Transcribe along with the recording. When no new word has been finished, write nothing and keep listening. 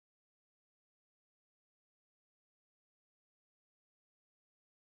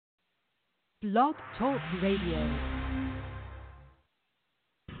Blog Talk Radio.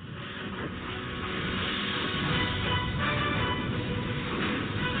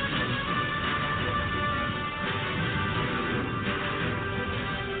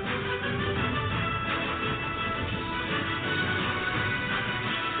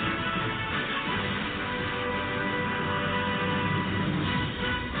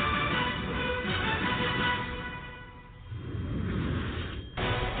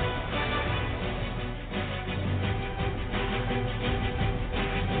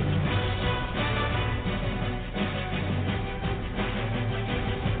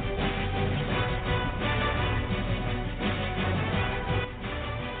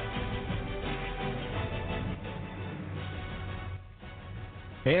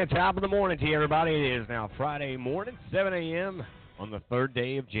 And top of the morning to you, everybody. It is now Friday morning, 7 a.m. on the third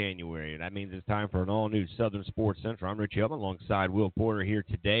day of January. That means it's time for an all-new Southern Sports Central. I'm Richie Altman alongside Will Porter here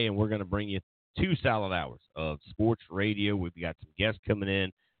today, and we're going to bring you 2 solid hours of sports radio. We've got some guests coming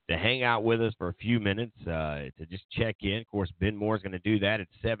in to hang out with us for a few minutes to just check in. Of course, Ben Moore's going to do that at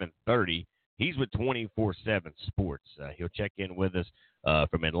 7:30. He's with 24/7 Sports. He'll check in with us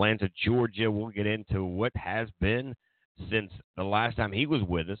from Atlanta, Georgia. We'll get into what has been since the last time he was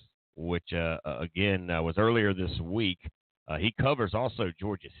with us, which, again, was earlier this week. He covers also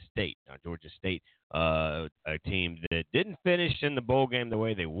Georgia State. Now, Georgia State, a team that didn't finish in the bowl game the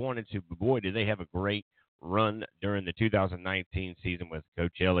way they wanted to, but boy, did they have a great run during the 2019 season with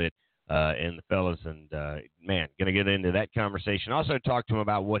Coach Elliott and the fellas. And, man, going to get into that conversation. Also talk to him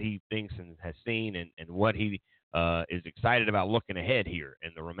about what he thinks and has seen and what he is excited about looking ahead here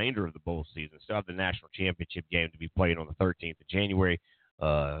in the remainder of the bowl season. Still have the national championship game to be played on the 13th of January.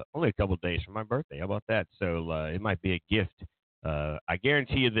 Only a couple of days from my birthday. How about that? So it might be a gift. I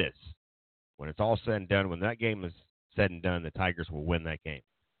guarantee you this. When it's all said and done, when that game is said and done, the Tigers will win that game.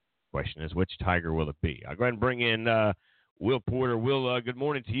 Question is, which Tiger will it be? I'll go ahead and bring in Will Porter. Will, good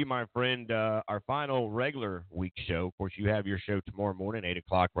morning to you, my friend. Our final regular week show. Of course, you have your show tomorrow morning, 8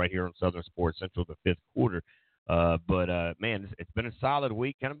 o'clock, right here on Southern Sports Central, the fifth quarter. But man, it's been a solid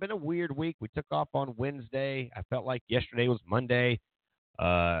week. Kind of been a weird week. We took off on Wednesday. I felt like yesterday was Monday.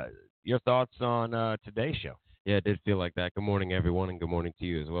 Your thoughts on today's show? Yeah, it did feel like that. Good morning, everyone, and good morning to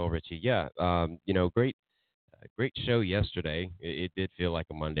you as well, Richie. Yeah, great show yesterday. It did feel like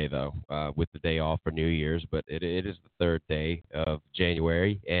a Monday, though, with the day off for New Year's. But it is the third day of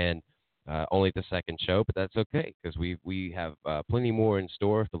January, and only the second show. But that's okay, because we have plenty more in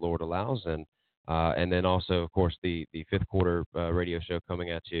store if the Lord allows. And then also, of course, the fifth quarter radio show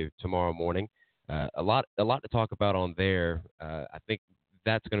coming at you tomorrow morning. A lot to talk about on there. I think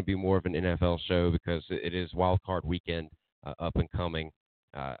that's going to be more of an NFL show because it is wild card weekend up and coming.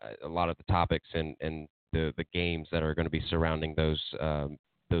 A lot of the topics and the games that are going to be surrounding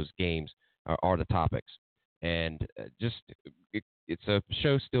those games are the topics. And it's a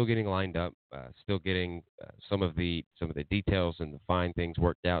show still getting lined up, still getting some of the details and the fine things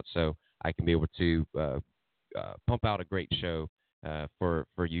worked out. So I can be able to pump out a great show for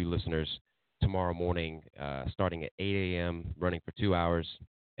you listeners tomorrow morning, starting at 8 a.m., running for 2 hours,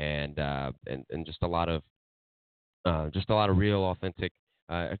 and just a lot of real authentic,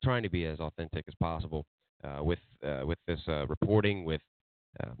 trying to be as authentic as possible with this reporting, with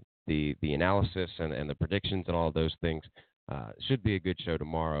the analysis and the predictions and all of those things. Should be a good show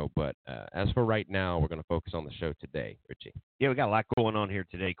tomorrow, but as for right now, we're going to focus on the show today, Richie. Yeah, we got a lot going on here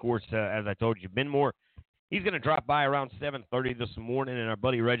today. Of course, as I told you, Ben Moore, he's going to drop by around 7:30 this morning, and our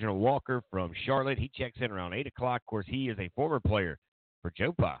buddy Reginald Walker from Charlotte, he checks in around 8 o'clock. Of course, he is a former player for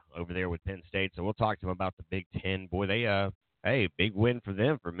Joe Pa over there with Penn State, so we'll talk to him about the Big Ten. Boy, they big win for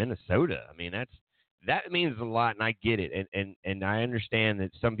them, for Minnesota. I mean, that means a lot, and I get it, and I understand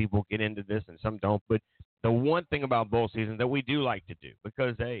that some people get into this and some don't, but the one thing about bowl season that we do like to do,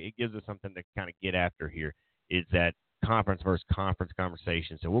 because it gives us something to kind of get after here, is that conference versus conference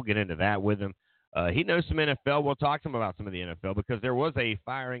conversation. So we'll get into that with him. He knows some NFL. We'll talk to him about some of the NFL because there was a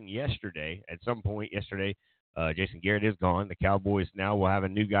firing yesterday. At some point yesterday, Jason Garrett is gone. The Cowboys now will have a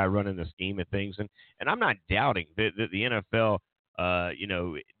new guy running the scheme of things. And I'm not doubting that the NFL,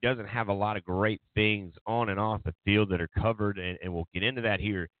 doesn't have a lot of great things on and off the field that are covered. And we'll get into that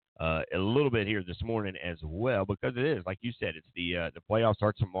here a little bit here this morning as well, because it is, like you said, it's the playoffs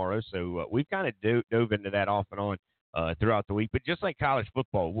start tomorrow. So we've kind of dove into that off and on throughout the week. But just like college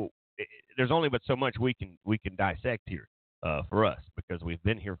football, there's only but so much we can dissect here for us, because we've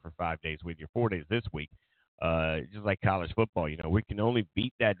been here for 5 days with you, 4 days this week. Just like college football, we can only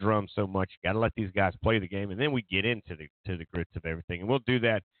beat that drum so much. Got to let these guys play the game, and then we get into the grits of everything. And we'll do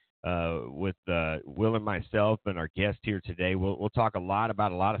that with Will and myself and our guest here today. We'll talk a lot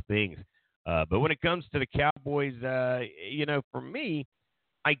about a lot of things But when it comes to the Cowboys, for me,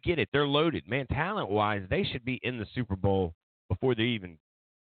 I get it. They're loaded. Man, talent-wise, they should be in the Super Bowl before the even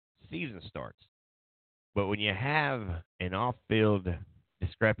season starts. But when you have an off-field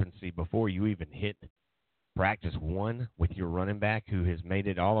discrepancy before you even hit practice one with your running back who has made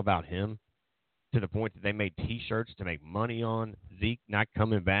it all about him to the point that they made T-shirts to make money on Zeke not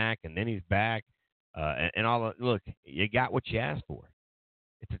coming back, and then he's back. And all of, look, you got what you asked for.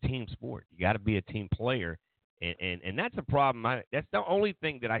 It's a team sport. You got to be a team player. And that's a problem. That's the only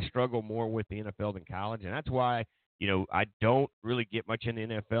thing that I struggle more with the NFL than college, and that's why I don't really get much in the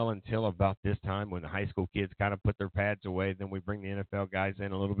NFL until about this time when the high school kids kind of put their pads away. Then we bring the NFL guys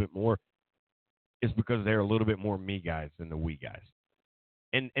in a little bit more. It's because they're a little bit more me guys than the we guys.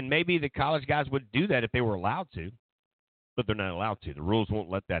 And maybe the college guys would do that if they were allowed to, but they're not allowed to. The rules won't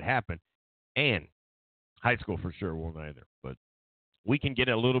let that happen, and high school for sure won't either. But we can get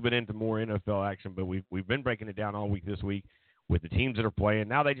a little bit into more NFL action, but we've been breaking it down all week this week with the teams that are playing.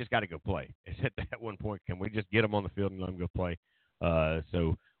 Now they just got to go play. It's at that one point, can we just get them on the field and let them go play?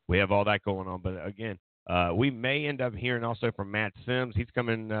 So we have all that going on. But, again, we may end up hearing also from Matt Sims. He's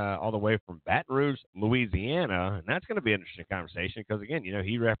coming all the way from Baton Rouge, Louisiana, and that's going to be an interesting conversation because, again,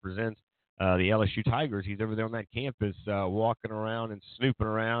 he represents the LSU Tigers. He's over there on that campus walking around and snooping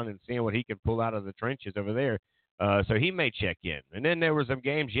around and seeing what he can pull out of the trenches over there. So he may check in. And then there were some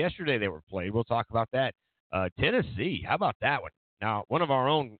games yesterday that were played. We'll talk about that. Tennessee, how about that one? Now, one of our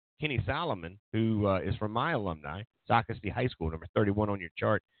own, Kenny Solomon, who is from my alumni, Socastee High School, number 31 on your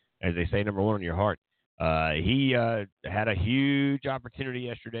chart, as they say, number one on your heart. He had a huge opportunity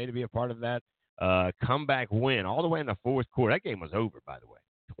yesterday to be a part of that comeback win all the way in the fourth quarter. That game was over, by the way.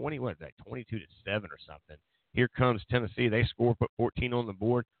 22-7 or something. Here comes Tennessee. They score, put 14 on the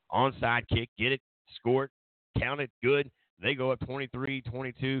board. Onside kick, get it, score it, count it, good. They go up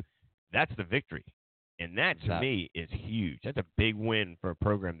 23-22. That's the victory. And that, to me, is huge. That's a big win for a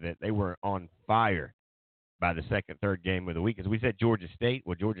program that they were on fire by the second, third game of the week. As we said, Georgia State.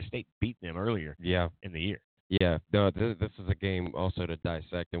 Well, Georgia State beat them earlier in the year. Yeah, no, this is a game also to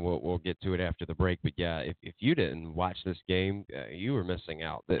dissect, and we'll get to it after the break. But yeah, if you didn't watch this game, you were missing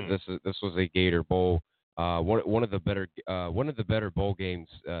out. This was a Gator Bowl, one of the better bowl games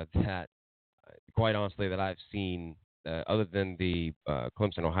that, quite honestly, that I've seen, other than the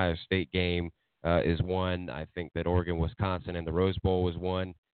Clemson Ohio State game, is one. I think that Oregon Wisconsin and the Rose Bowl was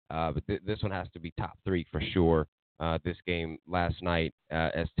one, but this one has to be top three for sure. This game last night,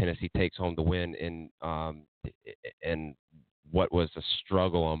 as Tennessee takes home the win in what was a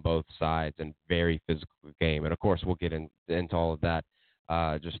struggle on both sides and very physical game. And, of course, we'll get into all of that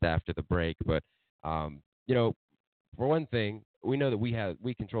just after the break. But, for one thing, we know that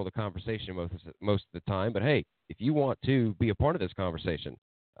we control the conversation most of the time. But, hey, if you want to be a part of this conversation,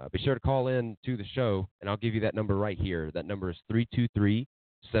 be sure to call in to the show, and I'll give you that number right here. That number is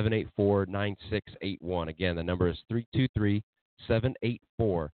 323-784-9681. Again, the number is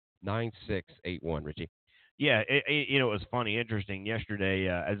 323-784-9681, Richie. Yeah, it was funny, interesting. Yesterday,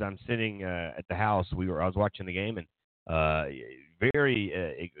 as I'm sitting at the house, I was watching the game and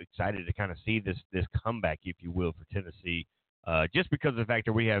very excited to kind of see this comeback, if you will, for Tennessee. Just because of the fact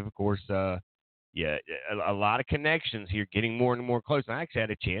that we have, of course, a lot of connections here, getting more and more close. And I actually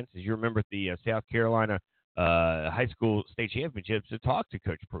had a chance, as you remember, at the South Carolina high school state championships to talk to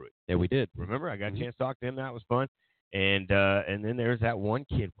Coach Pruitt. Yeah, we did. Remember, I got a chance to talk to him. That was fun. And then there's that one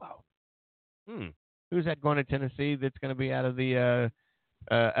kid. Wow. Who's that going to Tennessee that's going to be out of the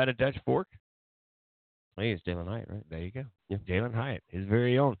out of Dutch Fork? I think it's Jalen Hyatt, right? There you go. Yeah. Jalen Hyatt, his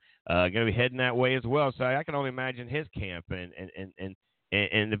very own. Going to be heading that way as well. So I can only imagine his camp and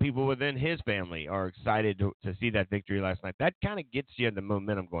the people within his family are excited to see that victory last night. That kind of gets you in the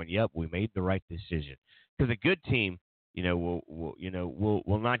momentum going, yep, we made the right decision. Because a good team, will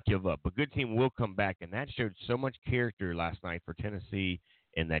not give up. A good team will come back, and that showed so much character last night for Tennessee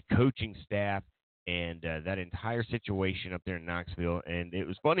and that coaching staff and that entire situation up there in Knoxville. And it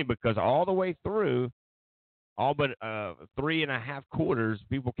was funny because all the way through, all but 3.5 quarters,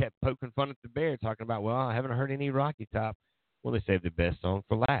 people kept poking fun at the Bear, talking about, well, I haven't heard any Rocky Top. Well, they saved the best song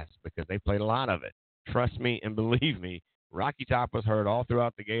for last because they played a lot of it. Trust me and believe me, Rocky Top was heard all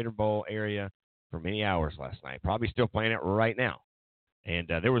throughout the Gator Bowl area for many hours last night. Probably still playing it right now. And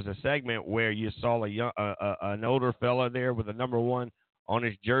there was a segment where you saw an older fella there with a number 1 on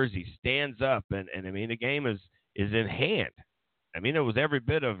his jersey stands up, and I mean, the game is in hand. I mean, it was every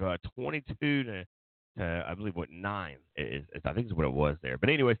bit of 22 to I believe 9 is I think is what it was there. But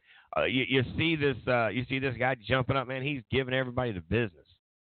anyways, you see this guy jumping up, man. He's giving everybody the business,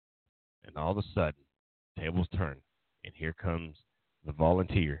 and all of a sudden, tables turn, and here comes the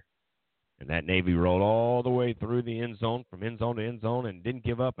volunteer, And that Navy rolled all the way through the end zone, from end zone to end zone, and didn't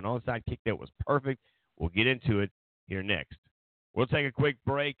give up. An onside kick that was perfect. We'll get into it here next. We'll take a quick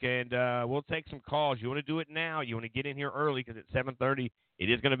break, and we'll take some calls. You want to do it now? You want to get in here early because at 7:30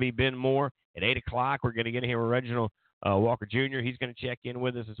 it is going to be Ben Moore. At 8 o'clock we're going to get in here with Reginald Walker Jr. He's going to check in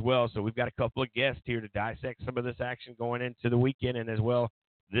with us as well. So we've got a couple of guests here to dissect some of this action going into the weekend and as well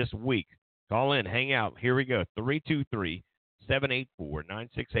this week. Call in, hang out. Here we go,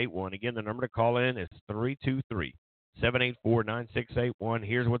 323-784-9681. Again, the number to call in is 323-784-9681.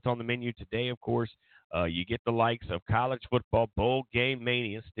 Here's what's on the menu today, of course. You get the likes of college football, bowl game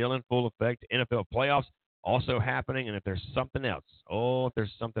mania still in full effect, NFL playoffs also happening, and if there's something else,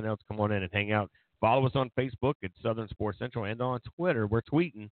 come on in and hang out. Follow us on Facebook at Southern Sports Central and on Twitter. We're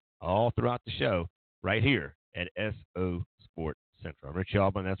tweeting all throughout the show right here at SO Sports Central. I'm Richie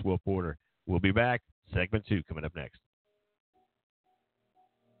Altman. That's Will Porter. We'll be back. Segment 2 coming up next.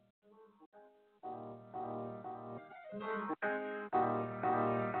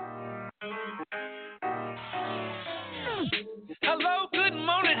 Hello, good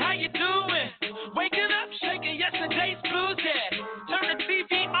morning, how you doing? Waking up, shaking yesterday's blues, yeah. Turn the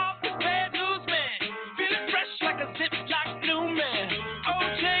TV off, it's bad news, man. Feeling fresh like a Ziploc blue, man.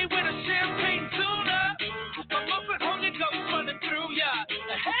 OJ with a champagne tuna. My muffin Holy Ghost running through ya.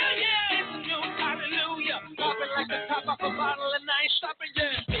 Hell yeah, it's a new hallelujah. Popping like the top off a bottle and I ain't stopping,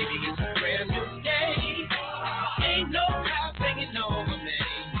 yeah. Baby, it's a brand new day. Ain't no clouds hanging over me.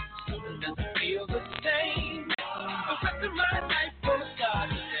 Something doesn't feel the same. The rest of my life gonna start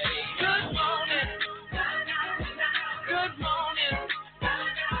today. Good morning. Good morning.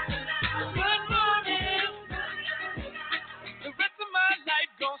 Good morning. The rest of my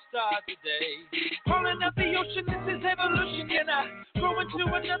life gonna start today. Crawling up the ocean, this is evolution, and I grow into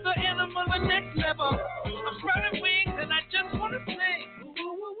another animal, the next level. I'm spreading wings and I just wanna sing.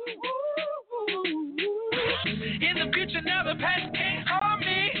 In the future now the past can't harm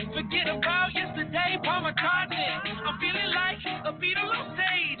me. Forget about yesterday, Paul McCartney. I'm feeling like a Beatle on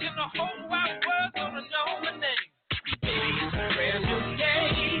stage, and the whole wide world gonna know my name. Baby, it's a brand new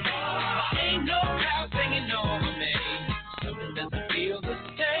day. Ain't no clouds hanging over me. Something doesn't feel the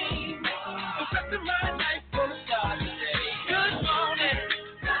same. The rest of my life gonna start today. Good morning.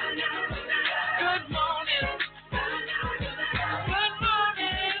 Good morning. Good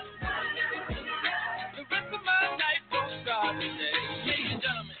morning. The rest of my life gonna start today. Ladies and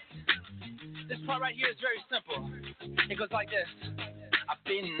gentlemen, this part right here is very simple. It goes like this. I've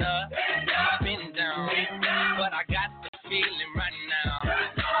been up, I've been down, but I got the feeling right now.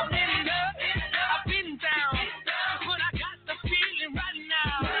 I've been up, I've been down, but I got the feeling right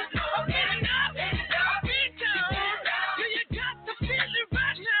now. I've been up, I've been down, yeah, you got the feeling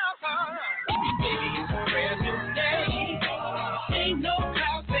right now. Baby, it's a brand new day. Ain't no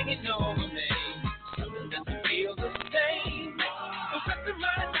clouds hanging over me. Something doesn't feel the same. The rest of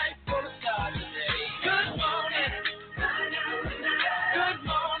my life gonna start today. Good morning. Good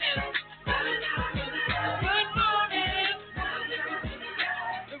morning. Good morning.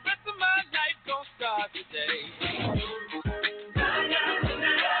 The rest of my life gonna start today.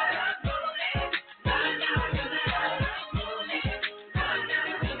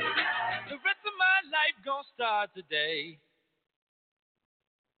 The rest of my life gonna start today.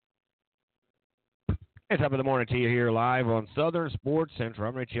 Hey, top of the morning to you here live on Southern Sports Central.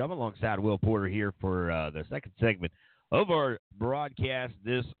 I'm Richie. I'm alongside Will Porter here for the second segment of our broadcast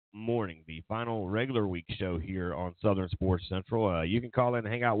this morning, the final regular week show here on Southern Sports Central. You can call in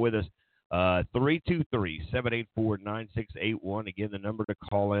and hang out with us, 323-784-9681. Again, the number to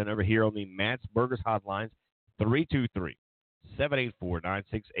call in over here on the Matt's Burgers hotlines,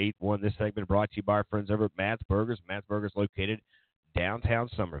 323-784-9681. This segment brought to you by our friends over at Matt's Burgers. Matt's Burgers located downtown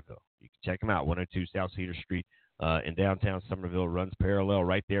Summerville. You can check them out, 102 South Cedar Street in downtown Summerville. Runs parallel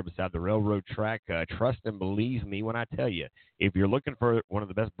right there beside the railroad track. Trust and believe me when I tell you, if you're looking for one of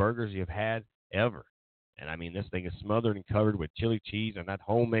the best burgers you've had ever, and I mean this thing is smothered and covered with chili cheese and that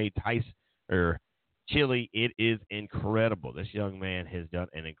homemade chili, it is incredible. This young man has done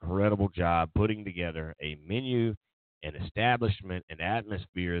an incredible job putting together a menu, an establishment, an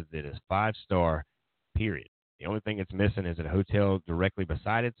atmosphere that is 5-star, period. The only thing it's missing is a hotel directly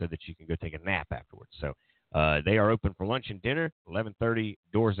beside it so that you can go take a nap afterwards. So they are open for lunch and dinner, 11:30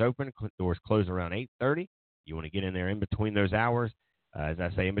 doors open. Doors close around 8:30. You want to get in there in between those hours. As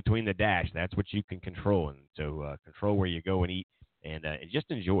I say, in between the dash, that's what you can control. And so control where you go and eat and just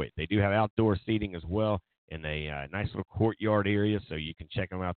enjoy it. They do have outdoor seating as well in a nice little courtyard area, so you can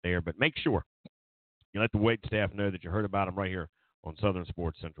check them out there. But make sure you let the wait staff know that you heard about them right here on Southern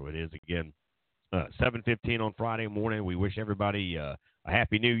Sports Central. It is, again, 7:15 on Friday morning. We wish everybody a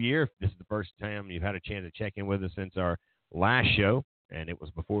happy New Year. This is the first time you've had a chance to check in with us since our last show, and it was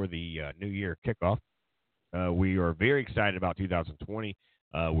before the New Year kickoff. We are very excited about 2020,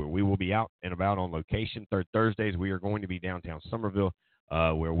 where we will be out and about on location. Third Thursdays, we are going to be downtown Somerville,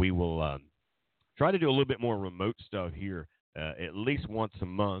 where we will try to do a little bit more remote stuff here, at least once a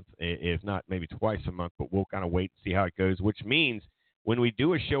month, if not maybe twice a month, but we'll kind of wait and see how it goes, which means when we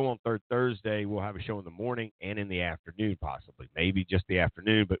do a show on Third Thursday, we'll have a show in the morning and in the afternoon, possibly. Maybe just the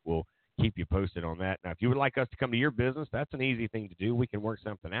afternoon, but we'll keep you posted on that. Now, if you would like us to come to your business, that's an easy thing to do. We can work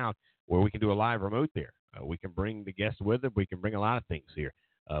something out where we can do a live remote there. We can bring the guests with us. We can bring a lot of things here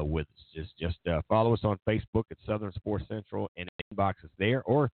with us. Just follow us on Facebook at Southern Sports Central, and inbox us there,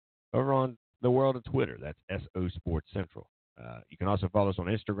 or over on the world of Twitter. That's SO Sports Central. You can also follow us on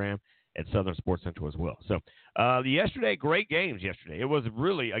Instagram at Southern Sports Central as well. So yesterday, great games yesterday. It was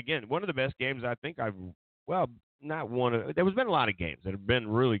really, again, one of the best games I think not one of, there's been a lot of games that have been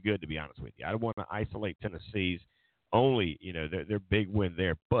really good, to be honest with you. I don't want to isolate Tennessee's only, their big win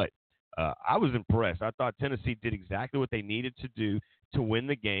there, but I was impressed. I thought Tennessee did exactly what they needed to do to win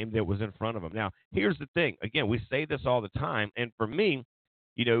the game that was in front of them. Now, here's the thing. Again, we say this all the time, and for me,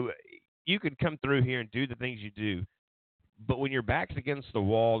 you can come through here and do the things you do, but when your back's against the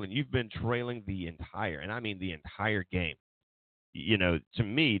wall and you've been trailing the entire game, to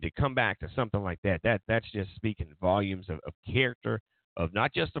me, to come back to something like that's just speaking volumes of character of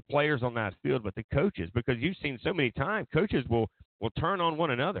not just the players on that field, but the coaches, because you've seen so many times coaches will turn on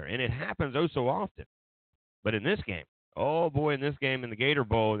one another, and it happens so often. But in this game, in the Gator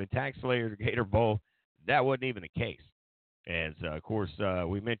Bowl, the Tax Slayer Gator Bowl, that wasn't even the case. As, of course,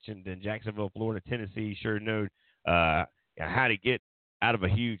 we mentioned in Jacksonville, Florida, Tennessee sure knew how to get out of a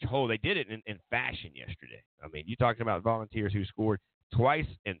huge hole. They did it in fashion yesterday. I mean, you talked about Volunteers who scored twice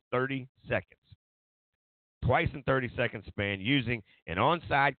in 30 seconds. Twice in 30 second span, using an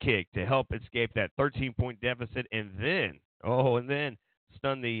onside kick to help escape that 13-point deficit, and then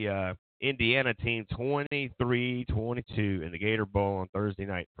stun the Indiana team 23-22 in the Gator Bowl on Thursday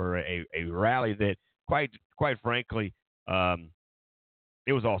night for a rally that, quite frankly,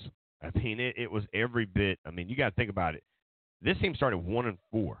 it was awesome. I mean, it was every bit. I mean, you got to think about it. This team started 1-4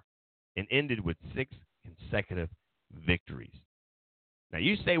 and ended with 6 consecutive victories. Now,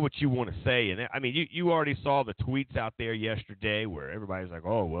 you say what you want to say, and I mean, you already saw the tweets out there yesterday where everybody's like,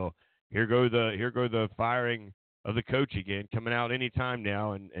 "Oh, well, here go the firing of the coach again, coming out any time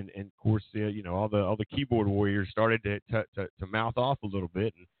now," and of course, all the keyboard warriors started to mouth off a little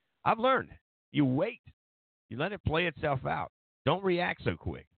bit. And I've learned, you wait, you let it play itself out. Don't react so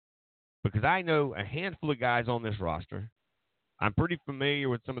quick, because I know a handful of guys on this roster. I'm pretty familiar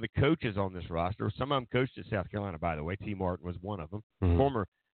with some of the coaches on this roster. Some of them coached at South Carolina, by the way. T. Martin was one of them, former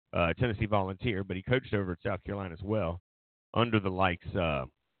Tennessee Volunteer, but he coached over at South Carolina as well, under the likes of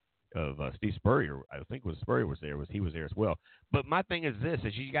Steve Spurrier. I think Spurrier was there. He was there as well. But my thing is this: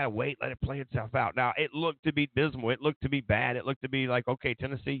 is you got to wait, let it play itself out. Now, it looked to be dismal. It looked to be bad. It looked to be like, okay,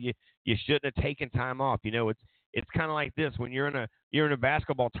 Tennessee, you shouldn't have taken time off. It's kind of like this when you're in a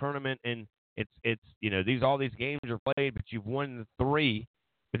basketball tournament and it's all these games are played, but you've won the 3,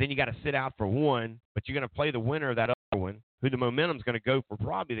 but then you got to sit out for 1, but you're going to play the winner of that other one, who the momentum's going to go for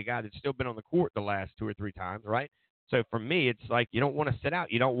probably the guy that's still been on the court the last 2 or 3 times, right? So for me, it's like you don't want to sit out.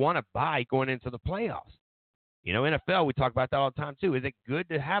 You don't want to bye going into the playoffs. NFL, we talk about that all the time too. Is it good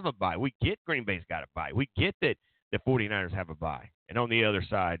to have a bye? We get Green Bay's got a bye. We get that the 49ers have a bye. And on the other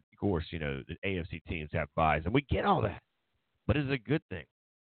side, of course, the AFC teams have byes, and we get all that. But is it a good thing?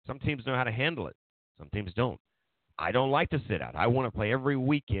 Some teams know how to handle it. Some teams don't. I don't like to sit out. I want to play every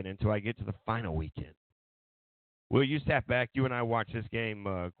weekend until I get to the final weekend. Will, you sat back. You and I watched this game,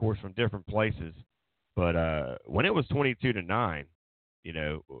 of course, from different places. But when it was 22-9,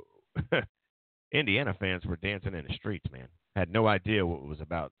 Indiana fans were dancing in the streets, man. Had no idea what was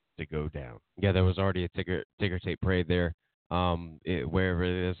about to go down. Yeah, there was already a ticker tape parade there, wherever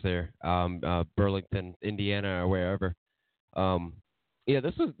it is there, Burlington, Indiana, or wherever. Yeah,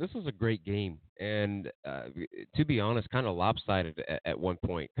 this was a great game, and to be honest, kind of lopsided at one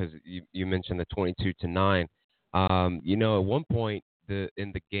point, because you mentioned the 22-9. At one point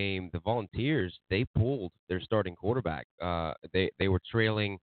in the game, the Volunteers, they pulled their starting quarterback. They were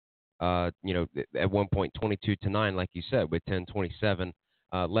trailing, at one point 22-9, like you said, with 10:27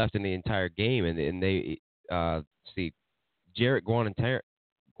 left in the entire game, and they Jarrett Guarantano,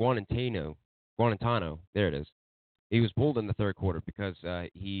 there it is. He was pulled in the third quarter because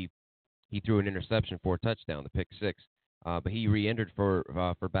he threw an interception for a touchdown, the pick 6. But he re-entered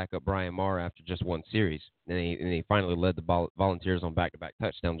for backup Brian Marr after just one series, and he finally led the Volunteers on back-to-back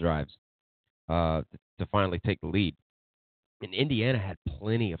touchdown drives. to finally take the lead. And Indiana had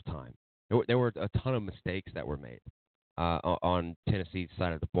plenty of time. There were a ton of mistakes that were made on Tennessee's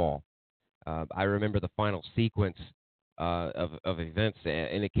side of the ball. I remember the final sequence of events,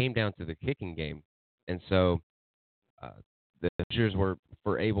 and it came down to the kicking game. And so the Hoosiers were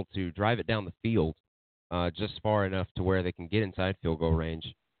able to drive it down the field just far enough to where they can get inside field goal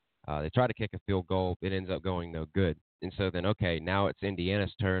range. They try to kick a field goal. It ends up going no good. And so then, okay, now it's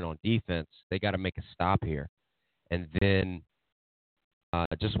Indiana's turn on defense. They got to make a stop here. And then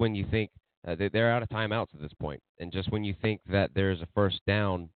just when you think they're out of timeouts at this point, and just when you think that there's a first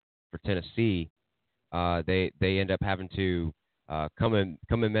down for Tennessee, they end up having to come and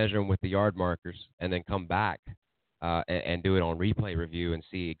measure them with the yard markers, and then come back and do it on replay review and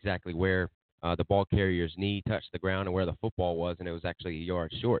see exactly where the ball carrier's knee touched the ground and where the football was, and it was actually a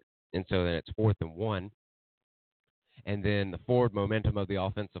yard short. And so then it's 4th and 1. And then the forward momentum of the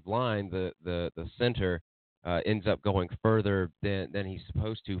offensive line, the center ends up going further than he's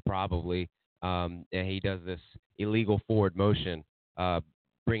supposed to probably, and he does this illegal forward motion,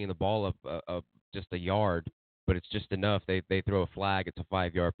 bringing the ball up just a yard, but it's just enough. They throw a flag. It's a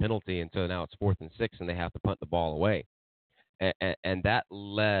 5-yard penalty, and so now it's 4th and 6, and they have to punt the ball away. And that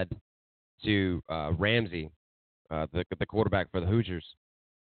led to Ramsey, the quarterback for the Hoosiers,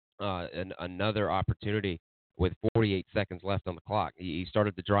 another opportunity with 48 seconds left on the clock. He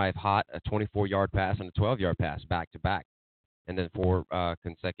started the drive hot, a 24-yard pass and a 12-yard pass back-to-back, and then 4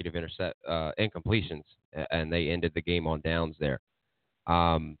 consecutive incompletions, and they ended the game on downs there.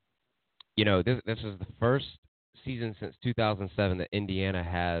 This is the first season since 2007 that Indiana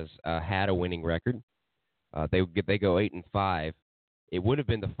has had a winning record. They go 8-5. It would have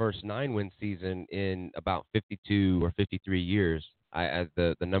been the first 9-win season in about 52 or 53 years.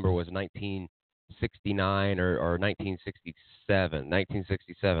 The number was 1969 or 1967.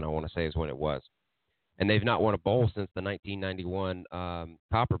 1967, I want to say, is when it was. And they've not won a bowl since the 1991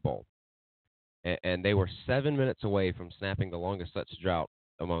 Copper Bowl. And they were 7 minutes away from snapping the longest such drought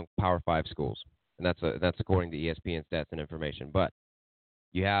among Power 5 schools. And that's according to ESPN stats and information. But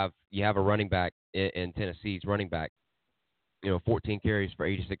you have a running back in Tennessee's running back, 14 carries for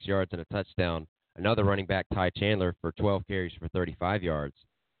 86 yards and a touchdown. Another running back, Ty Chandler, for 12 carries for 35 yards.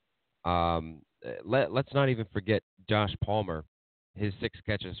 Let's not even forget Josh Palmer, his 6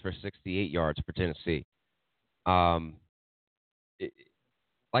 catches for 68 yards for Tennessee. Like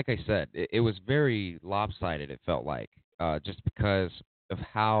I said, it was very lopsided, it felt like, just because of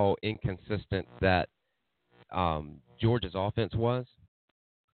how inconsistent that Georgia's offense was.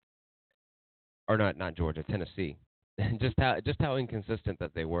 Or not Georgia, Tennessee. just how inconsistent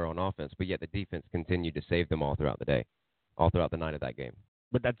that they were on offense, but yet the defense continued to save them all throughout the day, all throughout the night of that game.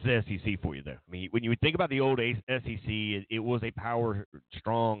 But that's the SEC for you, though. I mean, when you think about the old SEC, it was a power,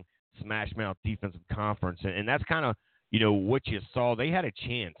 strong, smash-mouth defensive conference, and that's kind of what you saw. They had a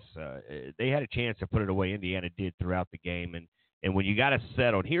chance. They had a chance to put it away. Indiana did throughout the game, and when you got to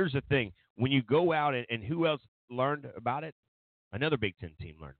settle. Here's the thing: when you go out and who else learned about it? Another Big Ten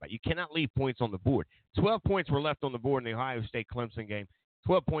team learned about it. You cannot leave points on the board. 12 points were left on the board in the Ohio State-Clemson game.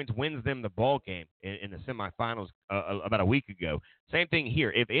 12 points wins them the ball game in the semifinals about a week ago. Same thing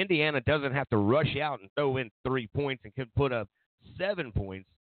here. If Indiana doesn't have to rush out and throw in 3 points and could put up 7 points,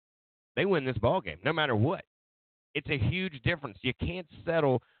 they win this ball game no matter what. It's a huge difference. You can't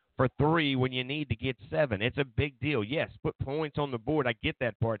settle for 3 when you need to get 7. It's a big deal. Yes, put points on the board. I get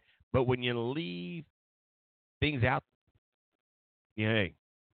that part. But when you leave things out, hey,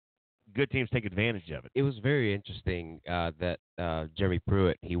 good teams take advantage of it. It was very interesting that Jeremy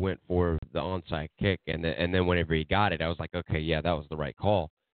Pruitt, he went for the onside kick, and then whenever he got it, I was like, okay, yeah, that was the right call.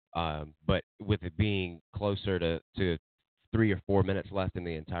 But with it being closer to 3 or 4 minutes left in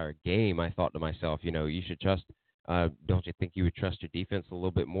the entire game, I thought to myself, you should trust. Don't you think you would trust your defense a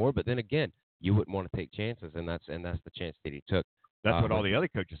little bit more? But then again, you wouldn't want to take chances, and that's the chance that he took. That's what all the other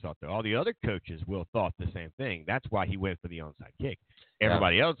coaches thought, though. All the other coaches thought the same thing. That's why he went for the onside kick.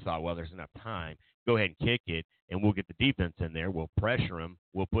 Everybody else thought, well, there's enough time. Go ahead and kick it, and we'll get the defense in there. We'll pressure them.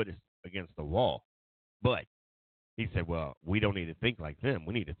 We'll put us against the wall. But he said, well, we don't need to think like them.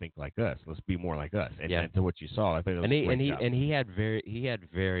 We need to think like us. Let's be more like us. And to what you saw, I think it was a great job. He had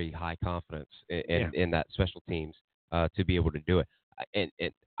very high confidence in that special teams to be able to do it. And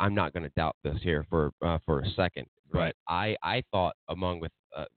I'm not going to doubt this here for a second. Right. But I thought, along with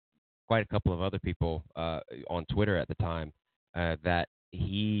quite a couple of other people on Twitter at the time, that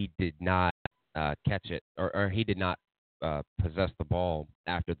he did not catch it or he did not possess the ball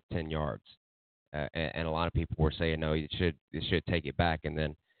after the 10 yards. And a lot of people were saying, no, you should take it back. And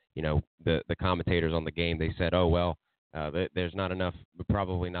then, the commentators on the game, they said, oh, well, There's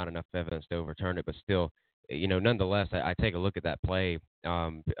probably not enough evidence to overturn it, but still, nonetheless, I take a look at that play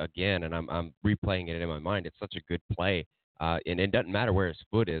again, and I'm replaying it in my mind. It's such a good play, and it doesn't matter where his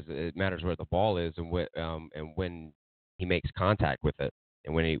foot is; it matters where the ball is, and when he makes contact with it,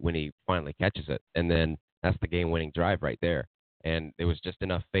 and when he finally catches it, and then that's the game-winning drive right there. And there was just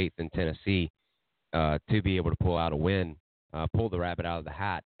enough faith in Tennessee to be able to pull out a win, pull the rabbit out of the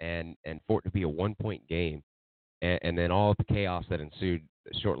hat, and for it to be a 1-point game, and then all of the chaos that ensued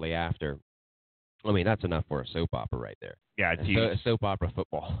shortly after. I mean, that's enough for a soap opera right there. Yeah, it's huge. Soap opera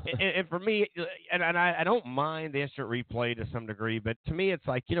football. and for me, and I don't mind the instant replay to some degree, but to me, it's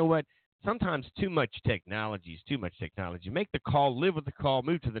like, you know what? Sometimes too much technology is too much technology. Make the call, live with the call,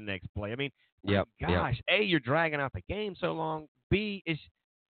 move to the next play. I mean, gosh, A, you're dragging out the game so long. B,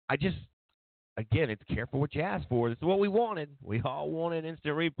 again, it's careful what you ask for. This is what we wanted. We all wanted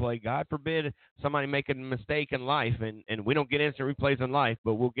instant replay. God forbid somebody making a mistake in life, and we don't get instant replays in life,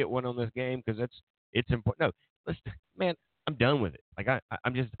 but we'll get one on this game because it's important. No, man, I'm done with it. Like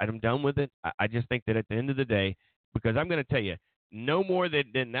I'm done with it. I just think that at the end of the day, because I'm going to tell you, no more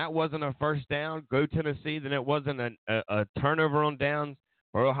than that wasn't a first down, go Tennessee, than it wasn't a turnover on downs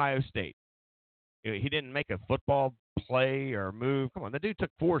for Ohio State. He didn't make a football play or move. Come on, the dude took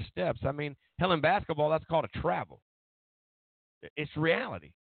 4 steps. I mean, hell, in basketball, that's called a travel. It's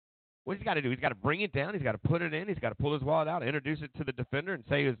reality. What he's got to do, he's got to bring it down. He's got to put it in. He's got to pull his wallet out, introduce it to the defender, and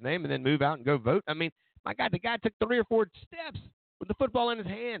say his name, and then move out and go vote. I mean, my God, the guy took 3 or 4 steps with the football in his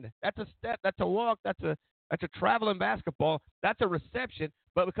hand. That's a step. That's a walk. That's a travel in basketball. That's a reception.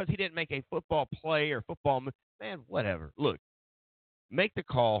 But because he didn't make a football play or football move, man, whatever. Look, make the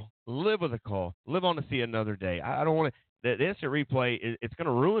call, live with the call, live on to see another day. I don't want to. The instant replay, it's going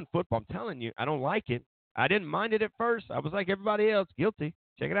to ruin football. I'm telling you, I don't like it. I didn't mind it at first. I was like everybody else, guilty.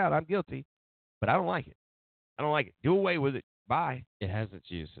 Check it out, I'm guilty. But I don't like it. I don't like it. Do away with it. Bye. It has its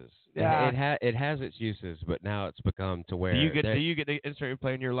uses. Yeah. It has its uses, but now it's become to where do you get the instant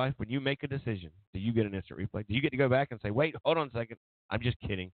replay in your life when you make a decision? Do you get an instant replay? Do you get to go back and say, wait, hold on a second, I'm just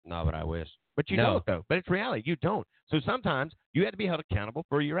kidding? No, but I wish. But you don't though. But it's reality. You don't. So sometimes you have to be held accountable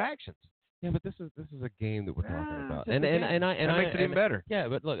for your actions. Yeah, but this is a game that we're talking about, and that makes it even better. Yeah,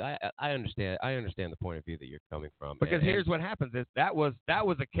 but look, I understand the point of view that you're coming from. Because here's what happens: is that was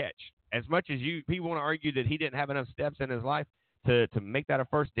a catch. As much as people want to argue that he didn't have enough steps in his life to make that a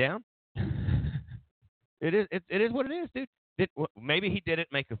first down, it is what it is, dude. Maybe he didn't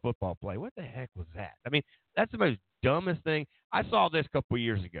make a football play. What the heck was that? I mean, that's the most dumbest thing. I saw this a couple of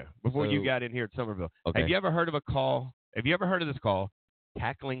years ago before you got in here at Somerville. Okay. Have you ever heard of a call? Have you ever heard of this call?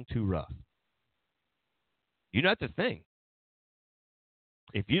 Tackling too rough. You know that's a thing.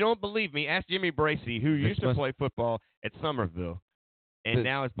 If you don't believe me, ask Jimmy Bracey, who used to play football at Somerville and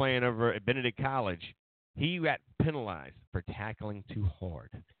now is playing over at Benedict College. He got penalized for tackling too hard.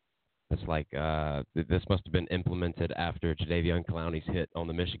 It's like this must have been implemented after Jadeveon Clowney's hit on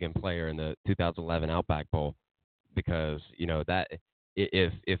the Michigan player in the 2011 Outback Bowl, because that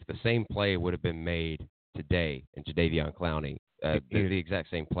if the same play would have been made today in Jadeveon Clowney, the exact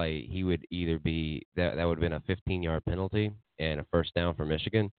same play, he would either be that would have been a 15-yard penalty and a first down for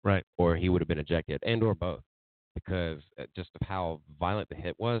Michigan, right? Or he would have been ejected, and or both, because just of how violent the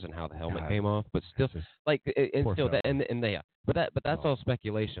hit was and how the helmet came off. But still, like, but that's all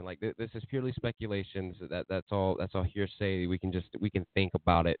speculation. Like this is purely speculation. So that's all hearsay. We can think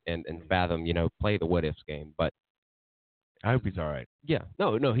about it and fathom. Play the what ifs game, but. I hope he's all right. Yeah.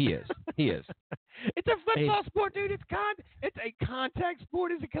 No, he is. He is. It's a football sport, dude. It's a contact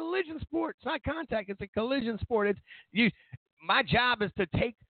sport. It's a collision sport. It's not contact. It's a collision sport. My job is to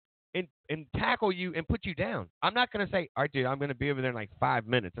take and tackle you and put you down. I'm not going to say, all right, dude, I'm going to be over there in like 5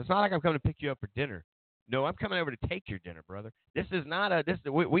 minutes. It's not like I'm coming to pick you up for dinner. No, I'm coming over to take your dinner, brother. This is not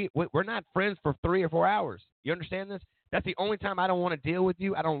we're not friends for 3 or 4 hours. You understand this? That's the only time I don't want to deal with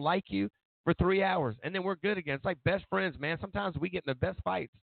you. I don't like you. For 3 hours, and then we're good again. It's like best friends, man. Sometimes we get in the best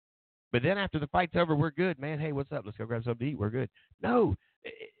fights, but then after the fight's over, we're good, man. Hey, what's up? Let's go grab something to eat. We're good. No,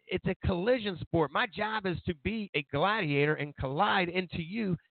 it's a collision sport. My job is to be a gladiator and collide into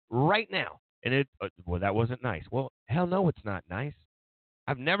you right now. And that wasn't nice. Well, hell no, it's not nice.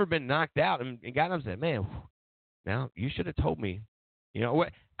 I've never been knocked out and got up and said, man, now you should have told me. You know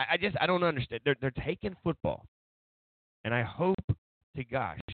what? I don't understand. They're taking football, and I hope to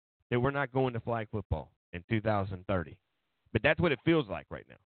gosh that we're not going to flag football in 2030. But that's what it feels like right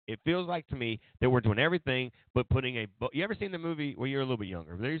now. It feels like to me that we're doing everything but putting you ever seen the movie, well, you're a little bit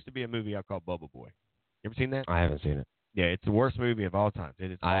younger. There used to be a movie I called Bubble Boy. You ever seen that? I haven't seen it. Yeah, it's the worst movie of all time.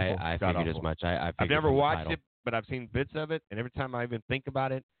 It is awful. I figured as much. I've never watched it, but I've seen bits of it, and every time I even think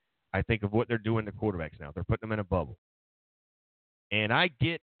about it, I think of what they're doing to quarterbacks now. They're putting them in a bubble. And I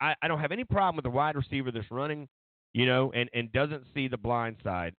don't have any problem with the wide receiver that's running, and doesn't see the blind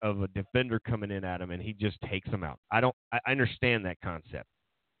side of a defender coming in at him, and he just takes him out. I understand that concept.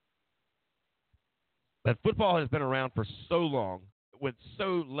 But football has been around for so long with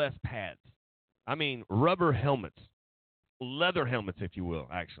so less pads. I mean, rubber helmets, leather helmets, if you will,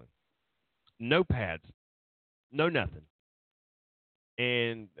 actually. No pads, no nothing.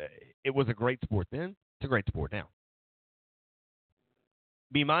 And it was a great sport then. It's a great sport now.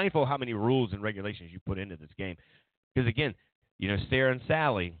 Be mindful how many rules and regulations you put into this game. Because, again, Sarah and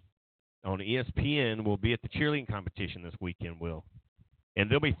Sally on ESPN will be at the cheerleading competition this weekend, Will. And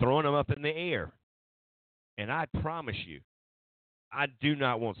they'll be throwing them up in the air. And I promise you, I do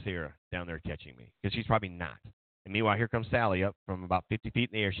not want Sarah down there catching me, because she's probably not. And meanwhile, here comes Sally up from about 50 feet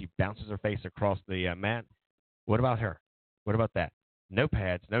in the air. She bounces her face across the mat. What about her? What about that? No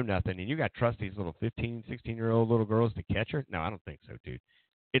pads, no nothing. And you got to trust these little 15, 16-year-old little girls to catch her? No, I don't think so, dude.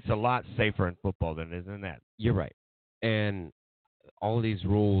 It's a lot safer in football than it is in that. You're right. And all of these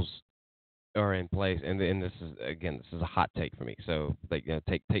rules are in place, and this is a hot take for me. So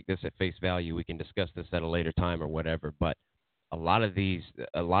take this at face value. We can discuss this at a later time or whatever. But a lot of the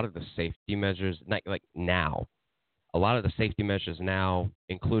safety measures, a lot of the safety measures now,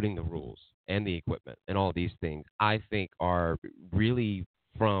 including the rules and the equipment and all these things, I think are really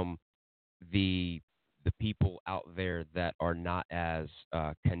from the people out there that are not as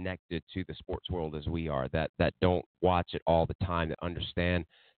connected to the sports world as we are, that don't watch it all the time, that understand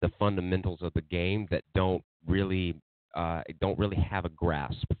the fundamentals of the game, that don't really have a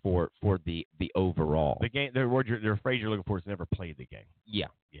grasp for the overall. The game, the phrase you're looking for is never played the game. Yeah.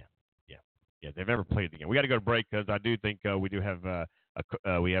 They've never played the game. We got to go to break, because I do think we do have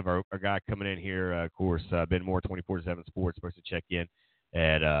we have our guy coming in here. Of course, Ben Moore, 24/7 Sports, supposed to check in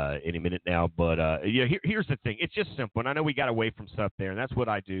at any minute now. But here's the thing. It's just simple. And I know we got away from stuff there, and that's what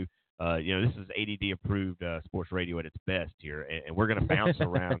I do. This is ADD approved sports radio at its best here, and we're going to bounce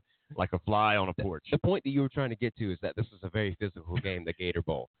around like a fly on a porch. The point that you were trying to get to is that this is a very physical game, the Gator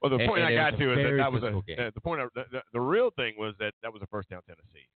Bowl. Well, the point I got to is that was game. The point. The real thing was that was a first down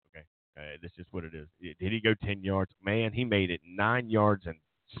Tennessee. Okay, that's just what it is. Did he go 10 yards? Man, he made it 9 yards and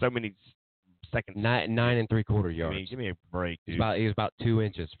so many seconds. 9 3/4 yards. Give me a break, dude. He was about 2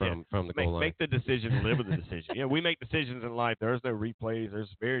 inches from the goal line. Make the decision, live with the decision. We make decisions in life. There's no replays.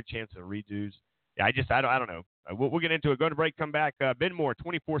 There's very chance of redos. Yeah, I don't know. We'll get into it. Go to break, come back. Ben Moore,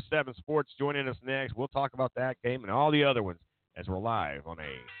 24/7 Sports, joining us next. We'll talk about that game and all the other ones as we're live on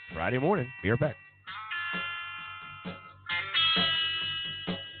a Friday morning. Be right back.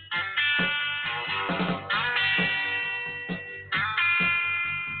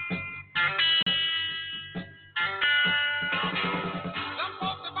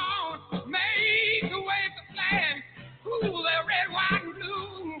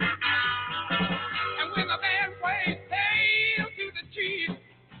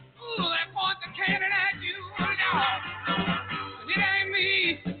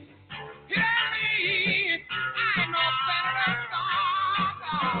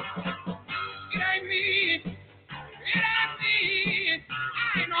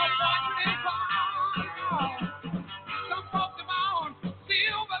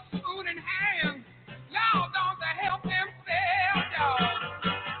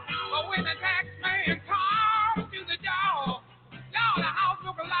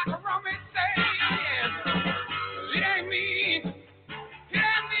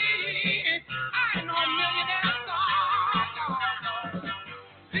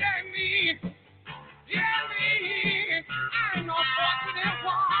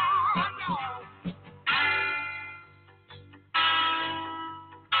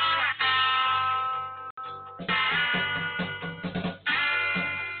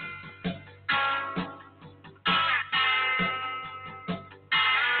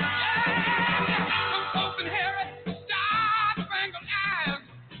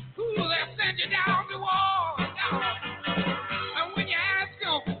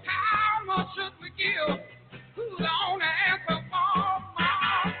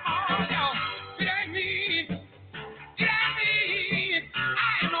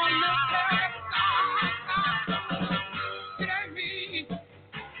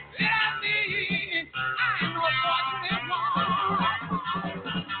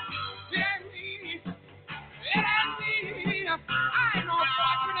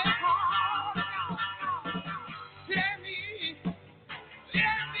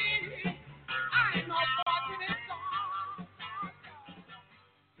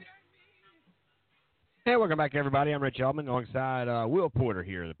 Hey, welcome back, everybody. I'm Rich Altman alongside Will Porter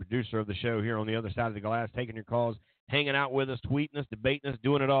here, the producer of the show here on the other side of the glass, taking your calls. hanging out with us, tweeting us, debating us,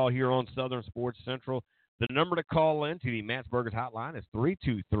 doing it all here on Southern Sports Central. The number to call in to the Matt's Burgers hotline is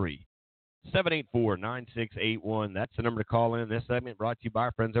 323-784-9681. That's the number to call in. This segment brought to you by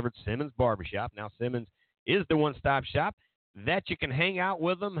our friends over at Simmons Barbershop. Now, Simmons is the one-stop shop that you can hang out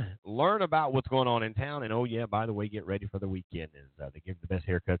with them, learn about what's going on in town, and, oh, yeah, by the way, get ready for the weekend. They give the best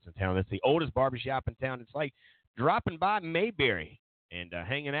haircuts in town. It's the oldest barbershop in town. It's like dropping by Mayberry and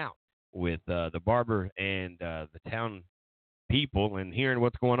hanging out with the barber and the town people and hearing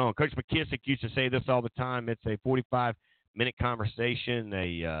what's going on. Coach McKissick used to say this all the time. It's a 45-minute conversation,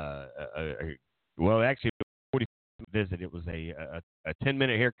 well, actually, a 40-minute visit. It was a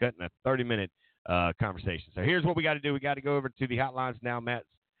 10-minute haircut and a 30-minute conversation. So here's what we got to do. We got to go over to the hotlines now. Matt's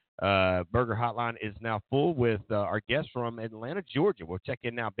Burger Hotline is now full with our guest from Atlanta, Georgia. We'll check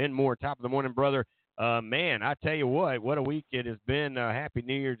in now. Ben Moore, top of the morning, brother. Man, I tell you what a week it has been. Happy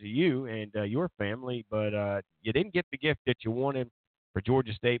New Year to you and your family. But you didn't get the gift that you wanted for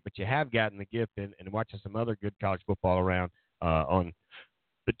Georgia State, but you have gotten the gift and watching some other good college football around on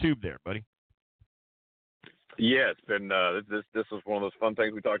the tube there, buddy. Yeah, it's been this was one of those fun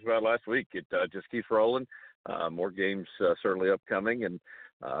things we talked about last week. It just keeps rolling. More games certainly upcoming, and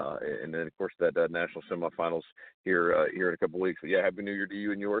then of course that national semifinals here in a couple of weeks. But yeah, happy New Year to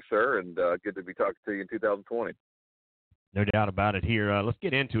you and yours, sir, and good to be talking to you in 2020. No doubt about it. Here, let's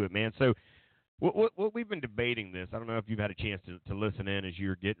get into it, man. So, what we've been debating this. I don't know if you've had a chance to listen in as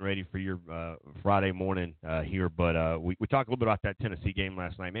you're getting ready for your Friday morning here, but we talked a little bit about that Tennessee game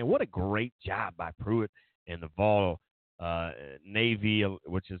last night, man. What a great job by Pruitt and the Vol Navy,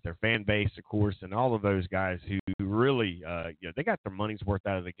 which is their fan base, of course, and all of those guys who really, they got their money's worth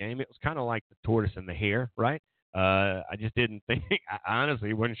out of the game. It was kind of like the tortoise and the hare, right? I just didn't think, I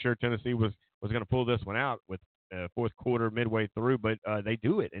honestly wasn't sure Tennessee was going to pull this one out with fourth quarter midway through, but they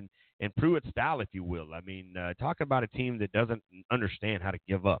do it, and Pruitt style, if you will. I mean, talking about a team that doesn't understand how to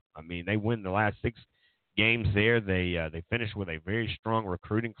give up. I mean, they win the last 6 games there. They finished with a very strong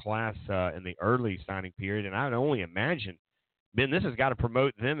recruiting class in the early signing period, and I would only imagine, Ben, this has got to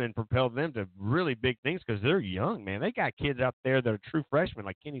promote them and propel them to really big things because they're young, man. They got kids out there that are true freshmen,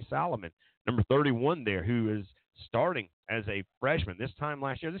 like Kenny Solomon, number 31 there, who is starting as a freshman. This time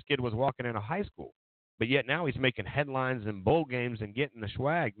last year, this kid was walking into high school, but yet now he's making headlines in bowl games and getting the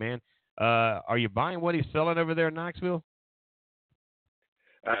swag, man. Are you buying what he's selling over there in Knoxville?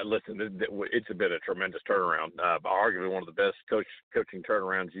 Listen, it's been a tremendous turnaround. Arguably one of the best coaching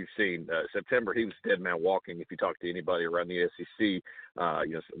turnarounds you've seen. September, he was dead man walking. If you talk to anybody around the SEC,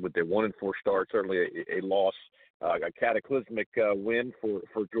 with their 1-4 start, certainly a loss, a cataclysmic win for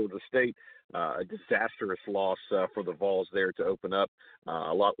Georgia State, a disastrous loss for the Vols there to open up.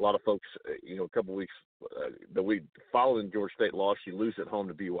 A lot of folks, a couple weeks the week following Georgia State loss, you lose at home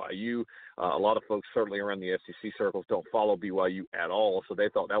to BYU. A lot of folks, certainly around the SEC circles, don't follow BYU at all, so they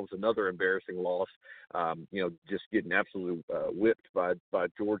thought that was another embarrassing loss. Just getting absolutely whipped by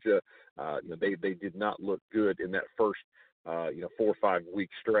Georgia. They did not look good in that first 4 or 5 week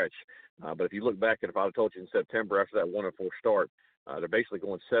stretch. But if you look back at, if I had told you in September after that 1-4 start, they're basically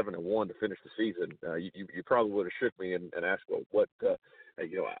going 7-1 to finish the season. You probably would have shook me and asked, well,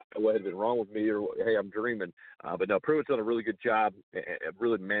 what had been wrong with me, or hey, I'm dreaming. But no, Pruitt's done a really good job at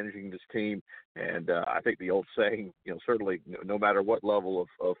really managing this team. And I think the old saying, certainly no matter what level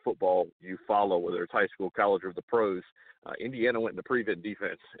of football you follow, whether it's high school, college, or the pros, Indiana went into prevent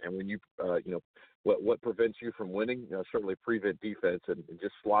defense. And when you what prevents you from winning? Certainly prevent defense and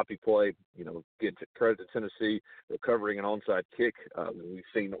just sloppy play. Get credit to Tennessee recovering an onside kick. We've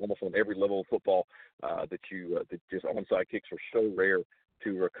seen almost on every level of football that just onside kicks are so rare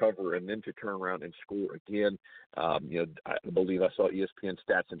to recover and then to turn around and score again. I believe I saw ESPN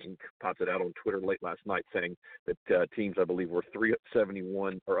Stats and Inc. popped it out on Twitter late last night saying that teams, I believe, were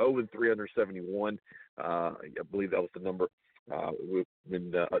 371 or 0-371. I believe that was the number. We've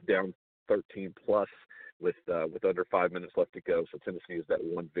been down 13 plus with under 5 minutes left to go. So Tennessee is that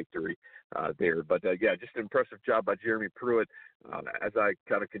one victory there. But just an impressive job by Jeremy Pruitt. As I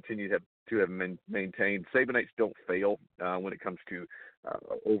kind of continue to have maintained, Sabanites don't fail when it comes to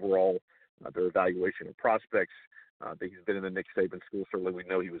overall their evaluation of prospects. He's been in the Nick Saban school. Certainly we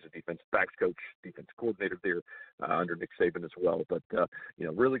know he was a defensive backs coach, defensive coordinator there under Nick Saban as well. But,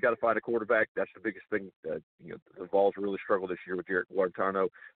 really got to find a quarterback. That's the biggest thing. The Vols really struggled this year with Jarrett Guarantano,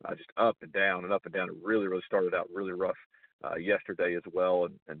 just up and down and up and down. It really, really started out really rough yesterday as well.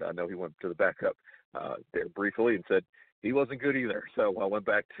 And I know he went to the backup there briefly and said he wasn't good either. So I went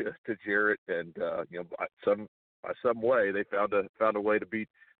back to Jarrett and, by some way they found a way to beat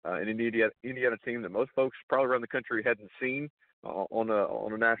an Indiana team that most folks probably around the country hadn't seen on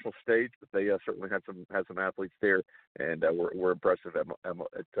a national stage, but they certainly had some athletes there, and were impressive at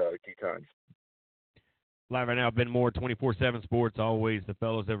key times. Live right now, Ben Moore, 24/7 Sports. Always the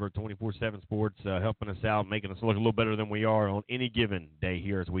fellows over at 24/7 Sports helping us out, making us look a little better than we are on any given day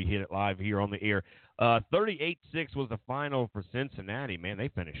here as we hit it live here on the air. 38-6 was the final for Cincinnati. Man, they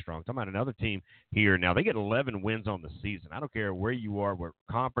finished strong. Talking about another team here. Now, they get 11 wins on the season. I don't care where you are, what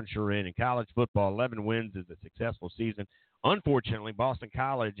conference you're in college football, 11 wins is a successful season. Unfortunately, Boston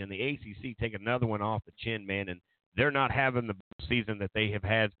College and the ACC take another one off the chin, man, and they're not having the season that they have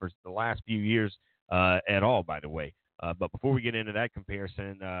had for the last few years at all, by the way. But before we get into that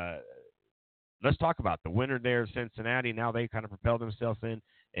comparison, let's talk about the winner there, Cincinnati. Now they kind of propelled themselves in,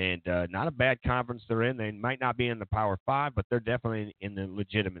 and not a bad conference they're in. They might not be in the Power 5, but they're definitely in the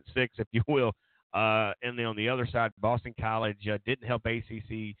legitimate 6, if you will. And then on the other side, Boston College didn't help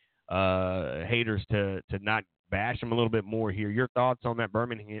ACC haters to not bash them a little bit more here. Your thoughts on that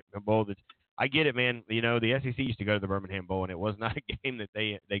Birmingham Bowl? I get it, man. You know, the SEC used to go to the Birmingham Bowl, and it was not a game that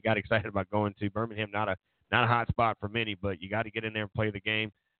they got excited about going to. Birmingham, not a hot spot for many, but you got to get in there and play the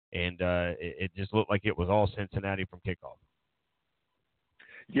game. And it just looked like it was all Cincinnati from kickoff.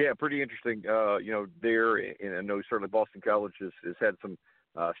 Yeah, pretty interesting. There, and I know certainly Boston College has had some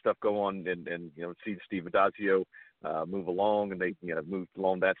stuff go on, and see Steve Adazio move along, and they moved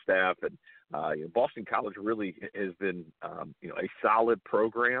along that staff, and Boston College really has been a solid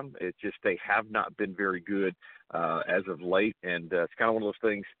program. It's just they have not been very good as of late, and it's kind of one of those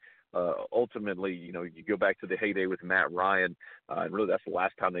things. Ultimately, you go back to the heyday with Matt Ryan, and really that's the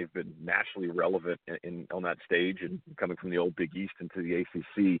last time they've been nationally relevant on that stage, and coming from the old Big East into the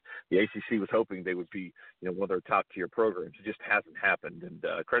ACC. The ACC was hoping they would be, one of their top tier programs. It just hasn't happened.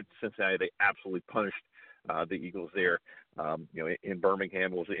 And credit to Cincinnati, they absolutely punished the Eagles there. In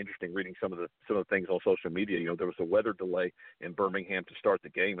Birmingham, it was interesting reading some of the things on social media. There was a weather delay in Birmingham to start the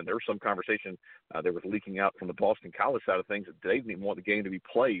game, and there was some conversation that was leaking out from the Boston College side of things that they didn't even want the game to be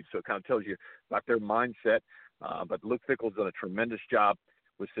played. So it kind of tells you about their mindset. But Luke Fickell's done a tremendous job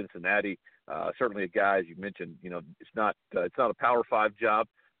with Cincinnati. Certainly a guy, as you mentioned, it's not a Power 5 job.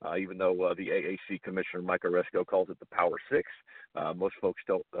 Even though the AAC commissioner, Mike Oresco, calls it the Power 6. Most folks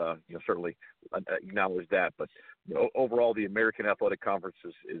don't, certainly acknowledge that. But overall, the American Athletic Conference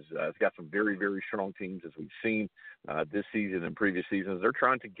has got some very, very strong teams, as we've seen this season and previous seasons. They're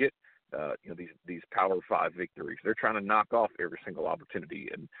trying to get these Power 5 victories. They're trying to knock off every single opportunity,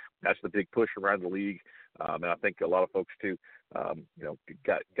 and that's the big push around the league. And I think a lot of folks too,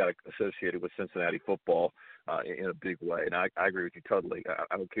 got associated with Cincinnati football in a big way. And I agree with you totally.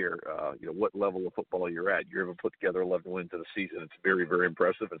 I don't care, what level of football you're at. You're able to put together 11 wins in a season. It's very, very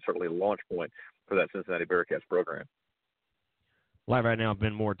impressive, and certainly a launch point for that Cincinnati Bearcats program. Live right now,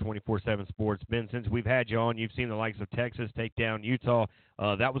 Ben Moore, 24/7 Sports. Ben, since we've had you on, you've seen the likes of Texas take down Utah.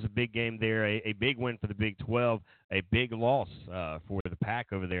 That was a big game there, a big win for the Big 12, a big loss for the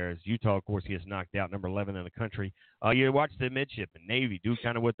Pac over there, as Utah, of course, gets knocked out, number 11 in the country. You watched the midshipmen, Navy, do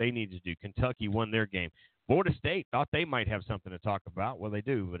kind of what they need to do. Kentucky won their game. Florida State thought they might have something to talk about. Well, they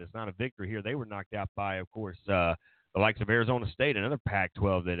do, but it's not a victory here. They were knocked out by, of course, the likes of Arizona State, another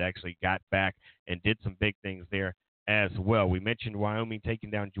Pac-12 that actually got back and did some big things there as well. We mentioned Wyoming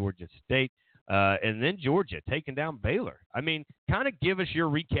taking down Georgia State, and then Georgia taking down Baylor. I mean, kind of give us your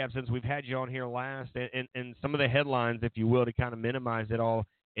recap since we've had you on here last, and some of the headlines, if you will, to kind of minimize it all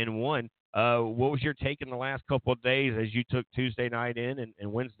in one. What was your take in the last couple of days as you took Tuesday night in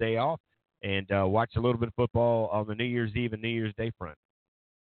and Wednesday off, and watched a little bit of football on the New Year's Eve and New Year's Day front?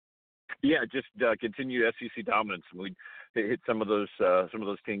 Yeah, just continue SEC dominance. We hit some of those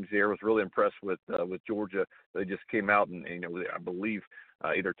teams there. Was really impressed with Georgia. They just came out and I believe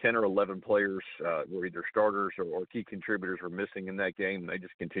either 10 or 11 players were either starters or key contributors were missing in that game. And they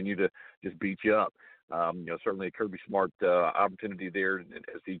just continue to just beat you up. Certainly a Kirby Smart opportunity there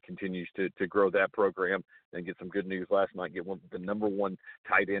as he continues to grow that program and get some good news last night. Get the number one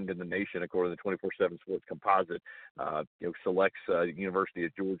tight end in the nation according to the 24/7 Sports Composite. Selects University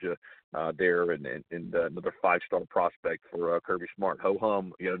of Georgia there and another 5-star prospect for Kirby Smart. Ho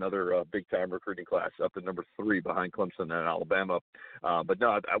hum, another big time recruiting class up to number 3 behind Clemson and Alabama. But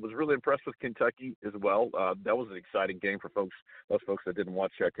no, I was really impressed with Kentucky as well. That was an exciting game for those folks that didn't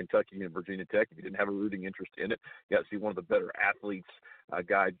watch Kentucky and Virginia Tech. If you didn't have a rooting interest in it, you got to see one of the better athletes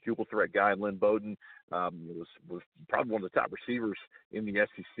dual threat guy, Lynn Bowden, was probably one of the top receivers in the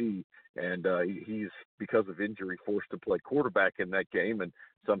SEC, and he's, because of injury, forced to play quarterback in that game, and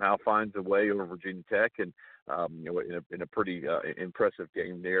somehow finds a way over Virginia Tech, and in a pretty impressive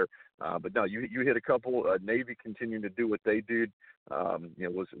game there. But no, you hit a couple. Navy continuing to do what they did.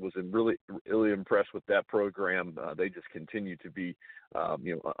 Was really impressed with that program. They just continue to be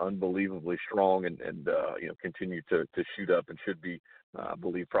unbelievably strong, and continue to shoot up, and should be, I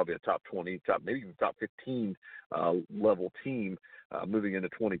believe, probably a top 20, maybe even top 15 level team moving into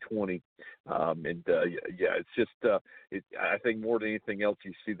 2020. It's just I think more than anything else,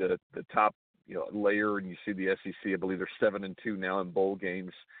 you see the top layer, and you see the SEC. I believe they're 7-2 now in bowl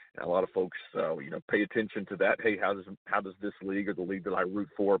games, and a lot of folks pay attention to that. Hey, how does this league, or the league that I root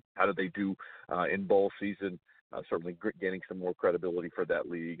for, how do they do in bowl season? Certainly gaining some more credibility for that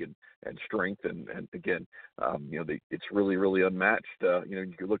league and strength, and again, it's really unmatched.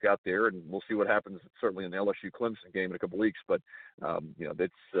 You can look out there, and we'll see what happens certainly in the LSU Clemson game in a couple weeks, but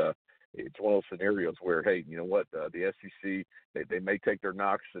it's one of those scenarios where, hey, you know what, the SEC, they may take their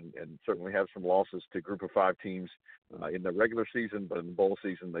knocks and certainly have some losses to Group of 5 teams in the regular season, but in the bowl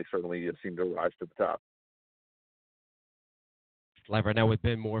season, they certainly seem to rise to the top. Live right now with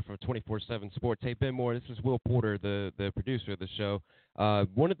Ben Moore from 24/7 Sports. Hey, Ben Moore, this is Will Porter, the producer of the show.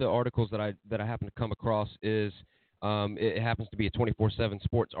 One of the articles that I happen to come across is it happens to be a 24/7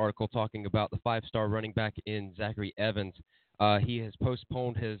 Sports article talking about the 5-star running back in Zachary Evans. He has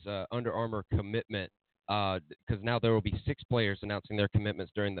postponed his Under Armour commitment because now there will be 6 players announcing their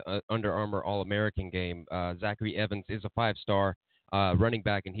commitments during the Under Armour All-American game. Zachary Evans is a 5-star running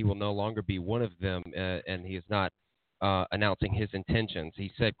back, and he will no longer be one of them, and he is not announcing his intentions.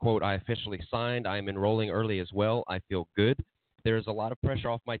 He said, quote, "I officially signed. I am enrolling early as well. I feel good. There is a lot of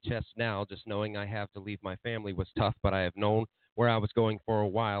pressure off my chest now. Just knowing I have to leave my family was tough, but I have known where I was going for a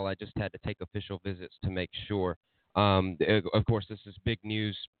while. I just had to take official visits to make sure." Of course, this is big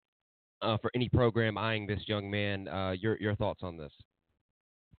news for any program eyeing this young man. Your thoughts on this?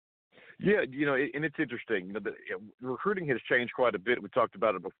 Yeah, and it's interesting. The recruiting has changed quite a bit. We talked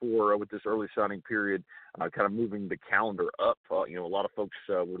about it before with this early signing period, kind of moving the calendar up. A lot of folks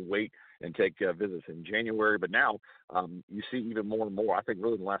would wait and take visits in January, but now you see even more and more. I think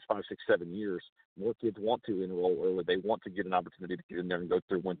really in the last 5, 6, 7 years, more kids want to enroll early. They want to get an opportunity to get in there and go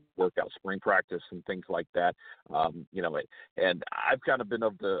through winter workout, spring practice, and things like that. And I've kind of been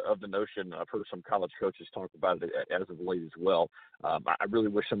of the notion. I've heard some college coaches talk about it as of late as well. I really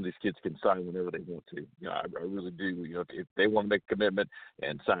wish some of these kids can sign whenever they want to. I really do. If they want to make a commitment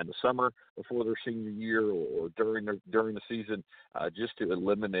and sign the summer before their senior year or during the season, just to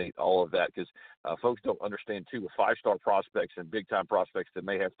eliminate all of that, because folks don't understand too, with 5-star prospects and big time prospects that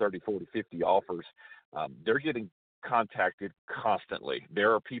may have 30, 40, 50 offers, they're getting contacted constantly.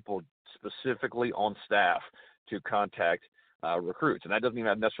 There are people specifically on staff to contact recruits, and that doesn't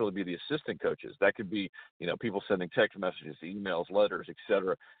even necessarily be the assistant coaches. That could be people sending text messages, emails, letters,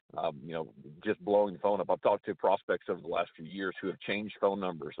 etc. Just blowing the phone up. I've talked to prospects over the last few years who have changed phone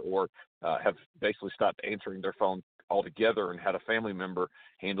numbers or have basically stopped answering their phone altogether and had a family member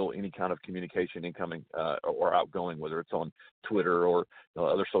handle any kind of communication, incoming or outgoing, whether it's on Twitter or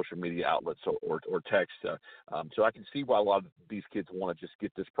other social media outlets or text. So I can see why a lot of these kids want to just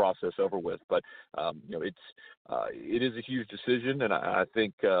get this process over with. But it is a huge decision, and I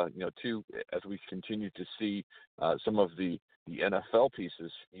think too, as we continue to see some of the NFL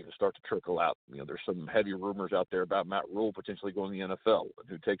pieces even start to trickle out. There's some heavy rumors out there about Matt Rule potentially going to the NFL.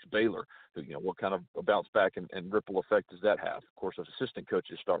 Who takes Baylor? What kind of a bounce back and ripple effect does that have? Of course, as assistant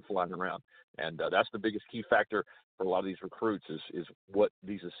coaches start flying around, and that's the biggest key factor for a lot of these recruits is what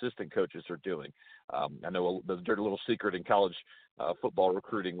these assistant coaches are doing. I know the dirty little secret in college football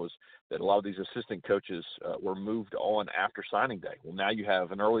recruiting was that a lot of these assistant coaches were moved on after signing day. Well, now you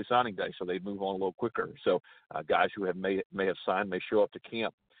have an early signing day, so they move on a little quicker. So guys who may have signed may show up to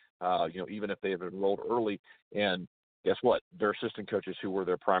camp, even if they have enrolled early, and guess what? Their assistant coaches who were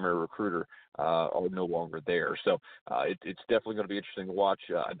their primary recruiter are no longer there. So it's definitely going to be interesting to watch.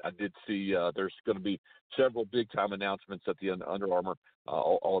 I did see there's going to be several big-time announcements at the Under Armour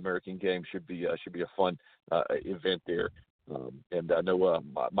All-American game. Should be a fun event there. And I know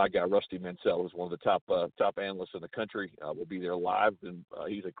my guy Rusty Mansell is one of the top analysts in the country. Will be there live, and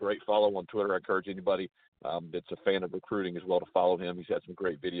he's a great follow on Twitter. I encourage anybody that's a fan of recruiting as well to follow him. He's had some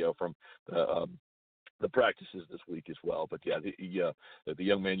great video from the practices this week as well. But yeah, the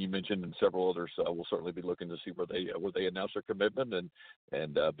young man you mentioned and several others will certainly be looking to see where they announce their commitment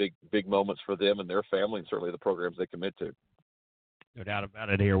and big moments for them and their family, and certainly the programs they commit to. No doubt about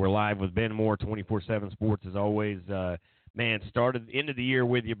it. Here we're live with Ben Moore, 24/7 Sports as always. man, started end of the year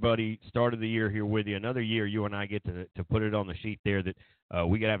with you, buddy. Started the year here with you. Another year, you and I get to put it on the sheet there that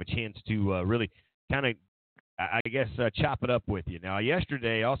we got to have a chance to really kind of, I guess, chop it up with you. Now,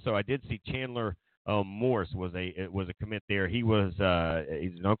 yesterday also I did see Chandler Morris was a commit there. He's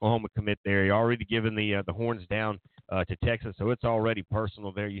an Oklahoma commit there. He already given the horns down to Texas, so it's already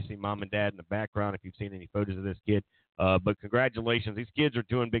personal there. You see mom and dad in the background if you've seen any photos of this kid. But congratulations, these kids are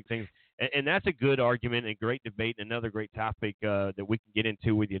doing big things, and that's a good argument and great debate and another great topic that we can get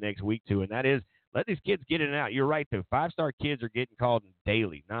into with you next week too. And that is, let these kids get in and out. You're right though, 5-star kids are getting called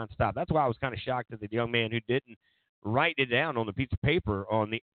daily, nonstop. That's why I was kind of shocked at the young man who didn't write it down on the piece of paper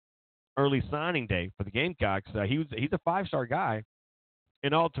on the early signing day for the Gamecocks. He's a 5-star guy,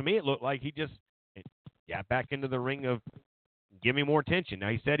 and all to me it looked like he just got back into the ring of give me more attention. Now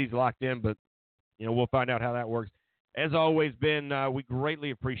he said he's locked in, but we'll find out how that works. As always, Ben, we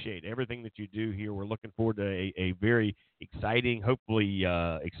greatly appreciate everything that you do here. We're looking forward to a very exciting, hopefully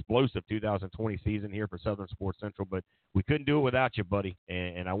explosive 2020 season here for Southern Sports Central, but we couldn't do it without you, buddy,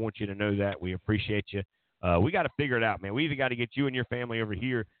 and I want you to know that. We appreciate you. We got to figure it out, man. We either got to get you and your family over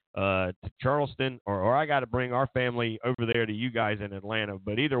here to Charleston, or I got to bring our family over there to you guys in Atlanta.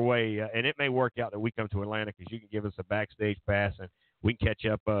 But either way, and it may work out that we come to Atlanta because you can give us a backstage pass, and we can catch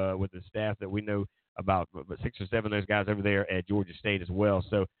up with the staff that we know about 6 or 7 of those guys over there at Georgia State as well.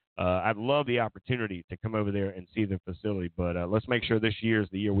 So I'd love the opportunity to come over there and see the facility. But let's make sure this year is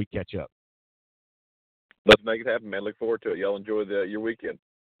the year we catch up. Let's make it happen, man. Look forward to it. Y'all enjoy your weekend.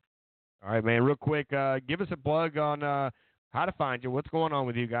 All right, man. Real quick, give us a plug on how to find you, what's going on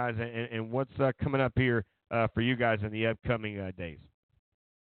with you guys, and what's coming up here for you guys in the upcoming days.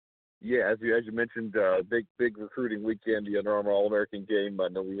 Yeah, as you mentioned, big recruiting weekend, the Under Armour All-American game. I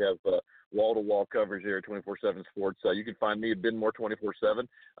know we have wall-to-wall coverage here at 24/7 Sports. You can find me at Ben Moore 24/7.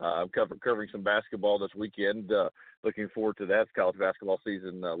 I'm covering some basketball this weekend. Looking forward to that. It's college basketball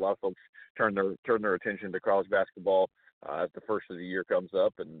season. A lot of folks turn their attention to college basketball as the first of the year comes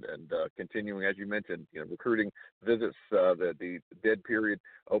up, and continuing, as you mentioned, recruiting visits. The dead period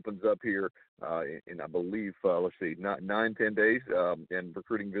opens up here in, I believe, 9-10 days, and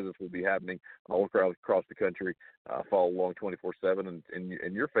recruiting visits will be happening all across the country. Follow along 24/7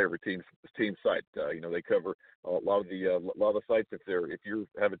 and your favorite team site. They cover a lot of the sites. If you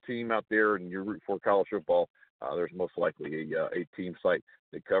have a team out there and you're rooting for college football, there's most likely a team site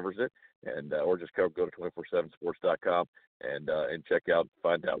that covers it, and or just go to 247sports.com and check out,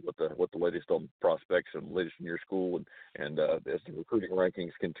 find out what the latest on prospects and latest in your school, and as the recruiting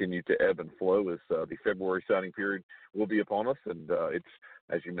rankings continue to ebb and flow, as the February signing period will be upon us, and it's,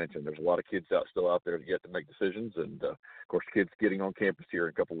 as you mentioned, there's a lot of kids still out there yet to make decisions, and of course kids getting on campus here in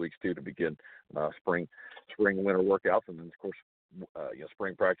a couple of weeks too to begin spring winter workouts, and then of course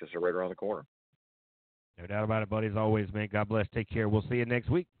spring practice are right around the corner. No doubt about it, buddy. As always, man, God bless. Take care. We'll see you next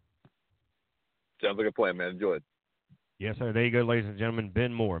week. Sounds like a plan, man. Enjoy it. Yes, sir. There you go, ladies and gentlemen.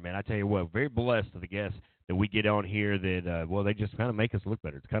 Ben Moore, man. I tell you what, very blessed to the guests that we get on here that, they just kind of make us look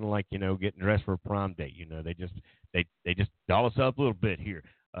better. It's kind of like, getting dressed for a prom date. They just doll us up a little bit here.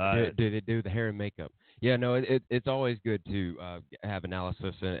 Do they do the hair and makeup? Yeah, no, it's always good to have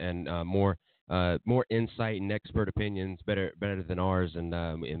analysis and more insight and expert opinions better than ours,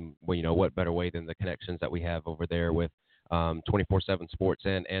 and what better way than the connections that we have over there with 24/7 Sports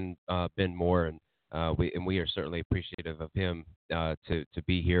and Ben Moore, and we are certainly appreciative of him to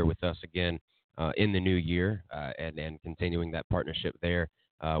be here with us again in the new year, and continuing that partnership there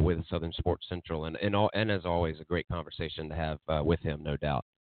with Southern Sports Central, and as always, a great conversation to have with him, no doubt.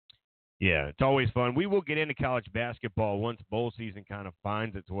 Yeah, it's always fun. We will get into college basketball once bowl season kind of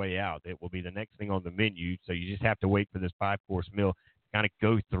finds its way out. It will be the next thing on the menu, so you just have to wait for this 5-course meal to kind of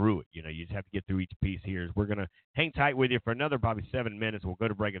go through it. You just have to get through each piece here. We're going to hang tight with you for another probably 7 minutes. We'll go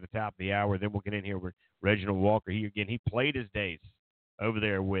to break at the top of the hour. Then we'll get in here with Reginald Walker. He played his days over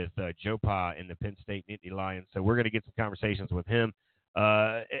there with Joe Pa in the Penn State Nittany Lions. So we're going to get some conversations with him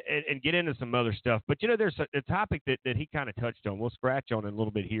and get into some other stuff. But, there's a topic that he kind of touched on. We'll scratch on it a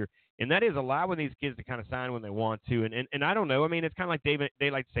little bit here, and that is allowing these kids to kind of sign when they want to. And I don't know. I mean, it's kind of like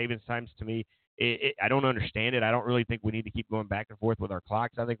daylight savings times to me. I don't understand it. I don't really think we need to keep going back and forth with our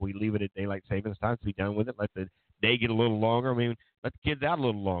clocks. I think we leave it at daylight savings times to be done with it. Let the day get a little longer. I mean, let the kids out a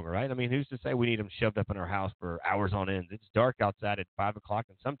little longer, right? I mean, who's to say we need them shoved up in our house for hours on end? It's dark outside at 5 o'clock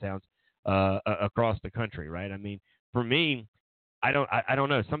in some towns across the country, right? I mean, for me, I don't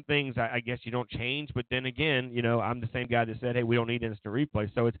know. Some things I guess you don't change, but then again, I'm the same guy that said, hey, we don't need instant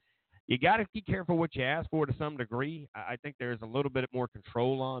replay. So you got to be careful what you ask for to some degree. I think there's a little bit more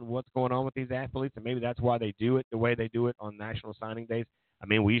control on what's going on with these athletes, and maybe that's why they do it the way they do it on National Signing Days. I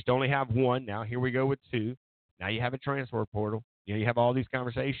mean, we used to only have one. Now here we go with two. Now you have a transfer portal. You have all these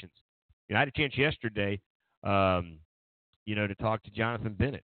conversations. I had a chance yesterday, to talk to Jonathan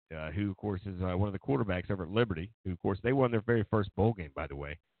Bennett, who, of course, is one of the quarterbacks over at Liberty, who, of course, they won their very first bowl game, by the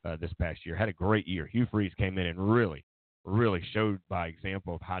way, this past year. Had a great year. Hugh Freeze came in and really showed by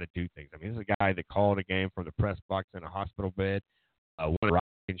example of how to do things. I mean, this is a guy that called a game from the press box in a hospital bed, one of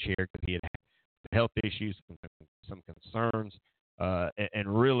the share because he had health issues, some concerns,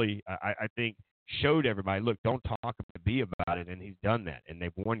 and really, I think, showed everybody, look, don't talk to be about it, and he's done that. And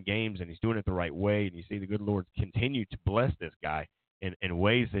they've won games, and he's doing it the right way, and you see the good Lord continue to bless this guy in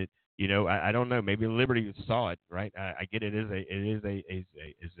ways that, I don't know, maybe Liberty saw it, right? I get it is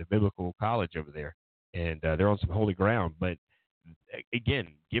a biblical college over there, and they're on some holy ground. But, again,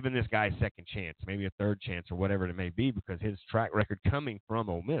 giving this guy a second chance, maybe a third chance or whatever it may be, because his track record coming from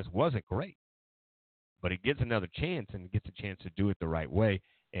Ole Miss wasn't great. But he gets another chance and gets a chance to do it the right way.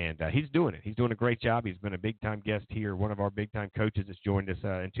 And he's doing it. He's doing a great job. He's been a big-time guest here. One of our big-time coaches has joined us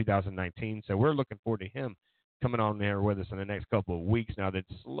in 2019. So we're looking forward to him coming on there with us in the next couple of weeks. Now that's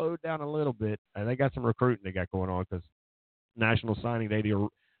slowed down a little bit. They got some recruiting they got going on because National Signing Day,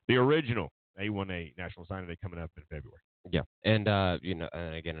 the original A1A National Signing Day coming up in February. Yeah, and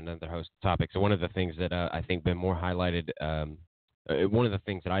and again, another host topic. So one of the things that I think been more highlighted, one of the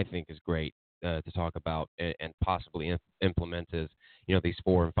things that I think is great to talk about and possibly implement is, these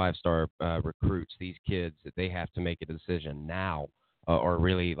 4- and 5-star recruits. These kids, that they have to make a decision now, or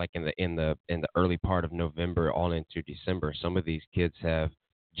really like in the early part of November on into December. Some of these kids have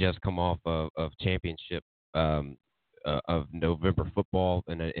just come off of championship of November football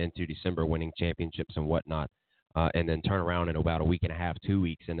and into December, winning championships and whatnot, and then turn around in about a week and a half, 2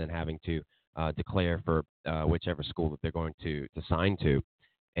 weeks, and then having to declare for whichever school that they're going to sign to.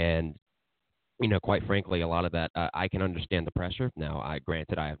 And quite frankly, a lot of that I can understand the pressure. Now,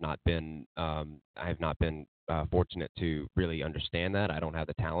 granted, I have not been fortunate to really understand that. I don't have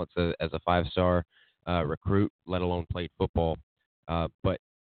the talents as a 5-star recruit, let alone played football. But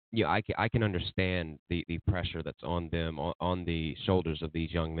I can understand the pressure that's on them, on the shoulders of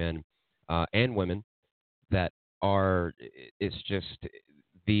these young men and women that are. It's just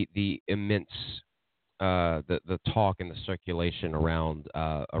the immense. The talk and the circulation around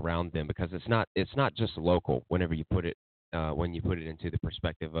them, because it's not just local. Whenever you put it into the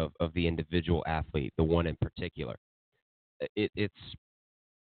perspective of the individual athlete, the one in particular, it's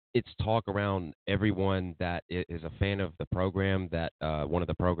talk around everyone that is a fan of the program, that one of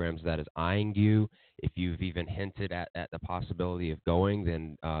the programs that is eyeing you. If you've even hinted at the possibility of going,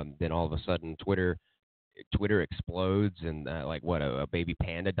 then all of a sudden Twitter explodes and a baby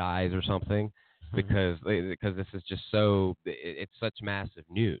panda dies or something. Because this is just it's such massive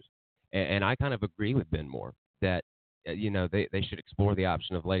news, and I kind of agree with Ben Moore that they should explore the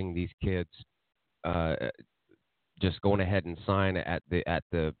option of letting these kids just going ahead and sign at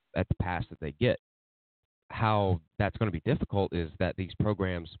the pass that they get. How that's going to be difficult is that these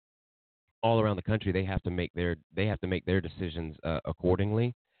programs all around the country, they have to make their decisions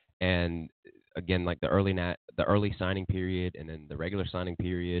accordingly, and again, like the early signing period and then the regular signing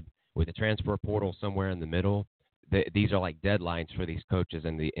period, with the transfer portal somewhere in the middle, these are like deadlines for these coaches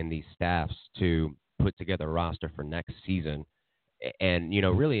and these staffs to put together a roster for next season. And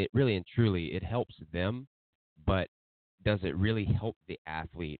really and truly, it helps them, but does it really help the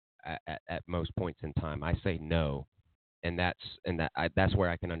athlete at most points in time? I say no, and that's where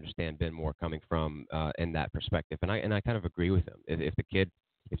I can understand Ben Moore coming from in that perspective, and I kind of agree with him. If the kid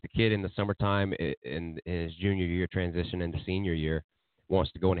in the summertime in his junior year transition into senior year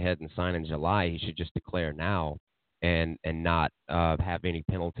wants to go ahead and sign in July, he should just declare now and not have any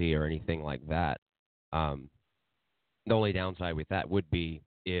penalty or anything like that. The only downside with that would be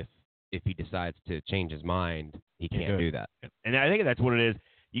if he decides to change his mind, he can't do that. And I think that's what it is.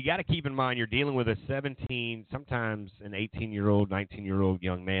 You got to keep in mind you're dealing with a 17, sometimes an 18-year-old, 19-year-old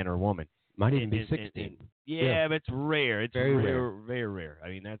young man or woman. Might even be 16. Yeah, but it's rare. It's very rare, very rare. I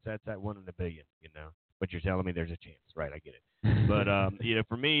mean, that's that 1 in a billion, But you're telling me there's a chance, right? I get it. But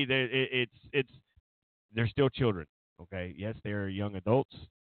for me, they're still children. Okay, yes, they're young adults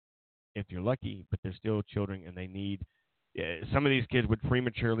if you're lucky, but they're still children, and they need. Some of these kids would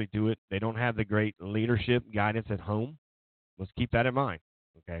prematurely do it. They don't have the great leadership guidance at home. Let's keep that in mind.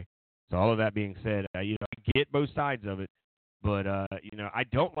 Okay, so all of that being said, I get both sides of it, but I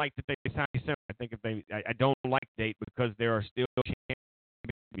don't like that they signed December. I think I don't like the date because there are still chances to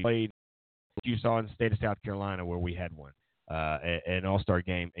be played. You saw in the state of South Carolina where we had one. An all-star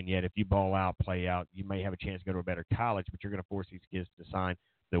game, and yet if you ball out, play out, you may have a chance to go to a better college, but you're going to force these kids to sign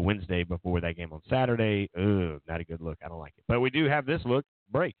the Wednesday before that game on Saturday. Ugh, not a good look. I don't like it. But we do have this look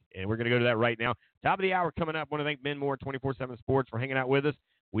break, and we're going to go to that right now. Top of the hour coming up. I want to thank Ben Moore, 24/7 Sports, for hanging out with us.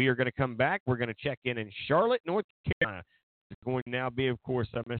 We are going to come back. We're going to check in Charlotte, North Carolina. It's going to now be, of course,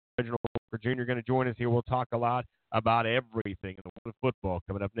 Mr. Reginald Walker Jr. going to join us here. We'll talk a lot about everything in the world of football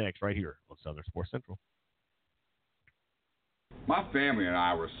coming up next right here on Southern Sports Central. My family and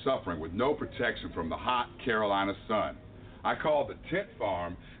I were suffering with no protection from the hot Carolina sun. I called the Tent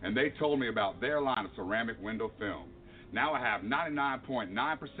Farm, and they told me about their line of ceramic window film. Now I have 99.9%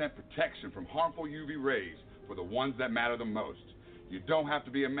 protection from harmful UV rays for the ones that matter the most. You don't have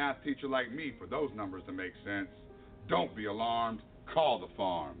to be a math teacher like me for those numbers to make sense. Don't be alarmed. Call the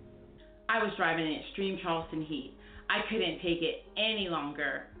farm. I was driving in extreme Charleston heat. I couldn't take it any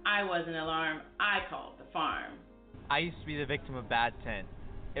longer. I wasn't alarmed. I called the farm. I used to be the victim of bad tent.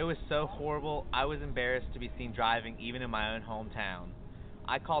 It was so horrible, I was embarrassed to be seen driving even in my own hometown.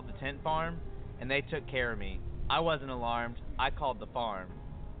 I called the tent farm, and they took care of me. I wasn't alarmed. I called the farm.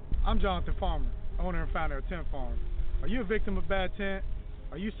 I'm Jonathan Farmer, owner and founder of Tent Farm. Are you a victim of bad tent?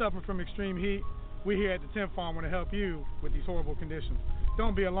 Are you suffering from extreme heat? We here at the Tent Farm want to help you with these horrible conditions.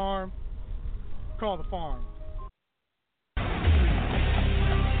 Don't be alarmed. Call the farm.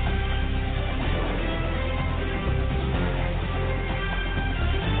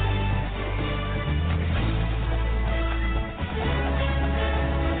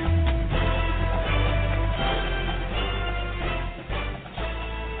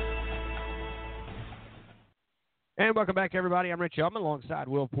 And welcome back, everybody. I'm Richie Altman alongside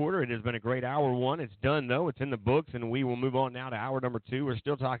Will Porter. It has been a great hour one. It's done, though. It's in the books, and we will move on now to hour number two. We're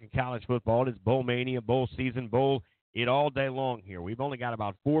still talking college football. It's bowl mania, bowl season, bowl it all day long here. We've only got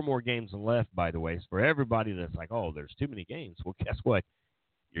about 4 more games left, by the way. So for everybody that's like, oh, there's too many games, well, guess what?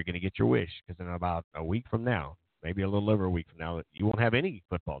 You're going to get your wish, because in about a week from now, maybe a little over a week from now, you won't have any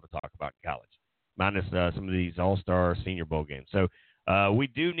football to talk about in college, minus some of these all-star Senior Bowl games. So we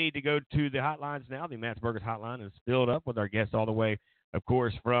do need to go to the hotlines now. The Matt's Burgers hotline is filled up with our guests all the way, of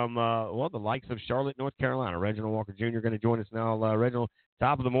course, from, the likes of Charlotte, North Carolina. Reginald Walker Jr. going to join us now. Reginald,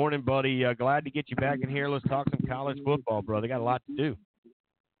 top of the morning, buddy. Glad to get you back in here. Let's talk some college football, brother. Got a lot to do.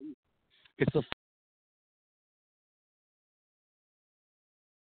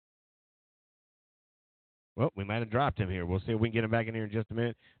 Well, we might have dropped him here. We'll see if we can get him back in here in just a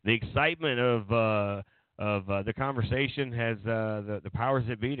minute. The excitement of the conversation has the powers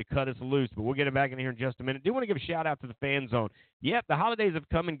that be to cut us loose, but we'll get him back in here in just a minute. Do want to give a shout-out to the Fan Zone. Yep, the holidays have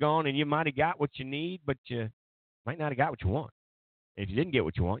come and gone, and you might have got what you need, but you might not have got what you want. If you didn't get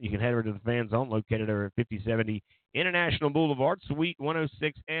what you want, you can head over to the Fan Zone, located over at 5070 International Boulevard, Suite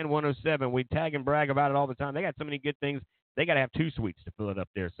 106 and 107. We tag and brag about it all the time. They got so many good things. They got to have 2 suites to fill it up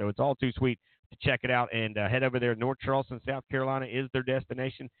there, so it's all too sweet to check it out. And head over there. North Charleston, South Carolina is their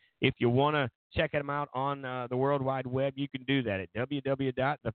destination. If you want to check them out on the World Wide Web, you can do that at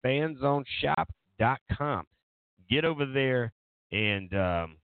www.thefanzoneshop.com. Get over there and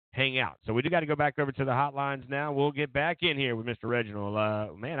hang out. So we do got to go back over to the hotlines now. We'll get back in here with Mr.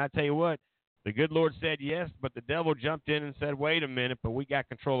 Reginald. Man, I tell you what, the good Lord said yes, but the devil jumped in and said, wait a minute, but we got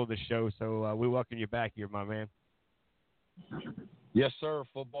control of the show, so we welcome you back here, my man. Yes, sir.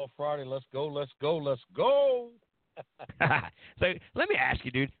 Football Friday. Let's go, let's go, let's go. So let me ask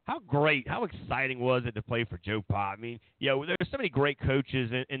you, dude, how exciting was it to play for Joe Pa? I mean, there's so many great coaches,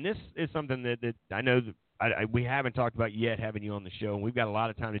 and this is something that I know that we haven't talked about yet having you on the show, and we've got a lot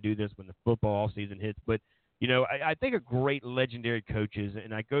of time to do this when the football season hits. But, I think of great legendary coaches,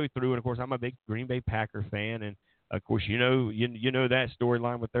 and I go through, and, of course, I'm a big Green Bay Packer fan, and, of course, you know that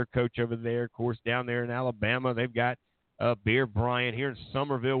storyline with their coach over there. Of course, down there in Alabama, they've got Bear Bryant. Here in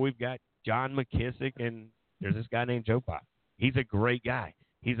Summerville, we've got John McKissick, and there's this guy named Joe Pa. He's a great guy.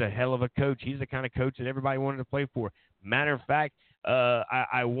 He's a hell of a coach. He's the kind of coach that everybody wanted to play for. Matter of fact,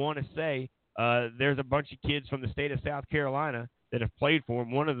 I want to say there's a bunch of kids from the state of South Carolina that have played for him.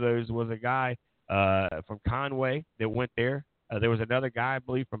 One of those was a guy from Conway that went there. There was another guy, I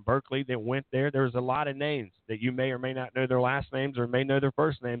believe, from Berkeley that went there. There's a lot of names that you may or may not know their last names or may know their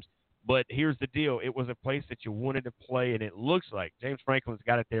first names. But here's the deal. It was a place that you wanted to play, and it looks like James Franklin's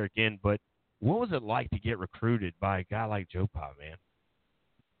got it there again. But what was it like to get recruited by a guy like Joe Pa, man?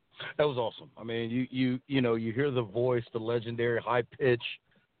 That was awesome. I mean, you hear the voice, the legendary high pitch,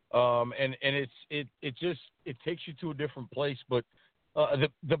 and it takes you to a different place. But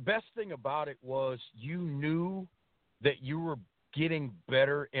the best thing about it was you knew that you were getting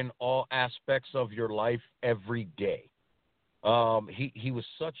better in all aspects of your life every day. He was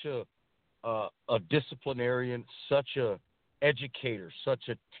such a disciplinarian, such a educator, such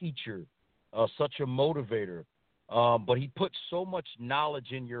a teacher, such a motivator. but he put so much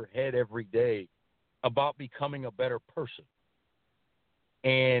knowledge in your head every day about becoming a better person.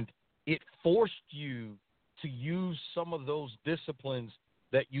 And it forced you to use some of those disciplines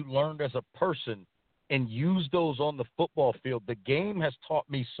that you learned as a person and use those on the football field. The game has taught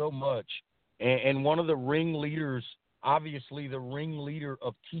me so much. And one of the ringleaders, obviously the ringleader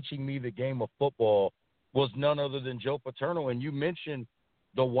of teaching me the game of football, was none other than Joe Paterno. And you mentioned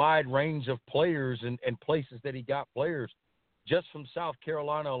the wide range of players and places that he got players. Just from South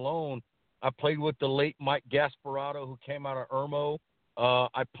Carolina alone, I played with the late Mike Gasparotto, who came out of Irmo.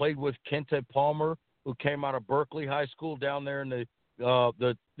 I played with Kente Palmer, who came out of Berkeley High School down there in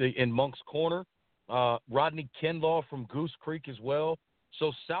in Moncks Corner. Rodney Kinlaw from Goose Creek as well.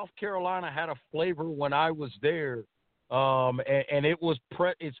 So South Carolina had a flavor when I was there, and it was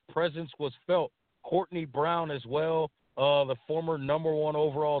its presence was felt. Courtney Brown as well, the former number 1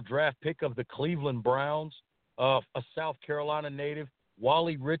 overall draft pick of the Cleveland Browns, a South Carolina native.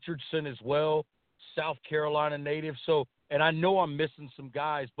 Wally Richardson as well, South Carolina native. So, and I know I'm missing some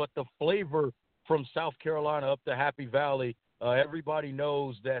guys, but the flavor from South Carolina up to Happy Valley, everybody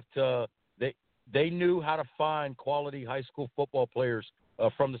knows that they knew how to find quality high school football players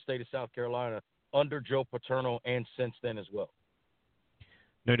from the state of South Carolina under Joe Paterno and since then as well.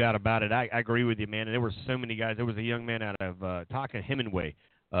 No doubt about it. I agree with you, man. And there were so many guys. There was a young man out of Taka Hemingway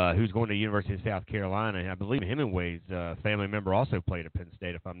who's going to the University of South Carolina. And I believe Hemingway's family member also played at Penn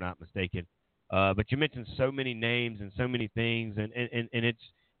State, if I'm not mistaken. But you mentioned so many names and so many things, and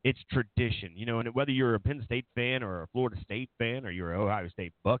it's tradition, you know. And whether you're a Penn State fan or a Florida State fan or you're an Ohio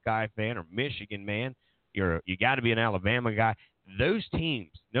State Buckeye fan or Michigan man, you got to be an Alabama guy. Those teams,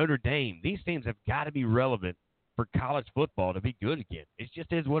 Notre Dame, these teams have got to be relevant for college football to be good again. It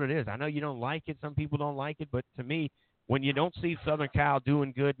just is what it is. I know you don't like it. Some people don't like it. But to me, when you don't see Southern Cal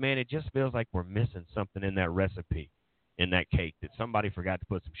doing good, man, it just feels like we're missing something in that recipe, in that cake, that somebody forgot to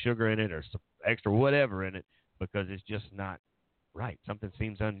put some sugar in it or some extra whatever in it because it's just not right. Something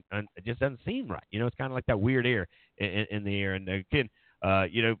seems it just doesn't seem right. You know, it's kind of like that weird air in the air. And again,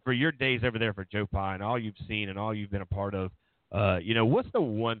 you know, for your days over there for Joe Pye and all you've seen and all you've been a part of, you know, what's the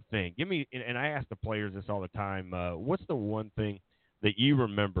one thing? Give me, and I ask the players this all the time. What's the one thing that you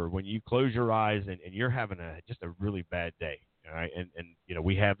remember when you close your eyes and you're having just a really bad day? All right, and you know,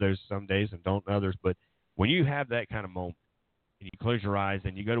 we have those some days and don't others. But when you have that kind of moment and you close your eyes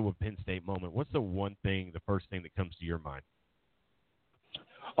and you go to a Penn State moment, what's the one thing, the first thing that comes to your mind?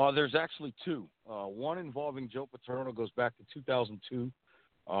 There's actually two. One involving Joe Paterno goes back to 2002.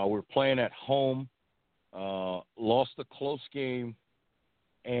 We're playing at home. Lost a close game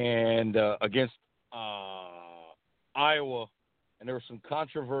and against Iowa, and there was some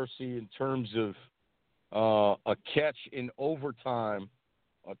controversy in terms of a catch in overtime.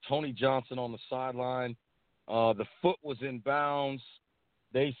 Tony Johnson on the sideline. The foot was in bounds.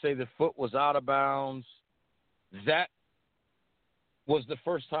 They say the foot was out of bounds. That was the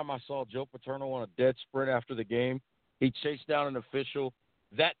first time I saw Joe Paterno on a dead sprint after the game. He chased down an official.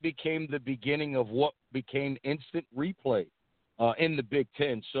 That became the beginning of what became instant replay in the Big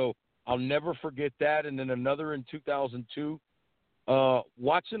Ten. So I'll never forget that. And then another in 2002,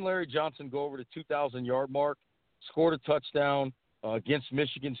 watching Larry Johnson go over the 2,000-yard mark, scored a touchdown against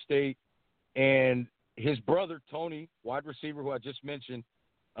Michigan State. And his brother, Tony, wide receiver who I just mentioned,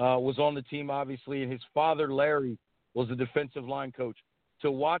 was on the team, obviously. And his father, Larry, was the defensive line coach. To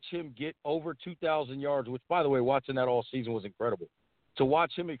watch him get over 2,000 yards, which, by the way, watching that all season was incredible. To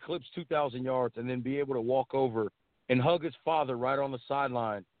watch him eclipse 2,000 yards and then be able to walk over and hug his father right on the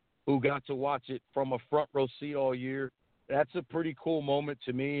sideline, who got to watch it from a front row seat all year, that's a pretty cool moment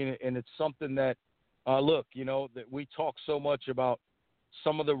to me. And it's something that, look, you know, that we talk so much about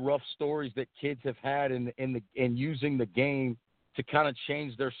some of the rough stories that kids have had in using the game to kind of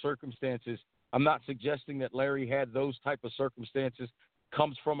change their circumstances. I'm not suggesting that Larry had those type of circumstances,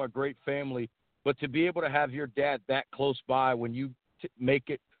 comes from a great family, but to be able to have your dad that close by when you make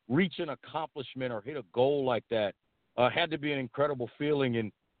it, reach an accomplishment or hit a goal like that, had to be an incredible feeling.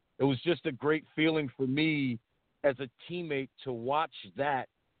 And it was just a great feeling for me as a teammate to watch that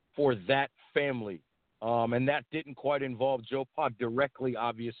for that family. And that didn't quite involve Joe Pod directly,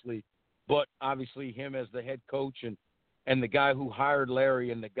 obviously, but obviously him as the head coach and the guy who hired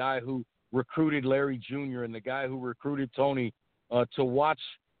Larry and the guy who recruited Larry Jr. and the guy who recruited Tony, to watch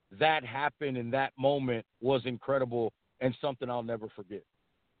that happen in that moment was incredible and something I'll never forget.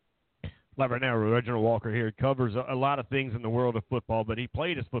 Live right now, Reginald Walker here covers a lot of things in the world of football, but he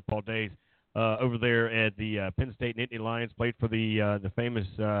played his football days over there at the Penn State Nittany Lions, played for the famous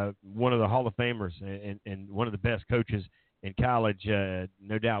one of the Hall of Famers and one of the best coaches in college,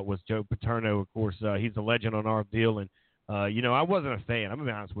 no doubt, was Joe Paterno. Of course, he's a legend on our deal. And, I wasn't a fan. I'm going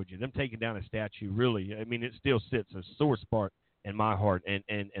to be honest with you. Them taking down a statue, really, I mean, it still sits a sore spot in my heart.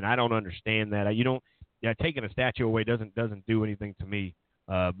 And I don't understand that. Taking a statue away doesn't do anything to me.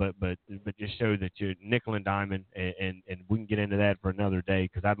 But just show that you're nickel and diamond, and we can get into that for another day,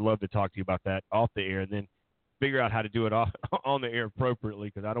 because I'd love to talk to you about that off the air, and then figure out how to do it on the air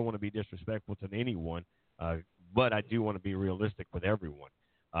appropriately, because I don't want to be disrespectful to anyone, but I do want to be realistic with everyone.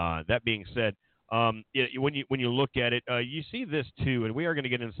 That being said, when you look at it, you see this too, and we are going to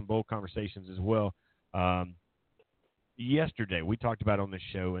get into some bold conversations as well. Yesterday, we talked about on this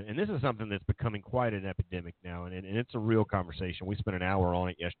show, and this is something that's becoming quite an epidemic now, and it's a real conversation. We spent an hour on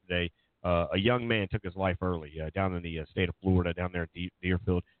it yesterday. A young man took his life early down in the state of Florida, down there at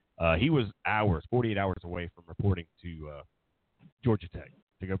Deerfield. He was 48 hours away from reporting to Georgia Tech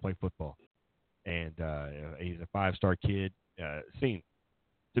to go play football. And he's a five-star kid, seemed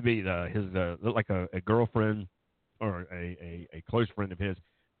to be like a girlfriend or a close friend of his.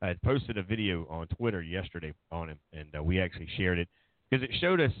 I had posted a video on Twitter yesterday on him, and we actually shared it because it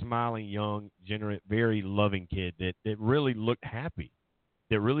showed a smiling, young, generous, very loving kid that really looked happy,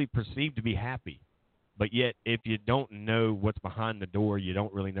 that really perceived to be happy. But yet, if you don't know what's behind the door, you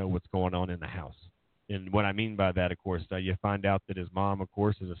don't really know what's going on in the house. And what I mean by that, of course, you find out that his mom, of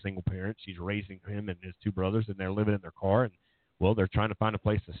course, is a single parent. She's raising him and his two brothers, and they're living in their car. And, well, they're trying to find a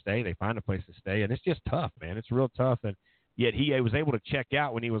place to stay. They find a place to stay, and it's just tough, man. It's real tough. And yet he was able to check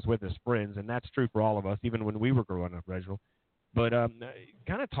out when he was with his friends, and that's true for all of us, even when we were growing up, Reginald. But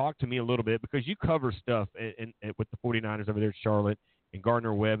kind of talk to me a little bit, because you cover stuff with the 49ers over there at Charlotte and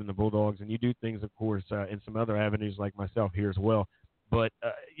Gardner Webb and the Bulldogs, and you do things, of course, in some other avenues like myself here as well. But,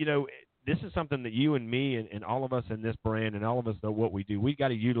 this is something that you and me and all of us in this brand and all of us know what we do. We got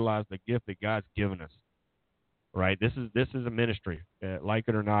to utilize the gift that God's given us, right? This is a ministry, like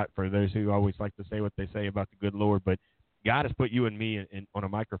it or not, for those who always like to say what they say about the good Lord. But God has put you and me on a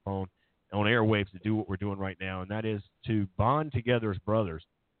microphone, on airwaves, to do what we're doing right now, and that is to bond together as brothers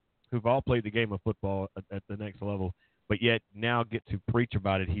who've all played the game of football at the next level, but yet now get to preach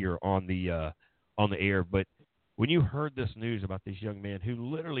about it here on the air. But when you heard this news about this young man who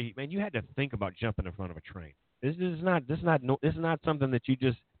literally, man, you had to think about jumping in front of a train. This is not something that you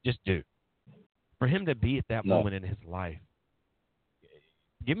just do. For him to be at that moment in his life,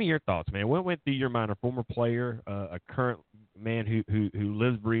 give me your thoughts, man. What went through your mind? A former player, a current man who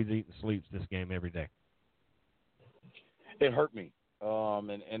lives, breathes, eats, and sleeps this game every day. It hurt me,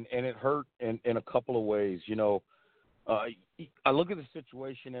 and it hurt in a couple of ways. I look at the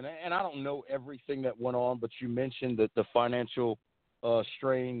situation, and I don't know everything that went on, but you mentioned that the financial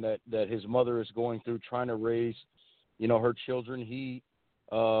strain that his mother is going through, trying to raise, her children. He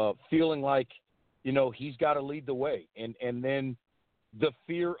feeling like, he's got to lead the way, and then the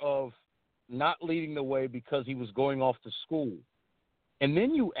fear of not leading the way because he was going off to school. And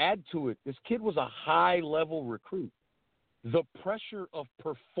then you add to it, this kid was a high-level recruit. The pressure of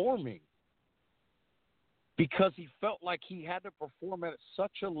performing, because he felt like he had to perform at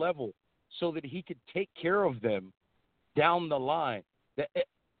such a level so that he could take care of them down the line.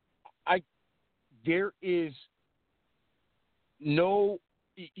 There is no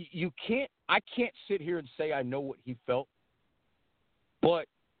 – I can't sit here and say I know what he felt, but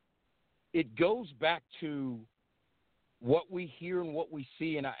it goes back to what we hear and what we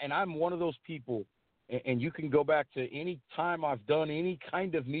see, and I'm one of those people, and you can go back to any time I've done any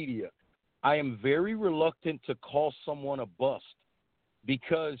kind of media. I am very reluctant to call someone a bust,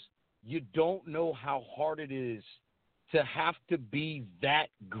 because you don't know how hard it is to have to be that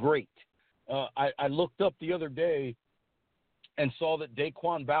great. I looked up the other day and saw that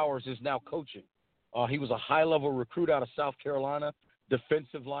Daquan Bowers is now coaching. He was a high-level recruit out of South Carolina,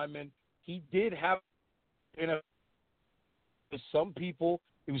 defensive lineman. He did have, some people,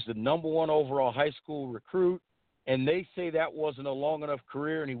 he was the number one overall high school recruit, and they say that wasn't a long enough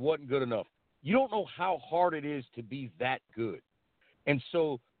career and he wasn't good enough. You don't know how hard it is to be that good. And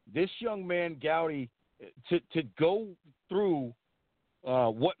so this young man, Gowdy, to go through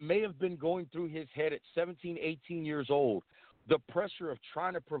what may have been going through his head at 17, 18 years old, the pressure of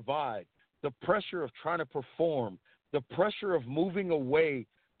trying to provide, the pressure of trying to perform, the pressure of moving away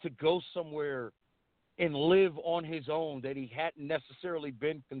to go somewhere and live on his own that he hadn't necessarily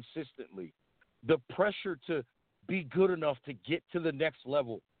been consistently, the pressure to be good enough to get to the next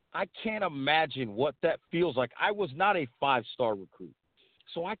level. I can't imagine what that feels like. I was not a 5-star recruit,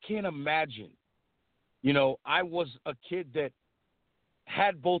 so I can't imagine. I was a kid that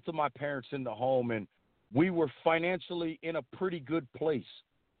had both of my parents in the home, and we were financially in a pretty good place.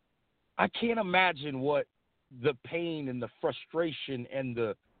 I can't imagine what the pain and the frustration and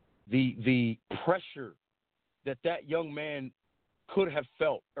the pressure that young man could have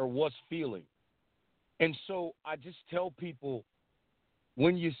felt or was feeling. And so I just tell people,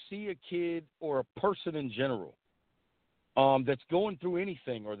 when you see a kid or a person in general that's going through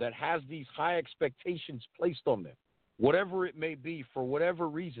anything or that has these high expectations placed on them, whatever it may be, for whatever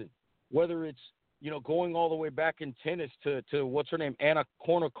reason, whether it's, going all the way back in tennis to what's her name, Anna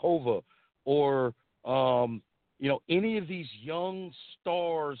Kournikova, or, any of these young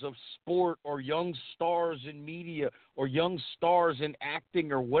stars of sport or young stars in media or young stars in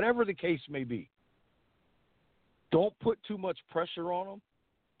acting or whatever the case may be. Don't put too much pressure on them.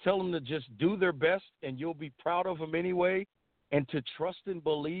 Tell them to just do their best, and you'll be proud of them anyway, and to trust and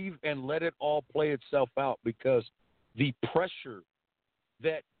believe and let it all play itself out, because the pressure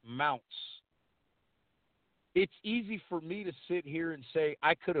that mounts, it's easy for me to sit here and say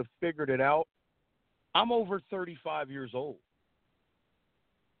I could have figured it out. I'm over 35 years old.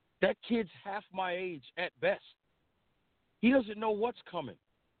 That kid's half my age at best. He doesn't know what's coming,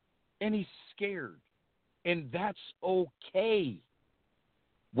 and he's scared, and that's okay.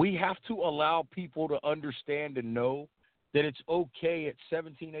 We have to allow people to understand and know that it's okay at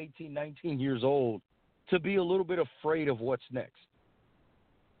 17, 18, 19 years old to be a little bit afraid of what's next.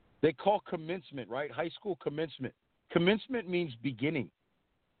 They call commencement, right? High school commencement. Commencement means beginning.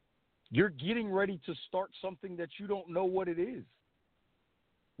 You're getting ready to start something that you don't know what it is.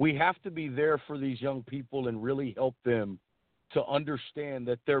 We have to be there for these young people and really help them to understand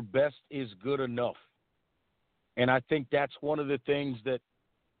that their best is good enough. And I think that's one of the things that,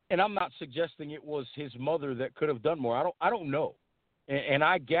 and I'm not suggesting it was his mother that could have done more. I don't know. And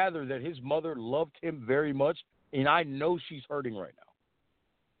I gather that his mother loved him very much, and I know she's hurting right now.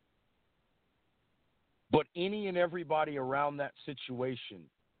 But any and everybody around that situation,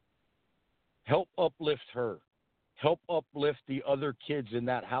 help uplift her. Help uplift the other kids in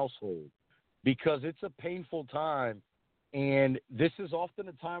that household, because it's a painful time, and this is often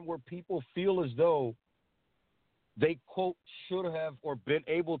a time where people feel as though they, quote, should have or been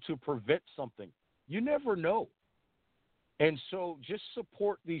able to prevent something. You never know. And so just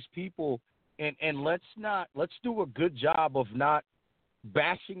support these people, and let's do a good job of not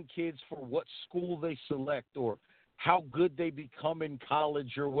bashing kids for what school they select or how good they become in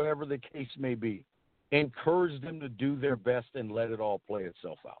college or whatever the case may be. Encourage them to do their best and let it all play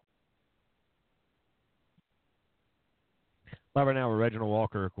itself out. Well, right now, we're Reginald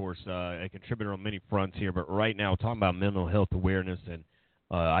Walker, of course, a contributor on many fronts here, but right now, talking about mental health awareness, and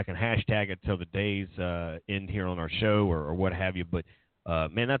I can hashtag it till the days end here on our show or what have you. But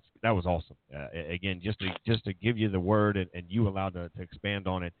man, that was awesome. Again, just to give you the word and you allowed to expand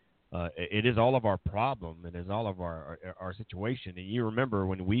on it. It is all of our problem, and is all of our situation. And you remember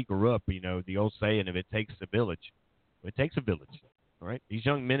when we grew up, the old saying, if it takes a village, it takes a village. All right, these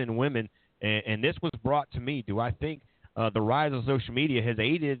young men and women, and this was brought to me. Do I think the rise of social media has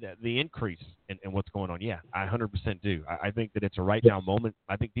aided the increase in what's going on? Yeah, I 100% do. I think that it's a right now moment.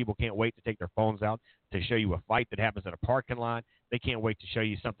 I think people can't wait to take their phones out to show you a fight that happens at a parking lot. They can't wait to show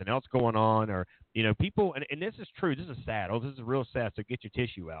you something else going on, or people. And this is true. This is sad. Oh, this is real sad. So get your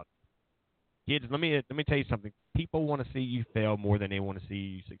tissue out. Kids, let me tell you something. People want to see you fail more than they want to see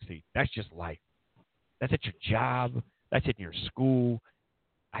you succeed. That's just life. That's at your job. That's in your school.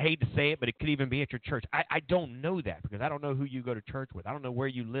 I hate to say it, but it could even be at your church. I don't know that, because I don't know who you go to church with. I don't know where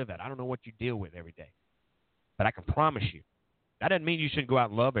you live at. I don't know what you deal with every day. But I can promise you, that doesn't mean you shouldn't go out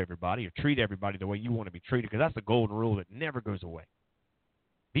and love everybody or treat everybody the way you want to be treated, because that's the golden rule that never goes away.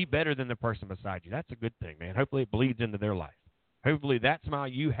 Be better than the person beside you. That's a good thing, man. Hopefully it bleeds into their life. Hopefully that smile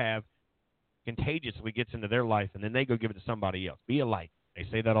you have contagiously gets into their life, and then they go give it to somebody else. Be a light. They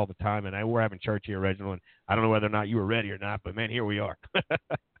say that all the time, and we're having church here, Reginald, and I don't know whether or not you were ready or not, but, man, here we are.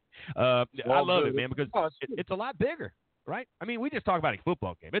 I love it, man, because it's a lot bigger, right? I mean, we just talk about a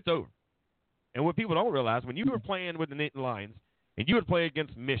football game. It's over. And what people don't realize, when you were playing with the Nittany Lions and you would play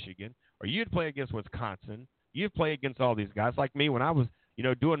against Michigan, or you'd play against Wisconsin, you'd play against all these guys like me when I was,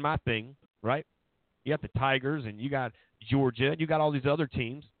 doing my thing, right? You got the Tigers, and you got Georgia, and you got all these other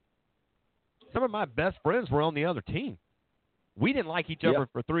teams. Some of my best friends were on the other team. We didn't like each other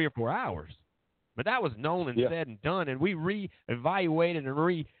for 3 or 4 hours, but that was known and said and done, and we re-evaluated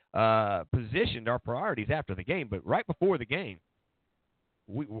and positioned our priorities after the game. But right before the game,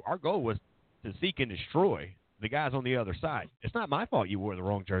 our goal was to seek and destroy the guys on the other side. It's not my fault you wore the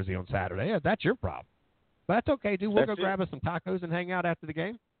wrong jersey on Saturday. That's your problem. But that's okay, dude. We'll go grab us some tacos and hang out after the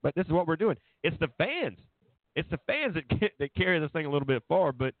game. But this is what we're doing. It's the fans. It's the fans that carry this thing a little bit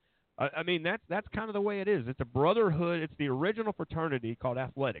far, but I mean, that's kind of the way it is. It's a brotherhood. It's the original fraternity called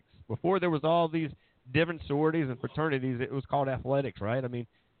athletics. Before there was all these different sororities and fraternities, it was called athletics, right? I mean,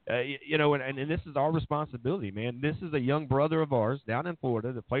 and this is our responsibility, man. This is a young brother of ours down in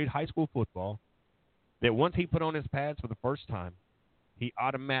Florida that played high school football, that once he put on his pads for the first time, he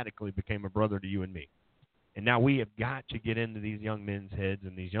automatically became a brother to you and me. And now we have got to get into these young men's heads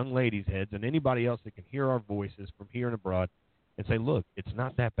and these young ladies' heads and anybody else that can hear our voices from here and abroad and say, look, it's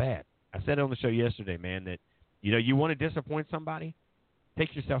not that bad. I said it on the show yesterday, man, that, you want to disappoint somebody,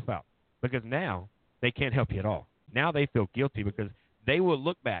 take yourself out. Because now they can't help you at all. Now they feel guilty because they will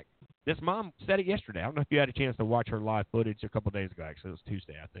look back. This mom said it yesterday. I don't know if you had a chance to watch her live footage a couple of days ago. Actually, it was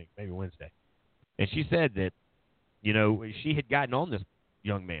Tuesday, I think, maybe Wednesday. And she said that, she had gotten on this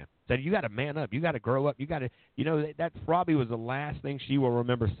young man. Said, you got to man up. You got to grow up. You got to, that probably was the last thing she will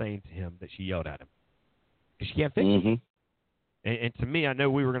remember saying to him that she yelled at him. Because she can't fix it. And to me, I know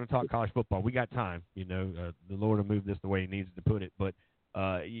we were going to talk college football. We got time. The Lord will move this the way he needs to put it. But,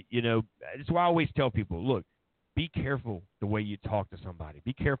 that's why I always tell people, look, be careful the way you talk to somebody.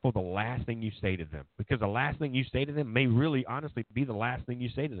 Be careful the last thing you say to them. Because the last thing you say to them may really, honestly, be the last thing you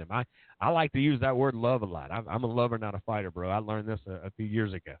say to them. I like to use that word love a lot. I'm a lover, not a fighter, bro. I learned this a few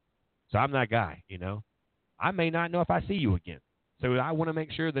years ago. So I'm that guy, I may not know if I see you again. So I want to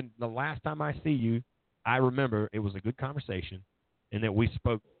make sure that the last time I see you, I remember it was a good conversation and that we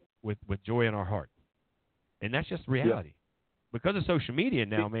spoke with joy in our heart. And that's just reality. Yeah. Because of social media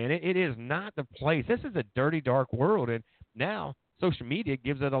now, man, it is not the place. This is a dirty, dark world, and now social media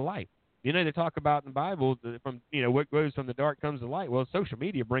gives it a light. They talk about in the Bible from what goes from the dark comes to light. Well, social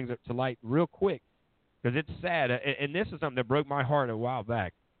media brings it to light real quick because it's sad. And this is something that broke my heart a while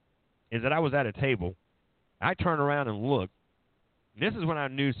back, is that I was at a table. I turned around and looked. This is when I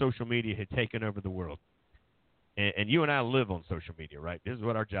knew social media had taken over the world. And you and I live on social media, right? This is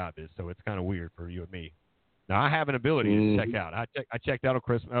what our job is, so it's kind of weird for you and me. Now, I have an ability to check out. I checked out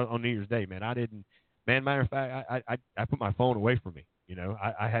on New Year's Day, man. I didn't, man, matter of fact, I put my phone away from me.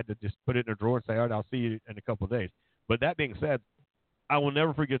 I had to just put it in a drawer and say, all right, I'll see you in a couple of days. But that being said, I will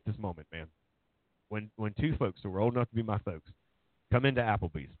never forget this moment, man. When two folks who were old enough to be my folks come into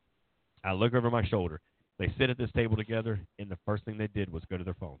Applebee's, I look over my shoulder. They sit at this table together, and the first thing they did was go to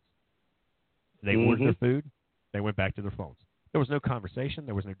their phones. They ordered their food. They went back to their phones. There was no conversation.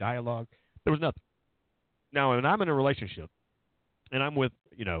 There was no dialogue. There was nothing. Now, when I'm in a relationship, and I'm with,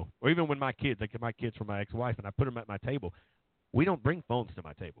 or even when my kids, I get my kids from my ex-wife, and I put them at my table, we don't bring phones to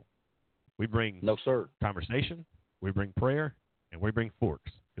my table. We bring conversation, we bring prayer, and we bring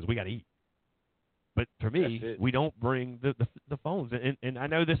forks because we got to eat. But for me, we don't bring the phones. And I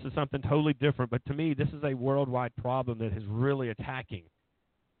know this is something totally different, but to me, this is a worldwide problem that is really attacking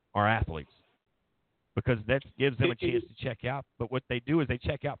our athletes because that gives them a chance to check out. But what they do is they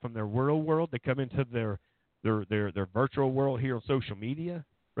check out from their real world. They come into their virtual world here on social media,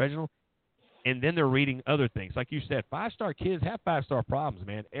 Reginald, and then they're reading other things. Like you said, 5-star kids have 5-star problems,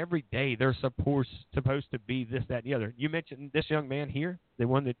 man. Every day they're supposed to be this, that, and the other. You mentioned this young man here, the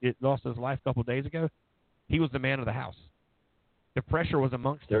one that lost his life a couple of days ago. He was the man of the house. The pressure was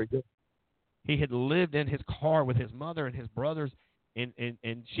amongst them. He had lived in his car with his mother and his brothers, and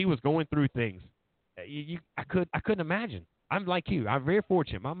she was going through things. I couldn't imagine. I'm like you. I'm very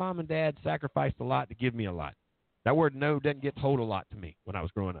fortunate. My mom and dad sacrificed a lot to give me a lot. That word no doesn't get told a lot to me when I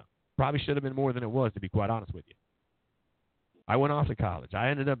was growing up. Probably should have been more than it was, to be quite honest with you. I went off to college. I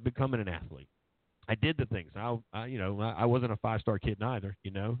ended up becoming an athlete. I did the things. I wasn't a 5-star kid neither,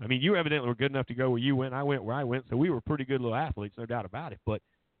 I mean, you evidently were good enough to go where you went. I went where I went, so we were pretty good little athletes, no doubt about it. But,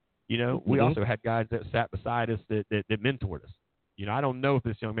 we also had guys that sat beside us that mentored us. I don't know if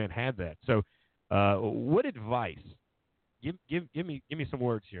this young man had that. So what advice – Give me some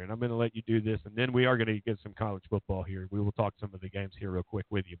words here, and I'm going to let you do this, and then we are going to get some college football here. We will talk some of the games here real quick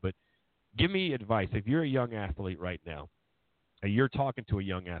with you, but give me advice. If you're a young athlete right now, and you're talking to a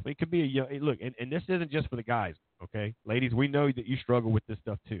young athlete, it could be a young – look, and this isn't just for the guys, okay? Ladies, we know that you struggle with this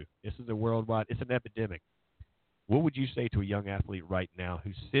stuff too. This is a worldwide – it's an epidemic. What would you say to a young athlete right now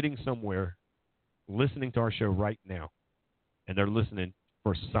who's sitting somewhere listening to our show right now, and they're listening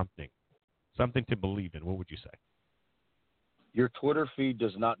for something to believe in? What would you say? Your Twitter feed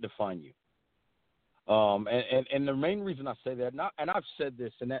does not define you. And the main reason I say that, and I've said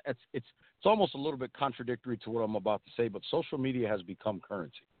this, and it's almost a little bit contradictory to what I'm about to say, but social media has become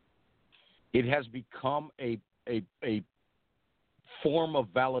currency. It has become a form of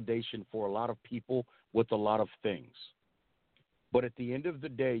validation for a lot of people with a lot of things. But at the end of the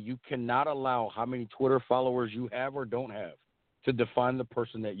day, you cannot allow how many Twitter followers you have or don't have to define the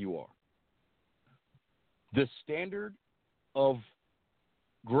person that you are. The standard of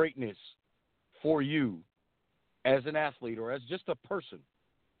greatness for you as an athlete or as just a person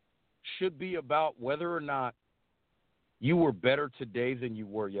should be about whether or not you were better today than you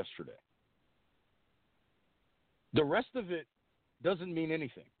were yesterday. The rest of it doesn't mean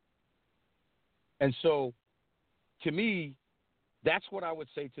anything. And so, to me, that's what I would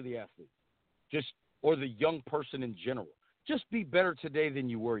say to the athlete, or the young person in general. Just be better today than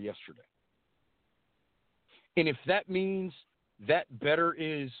you were yesterday. And if that means that better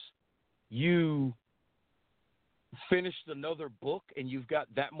is you finished another book and you've got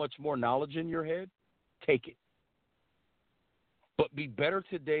that much more knowledge in your head, take it. But be better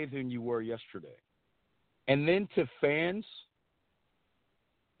today than you were yesterday. And then to fans,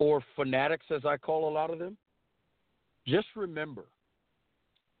 or fanatics as I call a lot of them, just remember,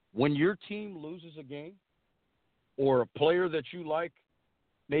 when your team loses a game, or a player that you like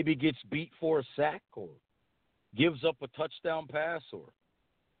maybe gets beat for a sack, or gives up a touchdown pass, or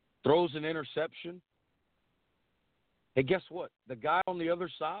throws an interception, hey, guess what? The guy on the other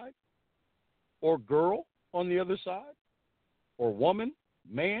side, or girl on the other side, or woman,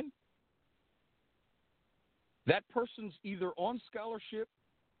 man, that person's either on scholarship,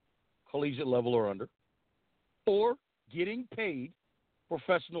 collegiate level or under, or getting paid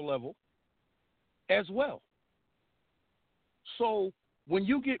professional level as well. So when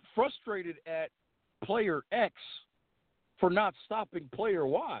you get frustrated at player X for not stopping player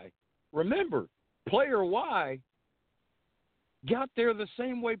Y, remember, player Y got there the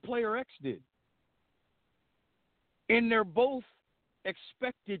same way player X did. And they're both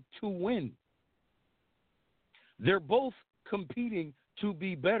expected to win. They're both competing to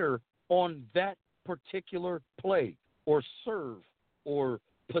be better on that particular play or serve or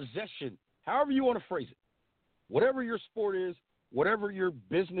possession, however you want to phrase it. Whatever your sport is, whatever your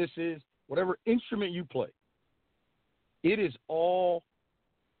business is, whatever instrument you play, it is all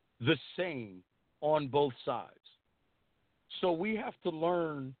the same on both sides. So we have to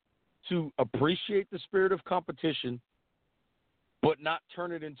learn to appreciate the spirit of competition, but not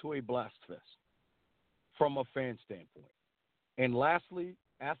turn it into a blast fest from a fan standpoint. And lastly,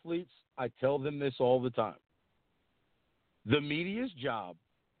 athletes, I tell them this all the time. The media's job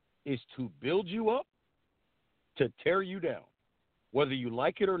is to build you up, to tear you down, whether you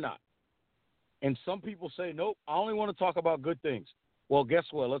like it or not. And some people say, nope, I only want to talk about good things. Well, guess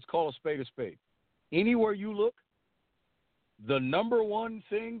what? Let's call a spade a spade. Anywhere you look, the number one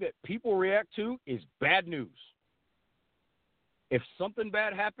thing that people react to is bad news. If something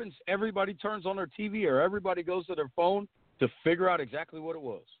bad happens, everybody turns on their TV or everybody goes to their phone to figure out exactly what it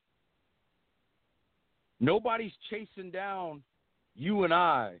was. Nobody's chasing down you and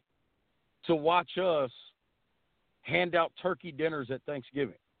I to watch us hand out turkey dinners at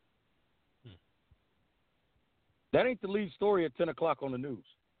Thanksgiving. That ain't the lead story at 10 o'clock on the news.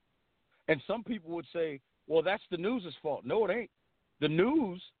 And some people would say, well, that's the news' fault. No, it ain't. The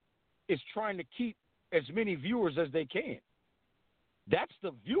news is trying to keep as many viewers as they can. That's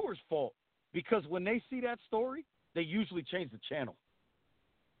the viewer's fault, because when they see that story, they usually change the channel.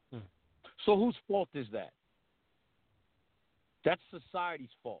 So whose fault is that? That's society's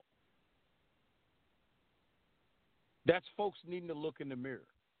fault. That's folks needing to look in the mirror.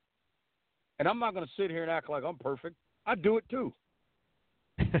 And I'm not going to sit here and act like I'm perfect. I do it too.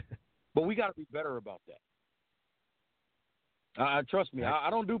 But we got to be better about that. Trust me, I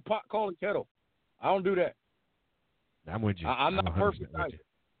don't do pot calling kettle. I don't do that. I'm with you. I'm not perfect either.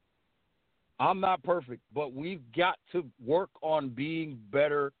 I'm not perfect, but we've got to work on being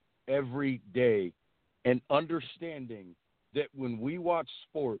better every day and understanding that when we watch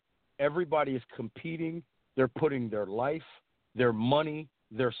sport, everybody is competing. They're putting their life, their money,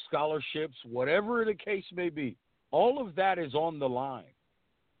 their scholarships, whatever the case may be. All of that is on the line.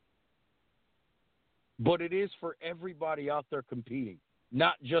 But it is for everybody out there competing,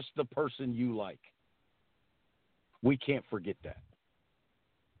 not just the person you like. We can't forget that.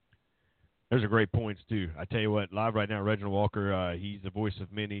 Those are great points, too. I tell you what, live right now, Reginald Walker, he's the voice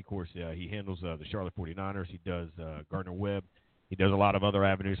of many. Of course, he handles the Charlotte 49ers. He does Gardner-Webb. He does a lot of other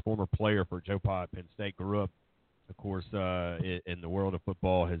avenues. Former player for Joe Pa at Penn State. Grew up, of course, in the world of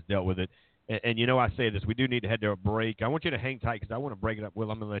football, has dealt with it. And you know, I say this, we do need to head to a break. I want you to hang tight because I want to break it up.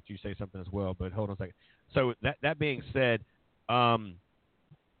 Will, I'm going to let you say something as well, but hold on a second. So that being said,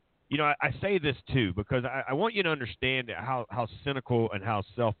 you know, I say this too because I want you to understand how cynical and how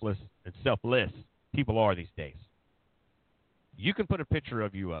selfless people are these days. You can put a picture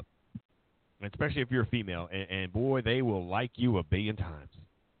of you up, especially if you're a female, and boy, they will like you a billion times.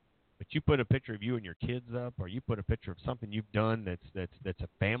 But you put a picture of you and your kids up, or you put a picture of something you've done that's a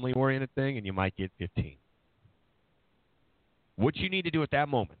family-oriented thing, and you might get 15. What you need to do at that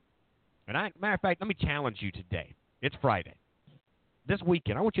moment, and matter of fact, let me challenge you today. It's Friday. this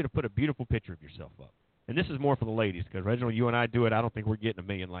weekend, I want you to put a beautiful picture of yourself up. And this is more for the ladies because, Reginald, you and I do it. I don't think we're getting 1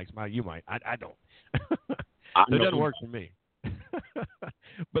 million likes. You might. I don't. So it doesn't work for me.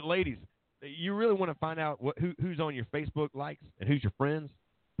 But, ladies, you really want to find out who's on your Facebook likes and who's your friends.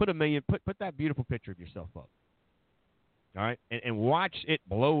 Put that beautiful picture of yourself up. All right? And watch it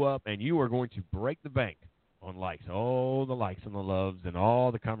blow up, and you are going to break the bank on likes. All the likes and the loves and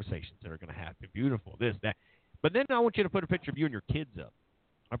all the conversations that are going to happen. Beautiful, this, that. But then I want you to put a picture of you and your kids up.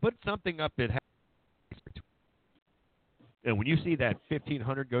 Or put something up that has. And when you see that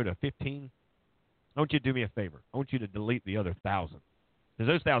 1,500 go to 15, I want you to do me a favor. I want you to delete the other 1,000. Because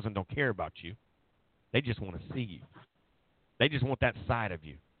those 1,000 don't care about you. They just want to see you. They just want that side of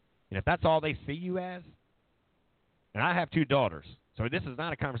you. And if that's all they see you as, and I have 2 daughters, so this is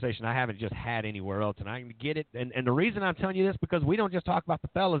not a conversation I haven't just had anywhere else, and I can get it. And the reason I'm telling you this, because we don't just talk about the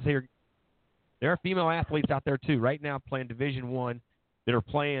fellas here. There are female athletes out there, too, right now playing Division I that are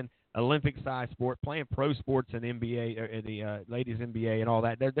playing Olympic-size sport, playing pro sports in NBA, the ladies' NBA and all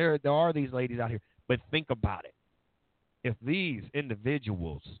that. There are these ladies out here. But think about it. If these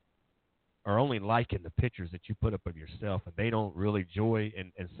individuals are only liking the pictures that you put up of yourself and they don't really enjoy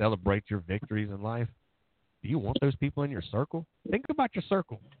and celebrate your victories in life, do you want those people in your circle? Think about your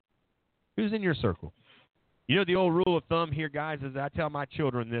circle. Who's in your circle? You know, the old rule of thumb here, guys, is I tell my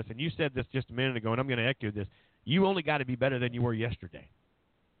children this, and you said this just a minute ago, and I'm going to echo this. You only got to be better than you were yesterday.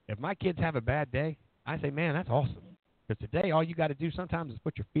 If my kids have a bad day, I say, man, that's awesome. Because today, all you got to do sometimes is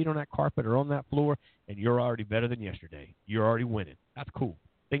put your feet on that carpet or on that floor, and you're already better than yesterday. You're already winning. That's cool.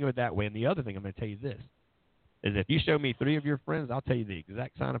 Think of it that way. And the other thing I'm going to tell you this, is if you show me 3 of your friends, I'll tell you the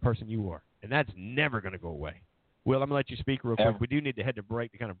exact kind of person you are. And that's never going to go away. Will, I'm going to let you speak real quick. We do need to head to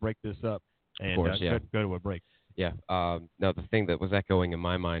break to kind of break this up and of course, go to a break. Yeah. No, the thing that was echoing in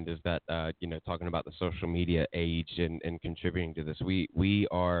my mind is that, talking about the social media age and contributing to this, we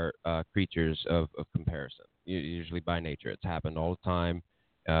are creatures of comparison, usually by nature. It's happened all the time,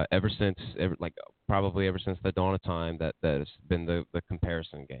 probably ever since the dawn of time that has been the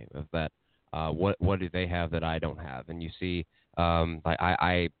comparison game of that. What do they have that I don't have? And you see,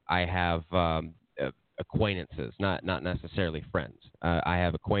 I have acquaintances, not necessarily friends. I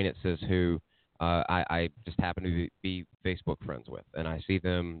have acquaintances who I just happen to be Facebook friends with, and I see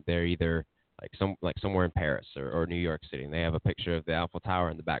them. They're either somewhere in Paris or New York City, and they have a picture of the Eiffel Tower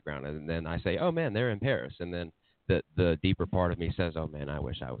in the background, and then I say, "Oh man, they're in Paris," and then the deeper part of me says, "Oh man, I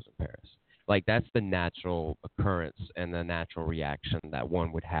wish I was in Paris." Like that's the natural occurrence and the natural reaction that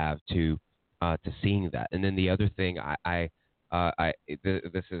one would have to seeing that. And then the other thing,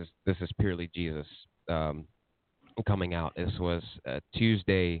 this is purely Jesus coming out. This was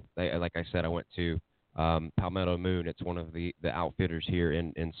Tuesday. Like I said, I went to Palmetto Moon. It's one of the outfitters here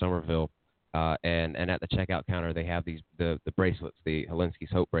in Somerville, and at the checkout counter they have the bracelets, the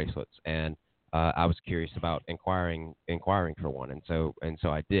Helsinki's Hope bracelets, and I was curious about inquiring for one, and so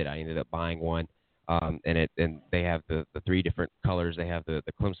I did. I ended up buying one, and they have the 3 different colors. They have the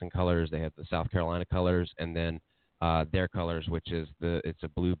Clemson colors, they have the South Carolina colors, and then their colors, which is it's a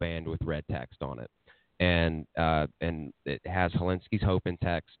blue band with red text on it. And it has Helsinki's Hope in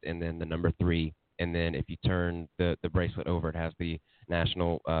text, and then the number 3. And then if you turn the bracelet over, it has the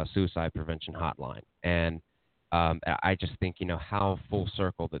National Suicide Prevention Hotline. And I just think, how full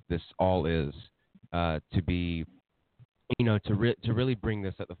circle that this all is to be, to really bring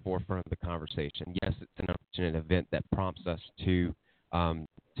this at the forefront of the conversation. Yes, it's an unfortunate event that prompts us to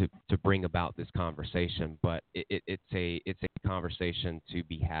bring about this conversation, but it's a conversation to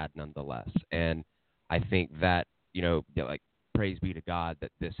be had nonetheless. And I think that, praise be to God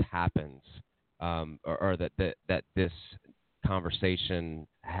that this happens, or that this conversation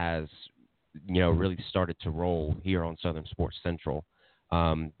has, really started to roll here on Southern Sports Central.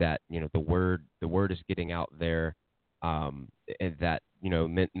 That the word is getting out there, and that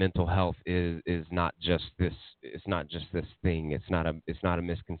mental health is not just this. It's not just this thing. It's not a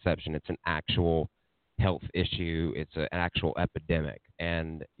misconception. It's an actual health issue. It's an actual epidemic,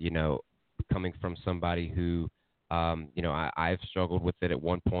 and coming from somebody who, I've struggled with it at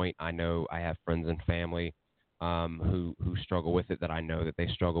one point. I know I have friends and family who struggle with it, that I know that they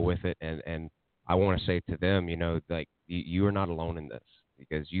struggle with it. And I want to say to them, you are not alone in this,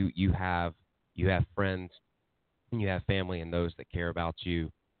 because you have friends and you have family and those that care about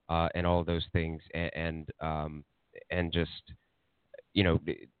you and all of those things. And just,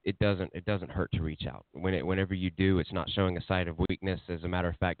 it doesn't hurt to reach out. Whenever you do, it's not showing a sign of weakness. As a matter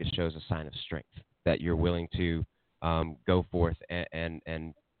of fact, it shows a sign of strength, that you're willing to go forth and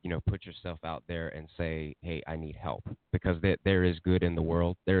put yourself out there and say, hey, I need help, because there is good in the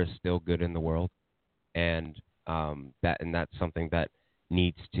world. There is still good in the world. And That's something that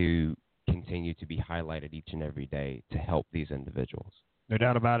needs to continue to be highlighted each and every day to help these individuals. No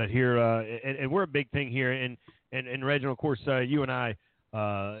doubt about it here, and we're a big thing here. And Reginald, of course, you and I,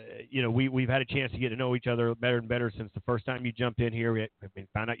 we've had a chance to get to know each other better and better since the first time you jumped in here. We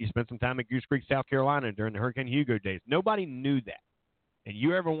found out you spent some time at Goose Creek, South Carolina during the Hurricane Hugo days. Nobody knew that. And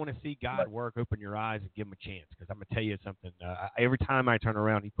you ever want to see God work, open your eyes and give him a chance. Because I'm going to tell you something. Every time I turn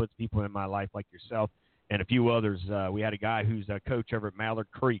around, he puts people in my life like yourself and a few others. We had a guy who's a coach over at Mallard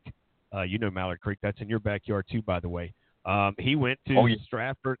Creek. You know Mallard Creek. That's in your backyard, too, by the way. He went to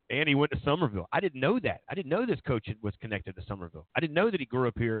Stratford, and he went to Somerville. I didn't know that. I didn't know this coach was connected to Somerville. I didn't know that he grew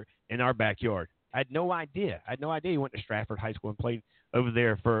up here in our backyard. I had no idea. He went to Stratford High School and played over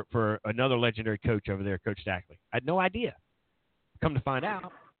there for another legendary coach over there, Coach Stackley. I had no idea. Come to find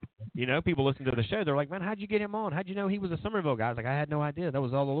out, people listen to the show. They're like, man, how'd you get him on? How'd you know he was a Somerville guy? I was like, I had no idea. That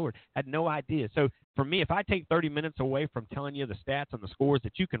was all the Lord. I had no idea. So for me, if I take 30 minutes away from telling you the stats and the scores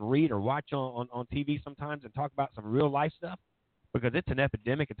that you can read or watch on TV sometimes and talk about some real life stuff, because it's an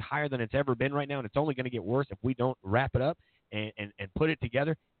epidemic. It's higher than it's ever been right now, and it's only going to get worse if we don't wrap it up and put it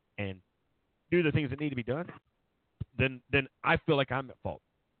together and do the things that need to be done, then I feel like I'm at fault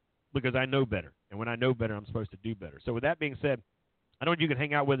because I know better. And when I know better, I'm supposed to do better. So with that being said, I know you can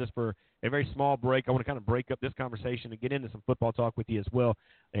hang out with us for a very small break. I want to kind of break up this conversation and get into some football talk with you as well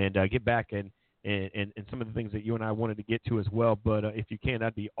and get back and some of the things that you and I wanted to get to as well. But if you can,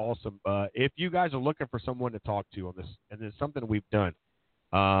 that'd be awesome. If you guys are looking for someone to talk to on this, and it's something we've done,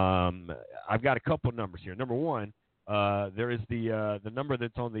 I've got a couple numbers here. Number one, there is the number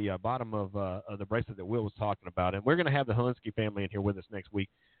that's on the bottom of the bracelet that Will was talking about, and we're going to have the Holinsky family in here with us next week.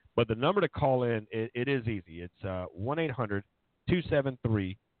 But the number to call in, it is easy. It's 1-800-273-TALK.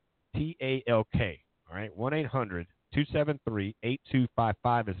 All right,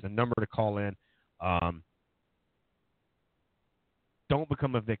 1-800-273-8255 is the number to call in. Don't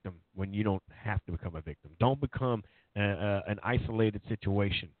become a victim when you don't have to become a victim. Don't become an isolated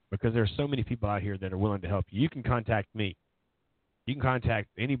situation because there are so many people out here that are willing to help you. You can contact me. You can contact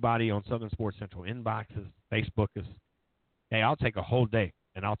anybody on Southern Sports Central inboxes, Facebook us. Hey, I'll take a whole day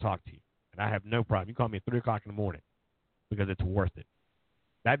and I'll talk to you. And I have no problem. You call me at 3 o'clock in the morning because it's worth it.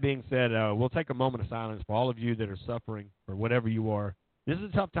 That being said, we'll take a moment of silence for all of you that are suffering for whatever you are. This is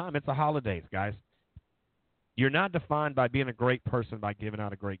a tough time. It's the holidays, guys. You're not defined by being a great person by giving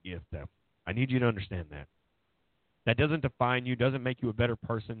out a great gift, though. I need you to understand that. That doesn't define you, doesn't make you a better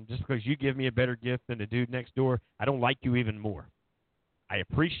person. Just because you give me a better gift than the dude next door, I don't like you even more. I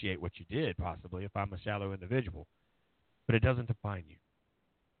appreciate what you did, possibly, if I'm a shallow individual. But it doesn't define you.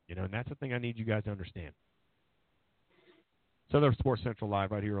 And that's the thing I need you guys to understand. Southern Sports Central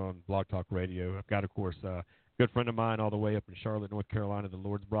Live right here on Blog Talk Radio. I've got, of course, a good friend of mine all the way up in Charlotte, North Carolina, the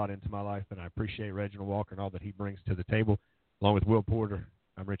Lord's brought into my life, and I appreciate Reginald Walker and all that he brings to the table, along with Will Porter.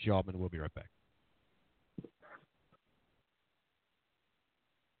 I'm Richie Altman, and we'll be right back.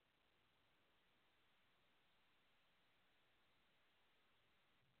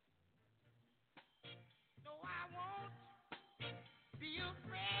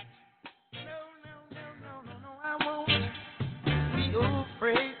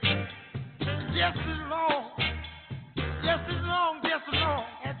 Just as long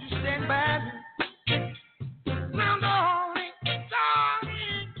as you stand by me. Now, darling,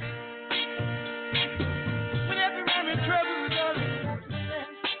 whenever I'm in trouble, darling, won't you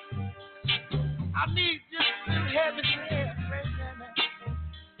stand? I need just a little heaven hand right now.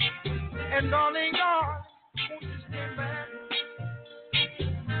 And darling, won't you stand by me?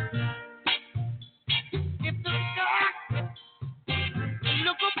 If the sky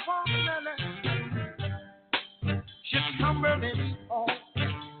look upon me, should tumble and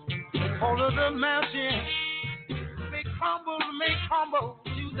fall of the mountain, may crumble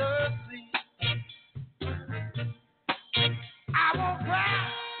to the sea. I won't cry,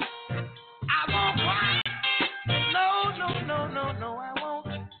 no, I won't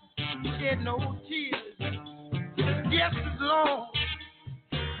shed no tears.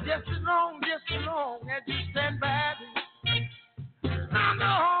 Just as long as you stand by me. I'm the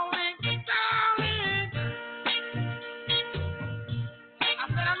only darling.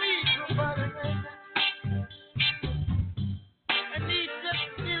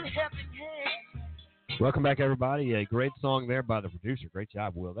 Welcome back, everybody. A great song there by the producer. Great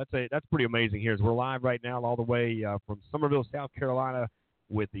job, Will. That's pretty amazing here. As we're live right now all the way from Somerville, South Carolina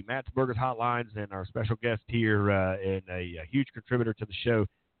with the Matt's Burgers Hotlines and our special guest here and a huge contributor to the show.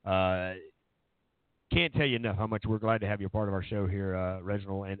 Can't tell you enough how much we're glad to have you a part of our show here,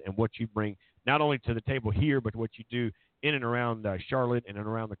 Reginald, and what you bring not only to the table here, but what you do in and around Charlotte and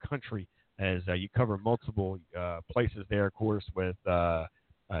around the country as you cover multiple places there, of course, with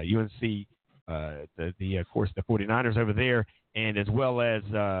UNC, of course, the 49ers over there, and as well as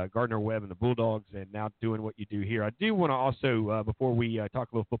Gardner Webb and the Bulldogs, and now doing what you do here. I do want to also, before we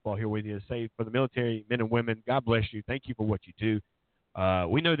talk a little football here with you, say for the military men and women, God bless you. Thank you for what you do.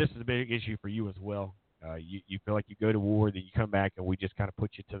 We know this is a big issue for you as well. You feel like you go to war, then you come back, and we just kind of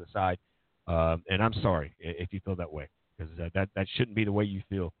put you to the side. And I'm sorry if you feel that way, because that shouldn't be the way you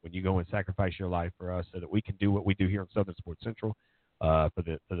feel when you go and sacrifice your life for us so that we can do what we do here on Southern Sports Central.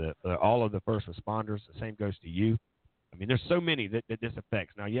 For all of the first responders, the same goes to you. I mean, there's so many that this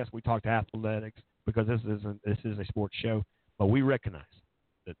affects. Now, yes, we talk to athletics because this is a sports show, but we recognize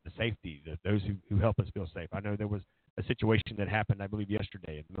the safety, those who help us feel safe. I know there was a situation that happened, I believe,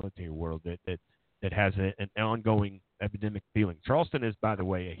 yesterday in the military world that has an ongoing epidemic feeling. Charleston is, by the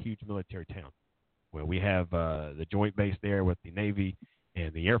way, a huge military town where we have the joint base there with the Navy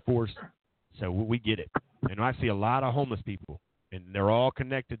and the Air Force, so we get it. And I see a lot of homeless people, and they're all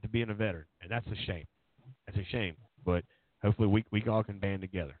connected to being a veteran, and that's a shame. That's a shame. But hopefully we all can band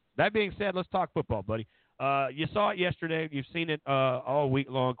together. That being said, let's talk football, buddy. You saw it yesterday. You've seen it all week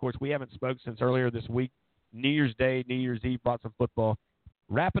long. Of course, we haven't spoke since earlier this week. New Year's Day, New Year's Eve, brought some football.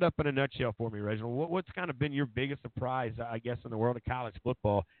 Wrap it up in a nutshell for me, Reginald. What's kind of been your biggest surprise, I guess, in the world of college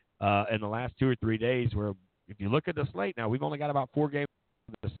football in the last 2 or 3 days, where if you look at the slate now, we've only got about 4 games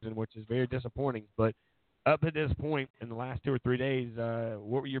this season, which is very disappointing. But up to this point in the last 2 or 3 days,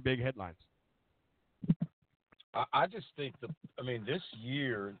 what were your big headlines? I just think this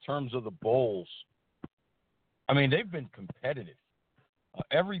year, in terms of the bowls, they've been competitive.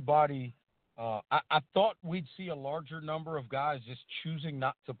 Everybody, I thought we'd see a larger number of guys just choosing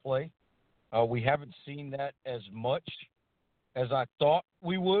not to play. We haven't seen that as much as I thought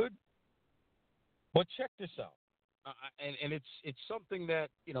we would. But check this out, and it's something that,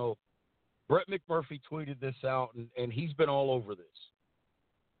 Brett McMurphy tweeted this out, and he's been all over this.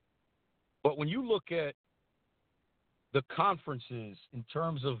 But when you look at the conferences in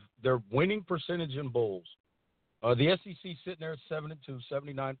terms of their winning percentage in bowls, the SEC sitting there at 7-2,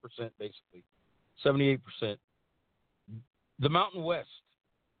 79% basically, 78%. The Mountain West,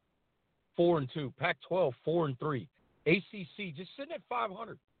 4-2. Pac-12, 4-3. ACC just sitting at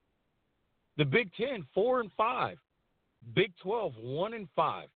 500. The Big Ten, 4-5. Big 12,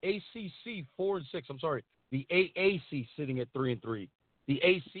 1-5. ACC, 4-6. I'm sorry, the AAC sitting at 3-3. The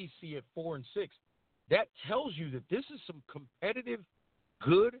ACC at 4-6. That tells you that this is some competitive,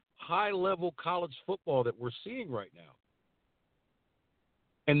 good, high-level college football that we're seeing right now.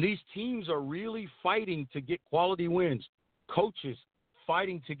 And these teams are really fighting to get quality wins. Coaches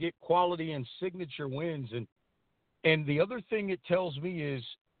fighting to get quality and signature wins. And the other thing it tells me is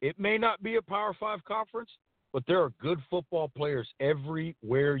it may not be a Power 5 conference, but there are good football players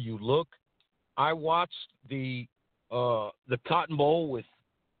everywhere you look. I watched the Cotton Bowl with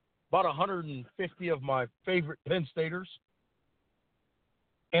about 150 of my favorite Penn Staters.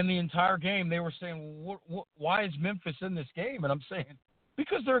 And the entire game, they were saying, why is Memphis in this game? And I'm saying,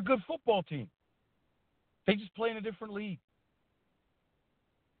 because they're a good football team. They just play in a different league.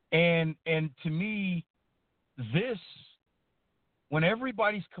 And to me, this, when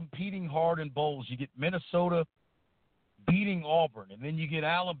everybody's competing hard in bowls, you get Minnesota beating Auburn, and then you get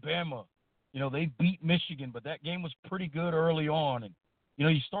Alabama. They beat Michigan, but that game was pretty good early on. And,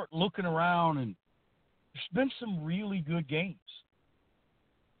 you start looking around, and there's been some really good games.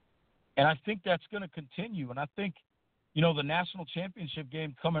 And I think that's going to continue. And I think, the national championship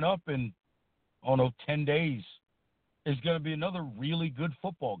game coming up in, 10 days is going to be another really good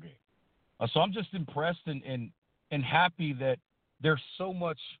football game. So I'm just impressed and happy that there's so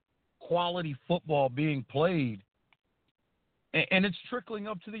much quality football being played. And it's trickling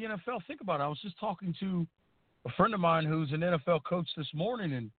up to the NFL. Think about it. I was just talking to a friend of mine who's an NFL coach this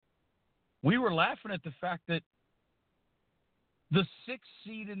morning, and we were laughing at the fact that the 6th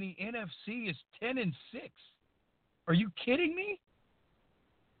seed in the NFC is 10-6. Are you kidding me?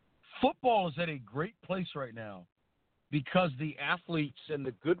 Football is at a great place right now because the athletes and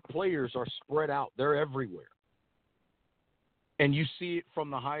the good players are spread out. They're everywhere. And you see it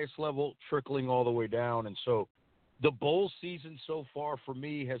from the highest level trickling all the way down. And so the bowl season so far for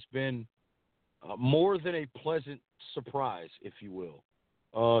me has been more than a pleasant surprise, if you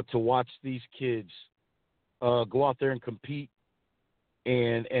will, to watch these kids go out there and compete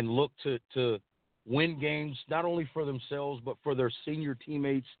and look to win games, not only for themselves, but for their senior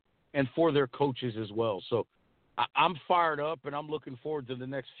teammates and for their coaches as well. So I'm fired up, and I'm looking forward to the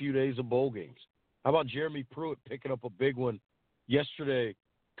next few days of bowl games. How about Jeremy Pruitt picking up a big one yesterday,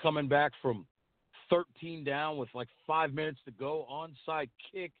 coming back from 13 down with like 5 minutes to go, onside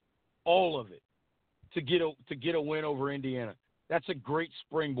kick, all of it, to get a win over Indiana. That's a great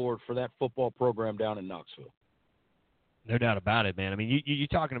springboard for that football program down in Knoxville. No doubt about it, man. I mean, you're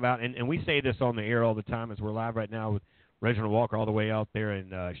talking about, and we say this on the air all the time as we're live right now with Reginald Walker all the way out there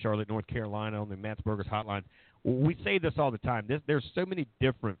in Charlotte, North Carolina on the Matsburgers hotline. We say this all the time. There's so many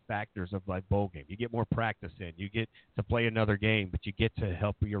different factors of like bowl game. You get more practice in. You get to play another game, but you get to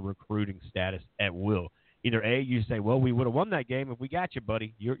help your recruiting status at will. Either A, you say, well, we would have won that game if we got you,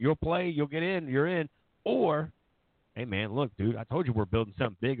 buddy. You'll play, you'll get in, you're in. Or, hey, man, look, dude, I told you we're building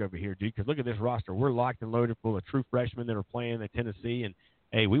something big over here, dude, because look at this roster. We're locked and loaded full of true freshmen that are playing at Tennessee, and,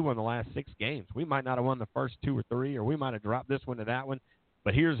 hey, we won the last 6 games. We might not have won the first 2 or 3, or we might have dropped this one to that one,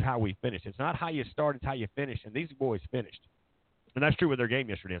 but here's how we finish. It's not how you start, it's how you finish, and these boys finished. And that's true with their game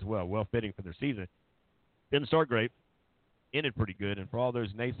yesterday as well, well-fitting for their season. Didn't start great, ended pretty good, and for all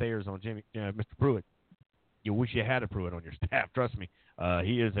those naysayers on Mr. Pruitt, you wish you had a Pruitt on your staff. Trust me,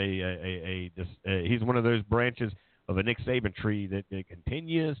 he is he's one of those branches of a Nick Saban tree that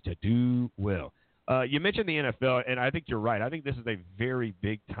continues to do well. You mentioned the NFL, and I think you're right. I think this is a very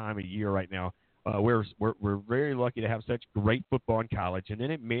big time of year right now. We're very lucky to have such great football in college, and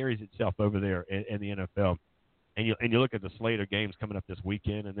then it marries itself over there in the NFL. And you look at the slate of games coming up this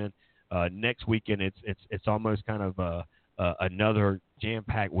weekend, and then next weekend it's almost kind of another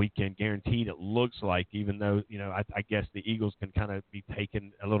jam-packed weekend guaranteed. It looks like, even though I guess the Eagles can kind of be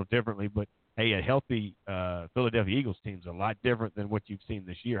taken a little differently, but hey, a healthy Philadelphia Eagles team is a lot different than what you've seen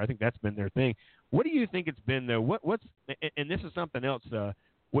this year. I think that's been their thing. What do you think it's been though? What's and this is something else.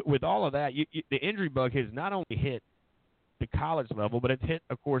 With all of that, the injury bug has not only hit the college level, but it's hit,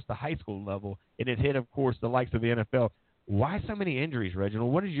 of course, the high school level, and it's hit, of course, the likes of the NFL. Why so many injuries,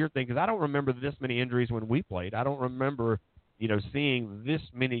 Reginald? What is your thing? Because I don't remember this many injuries when we played. I don't remember, seeing this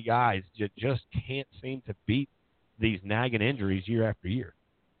many guys just can't seem to beat these nagging injuries year after year.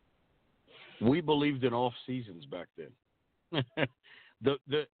 We believed in off seasons back then.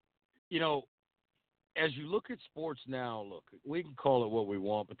 As you look at sports now, look, we can call it what we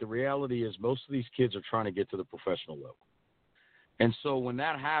want, but the reality is most of these kids are trying to get to the professional level. And so when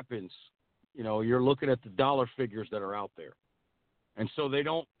that happens, you're looking at the dollar figures that are out there. And so they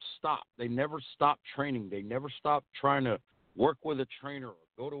don't stop. They never stop training. They never stop trying to work with a trainer or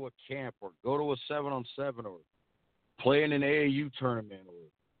go to a camp or go to a 7-on-7 or play in an AAU tournament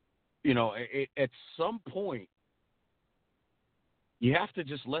or, at some point, you have to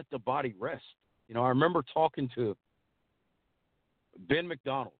just let the body rest. I remember talking to Ben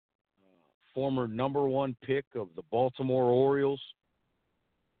McDonald, former number 1 pick of the Baltimore Orioles,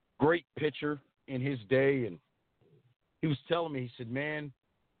 great pitcher in his day, and he was telling me, he said, man,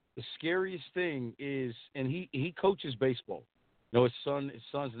 the scariest thing is, and he coaches baseball. His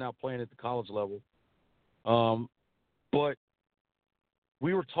son's now playing at the college level. But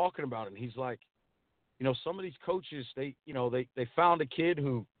we were talking about it, and he's like, some of these coaches, they found a kid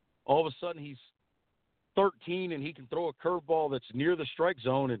who all of a sudden he's 13 and he can throw a curveball that's near the strike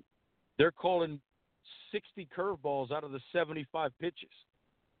zone, and they're calling 60 curveballs out of the 75 pitches.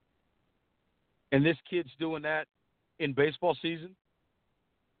 And this kid's doing that in baseball season.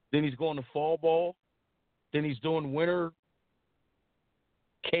 Then he's going to fall ball. Then he's doing winter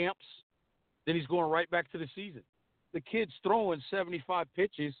camps. Then he's going right back to the season. The kid's throwing 75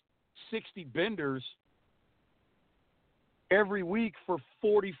 pitches, 60 benders every week for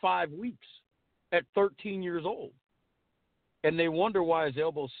 45 weeks at 13 years old. And they wonder why his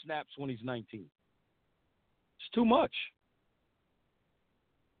elbow snaps when he's 19. It's too much.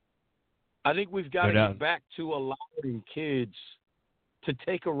 I think we've got to get back to allowing kids to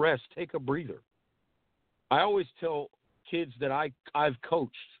take a rest, take a breather. I always tell kids that I've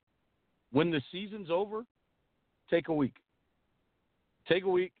coached, when the season's over, take a week. Take a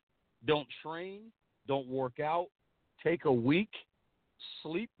week. Don't train. Don't work out. Take a week.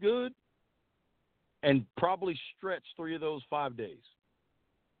 Sleep good. And probably stretch 3 of those 5 days.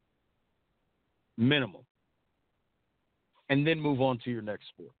 Minimum. And then move on to your next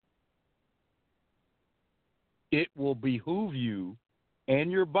sport. It will behoove you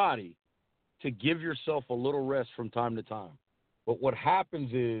and your body to give yourself a little rest from time to time. But what happens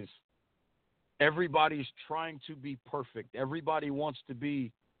is everybody's trying to be perfect. Everybody wants to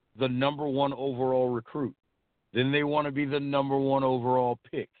be the number 1 overall recruit. Then they want to be the number 1 overall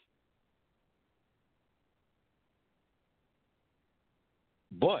pick.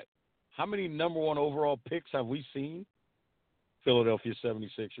 But how many number 1 overall picks have we seen? Philadelphia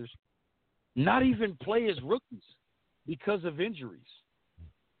 76ers. Not even play as rookies because of injuries.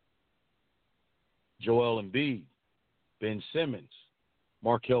 Joel Embiid, Ben Simmons,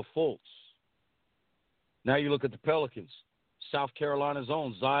 Markelle Fultz. Now you look at the Pelicans. South Carolina's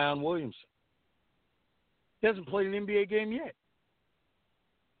own Zion Williamson. He hasn't played an NBA game yet.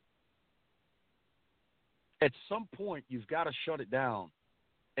 At some point, you've got to shut it down,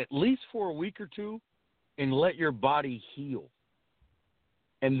 at least for a week or two, and let your body heal,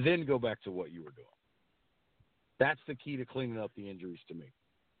 and then go back to what you were doing. That's the key to cleaning up the injuries to me.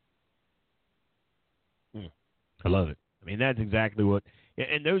 I love it. I mean, that's exactly what –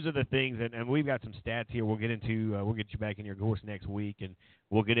 and those are the things, and we've got some stats here we'll get into. We'll get you back in your course next week, and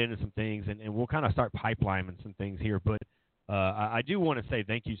we'll get into some things, and we'll kind of start pipelining some things here. But I do want to say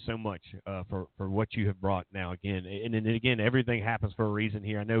thank you so much for what you have brought now again. And again, everything happens for a reason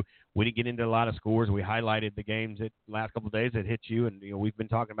here. I know we didn't get into a lot of scores. We highlighted the games that last couple of days that hit you, and we've been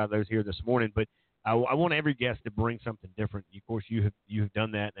talking about those here this morning. But I want every guest to bring something different. Of course, you have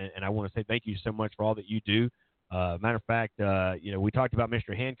done that, and I want to say thank you so much for all that you do. Matter of fact, we talked about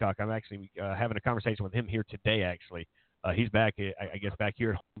Mr. Hancock. I'm actually having a conversation with him here today, actually. He's back, I guess, back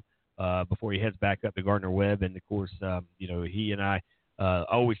here at home before he heads back up to Gardner-Webb. And, of course, he and I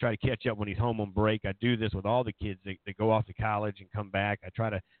always try to catch up when he's home on break. I do this with all the kids that go off to college and come back. I try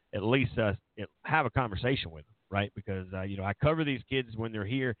to at least have a conversation with them, right? Because, I cover these kids when they're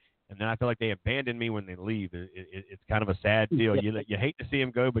here, and then I feel like they abandon me when they leave. It's kind of a sad deal. You hate to see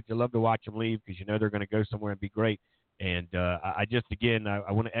them go, but you love to watch them leave because you know they're going to go somewhere and be great. And I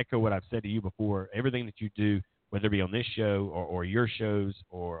want to echo what I've said to you before. Everything that you do, whether it be on this show or your shows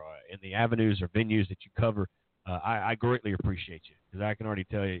or in the avenues or venues that you cover, I greatly appreciate you because I can already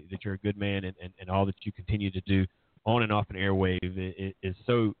tell you that you're a good man and all that you continue to do on and off an airwave is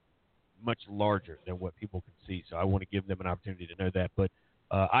so much larger than what people can see. So I want to give them an opportunity to know that. But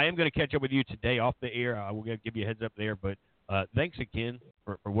I am going to catch up with you today off the air. I will give you a heads up there. But thanks again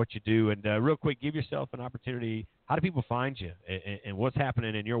for what you do. And real quick, give yourself an opportunity. How do people find you and what's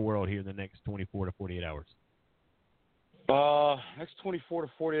happening in your world here in the next 24 to 48 hours? Next 24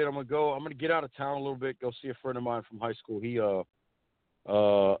 to 48, I'm going to get out of town a little bit, go see a friend of mine from high school. He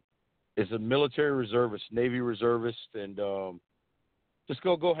is a military reservist, Navy reservist, and just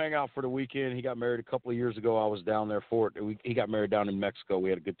go hang out for the weekend. He got married a couple of years ago. I was down there for it. He got married down in Mexico. We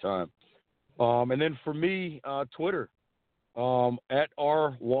had a good time. And then for me, Twitter, at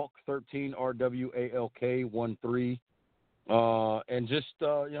rwalk13, RWALK13. And just,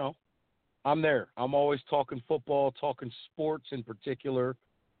 I'm there. I'm always talking football, talking sports in particular,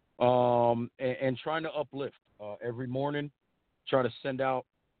 and trying to uplift every morning. Try to send out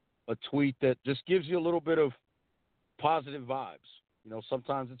a tweet that just gives you a little bit of positive vibes.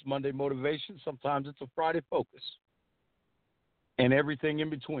 Sometimes it's Monday motivation, sometimes it's a Friday focus, and everything in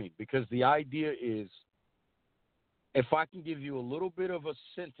between. Because the idea is, if I can give you a little bit of a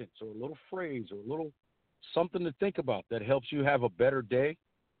sentence or a little phrase or a little something to think about that helps you have a better day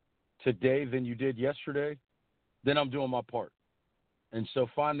today than you did yesterday, then I'm doing my part. And so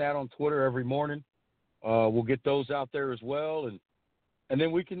find that on Twitter every morning. We'll get those out there as well, and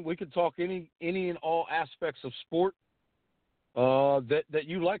then we can talk any and all aspects of sport that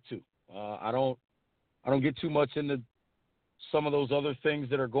you like to. I don't get too much into some of those other things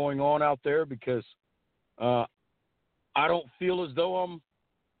that are going on out there because I don't feel as though I'm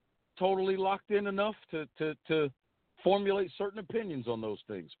totally locked in enough to formulate certain opinions on those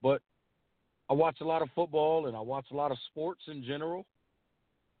things. But I watch a lot of football and I watch a lot of sports in general,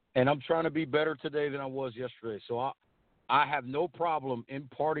 and I'm trying to be better today than I was yesterday. So I have no problem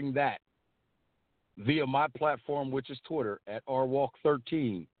imparting that via my platform, which is Twitter, at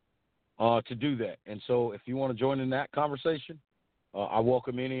rwalk13, to do that. And so if you want to join in that conversation, I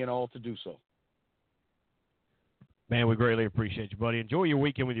welcome any and all to do so. Man, we greatly appreciate you, buddy. Enjoy your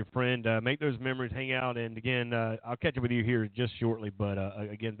weekend with your friend. Make those memories, hang out, and, again, I'll catch up with you here just shortly. But,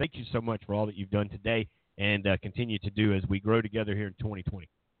 again, thank you so much for all that you've done today and continue to do as we grow together here in 2020.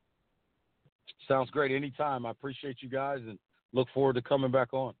 Sounds great. Anytime. I appreciate you guys and look forward to coming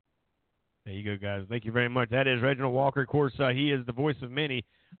back on. There you go, guys. Thank you very much. That is Reginald Walker. Of course, he is the voice of many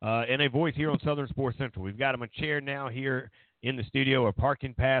and a voice here on Southern Sports Central. We've got him a chair now here in the studio, a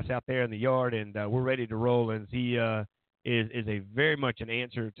parking pass out there in the yard, and we're ready to roll as he is a very much an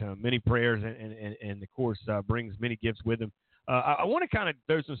answer to many prayers and of course, brings many gifts with him. I want to kind of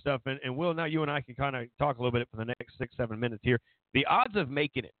throw some stuff in, and Will, now you and I can kind of talk a little bit for the next 6-7 minutes here. The odds of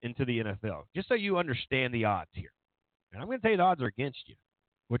making it into the NFL, just so you understand the odds here. And I'm going to tell you the odds are against you,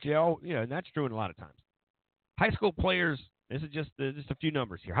 which and that's true in a lot of times. High school players, this is just a few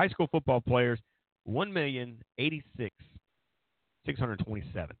numbers here. High school football players,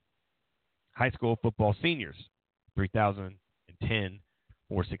 1,086,627. High school football seniors, 3,010,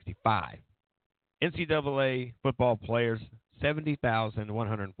 465. NCAA football players,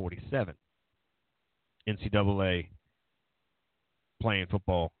 70,147. NCAA playing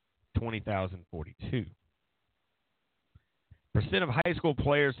football, 20,042. Percent of high school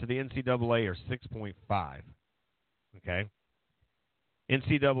players to the NCAA are 6.5. Okay?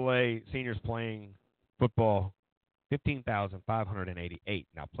 NCAA seniors playing football, 15,588.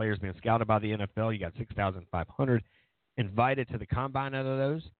 Now, players being scouted by the NFL, you got 6,500. Invited to the combine out of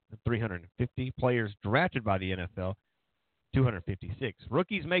those, 350. Players drafted by the NFL, 256.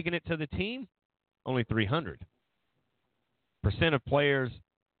 Rookies making it to the team, only 300. Percent of players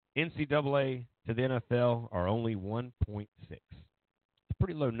NCAA to the NFL are only 1.6. It's a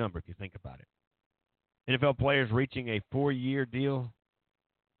pretty low number if you think about it. NFL players reaching a 4-year deal.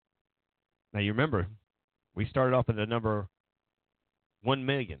 Now, you remember, we started off at the number 1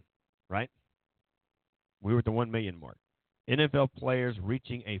 million, right? We were at the 1 million mark. NFL players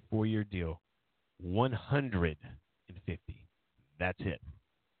reaching a 4-year deal, 150. That's it.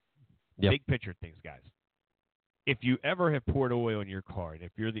 Yep. Big picture things, guys. If you ever have poured oil in your car, and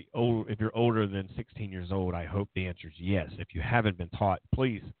if you're older than 16 years old, I hope the answer is yes. If you haven't been taught,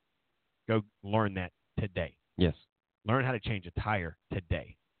 please go learn that today. Yes. Learn how to change a tire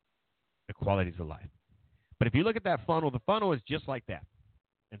today. The qualities of life. But if you look at that funnel, the funnel is just like that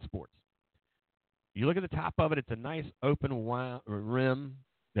in sports. You look at the top of it, it's a nice open rim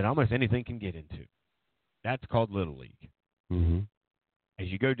that almost anything can get into. That's called Little League. Mm-hmm. As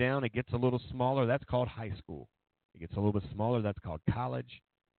you go down, it gets a little smaller. That's called high school. It gets a little bit smaller. That's called college.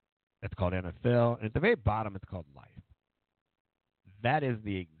 That's called NFL. And at the very bottom, it's called life. That is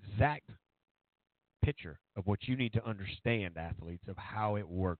the exact picture of what you need to understand, athletes, of how it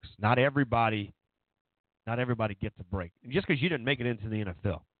works. Not everybody gets a break. And just because you didn't make it into the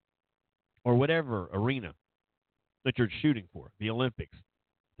NFL or whatever arena that you're shooting for, the Olympics,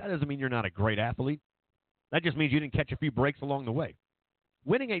 that doesn't mean you're not a great athlete. That just means you didn't catch a few breaks along the way.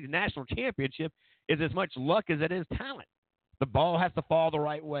 Winning a national championship is as much luck as it is talent. The ball has to fall the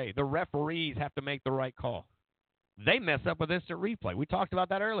right way. The referees have to make the right call. They mess up with instant replay. We talked about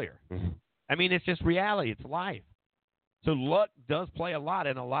that earlier. Mm-hmm. I mean, it's just reality. It's life. So luck does play a lot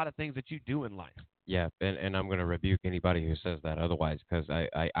in a lot of things that you do in life. Yeah, and I'm going to rebuke anybody who says that otherwise, because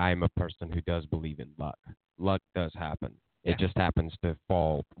I'm a person who does believe in luck. Luck does happen. Yeah. It just happens to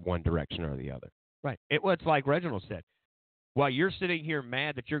fall one direction or the other. Right. It's like Reginald said. While you're sitting here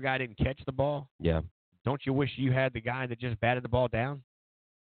mad that your guy didn't catch the ball, yeah, don't you wish you had the guy that just batted the ball down?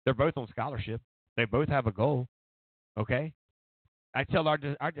 They're both on scholarship. They both have a goal. Okay? I tell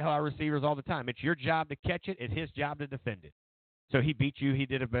our receivers all the time, it's your job to catch it. It's his job to defend it. So he beat you. He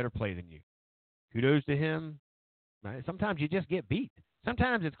did a better play than you. Kudos to him. Sometimes you just get beat.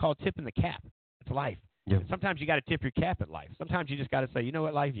 Sometimes it's called tipping the cap. It's life. Yeah. Sometimes you got to tip your cap at life. Sometimes you just got to say, you know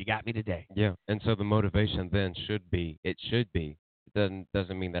what, life, you got me today. Yeah, and so the motivation then should be. It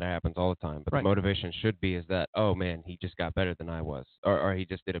doesn't mean that it happens all the time, but right. The motivation should be is that, oh man, he just got better than I was, or he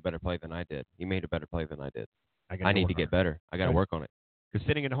just did a better play than I did. He made a better play than I did. I need to get better. I got to work on it. Because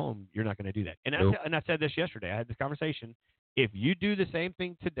sitting at home, you're not going to do that. And Nope. I said this yesterday. I had this conversation. If you do the same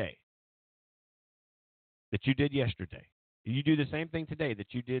thing today that you did yesterday, you do the same thing today that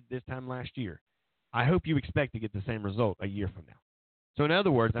you did this time last year, I hope you expect to get the same result a year from now. So in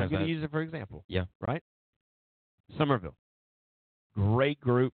other words, I'm going to use it for example. Yeah. Right? Somerville. Great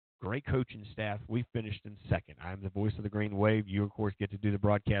group, great coaching staff. We finished in second. I'm the voice of the Green Wave. You, of course, get to do the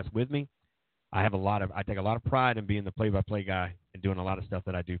broadcast with me. I take a lot of pride in being the play-by-play guy and doing a lot of stuff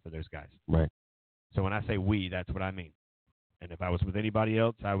that I do for those guys. Right. So when I say we, that's what I mean. And if I was with anybody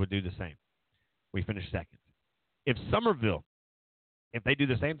else, I would do the same. We finished second. If Somerville, if they do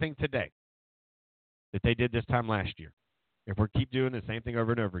the same thing today that they did this time last year, if we keep doing the same thing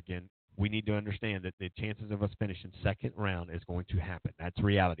over and over again, we need to understand that the chances of us finishing second round is going to happen. That's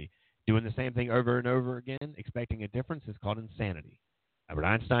reality. Doing the same thing over and over again, expecting a difference, is called insanity. Albert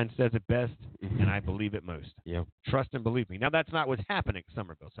Einstein says it best, and I believe it most. Yeah. Trust and believe me. Now, that's not what's happening at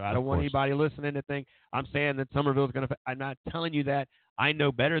Somerville, so I don't want course. anybody listening to think I'm saying that Somerville is going to – I'm not telling you that. I know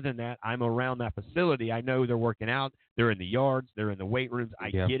better than that. I'm around that facility. I know they're working out. They're in the yards. They're in the weight rooms. I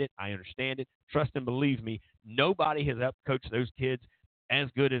get it. I understand it. Trust and believe me, nobody has out-coached those kids as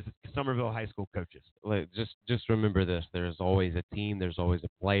good as Somerville High School coaches. Just remember this. There's always a team. There's always a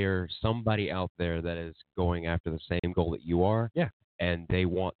player, somebody out there that is going after the same goal that you are. Yeah. And they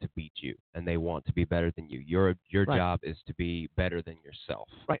want to beat you, and they want to be better than you. Your Right. job is to be better than yourself.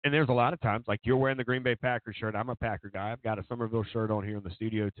 Right, and there's a lot of times, like you're wearing the Green Bay Packers shirt. I'm a Packer guy. I've got a Somerville shirt on here in the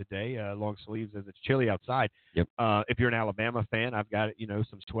studio today, long sleeves as it's chilly outside. Yep. If you're an Alabama fan, I've got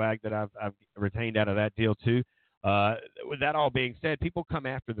some swag that I've retained out of that deal too. With that all being said, people come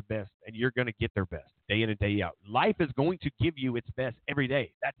after the best, and you're going to get their best day in and day out. Life is going to give you its best every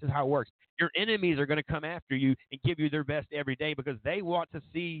day. That's just how it works. Your enemies are going to come after you and give you their best every day because they want to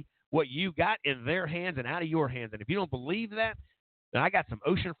see what you got in their hands and out of your hands. And if you don't believe that, then I got some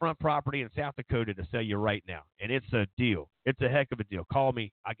oceanfront property in South Dakota to sell you right now, and it's a deal. It's a heck of a deal. Call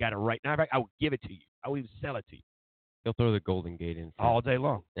me. I got it right now. In fact, I will give it to you. I will even sell it to you. He'll throw the Golden Gate in all day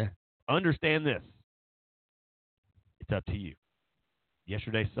long. Yeah. Understand this. It's up to you.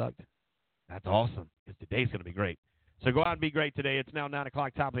 Yesterday sucked. That's awesome because today's going to be great. So go out and be great today. It's now 9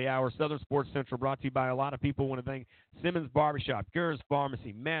 o'clock, top of the hour. Southern Sports Central brought to you by a lot of people. I want to thank Simmons Barbershop, Gurr's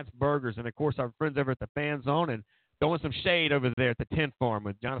Pharmacy, Matt's Burgers, and, of course, our friends over at the Fan Zone. And throwing some shade over there at the 10th Farm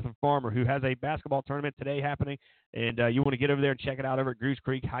with Jonathan Farmer, who has a basketball tournament today happening. And you want to get over there and check it out over at Goose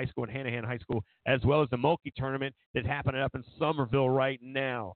Creek High School and Hanahan High School, as well as the Mulkey tournament that's happening up in Somerville right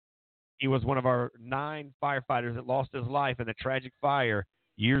now. He was one of our 9 firefighters that lost his life in a tragic fire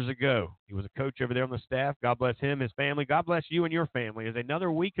years ago. He was a coach over there on the staff. God bless him, his family. God bless you and your family as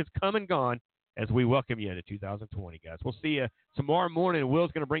another week has come and gone as we welcome you into 2020, guys. We'll see you tomorrow morning.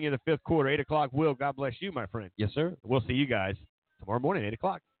 Will's going to bring you the 5th quarter, 8 o'clock. Will, God bless you, my friend. Yes, sir. We'll see you guys tomorrow morning, 8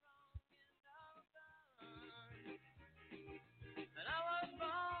 o'clock.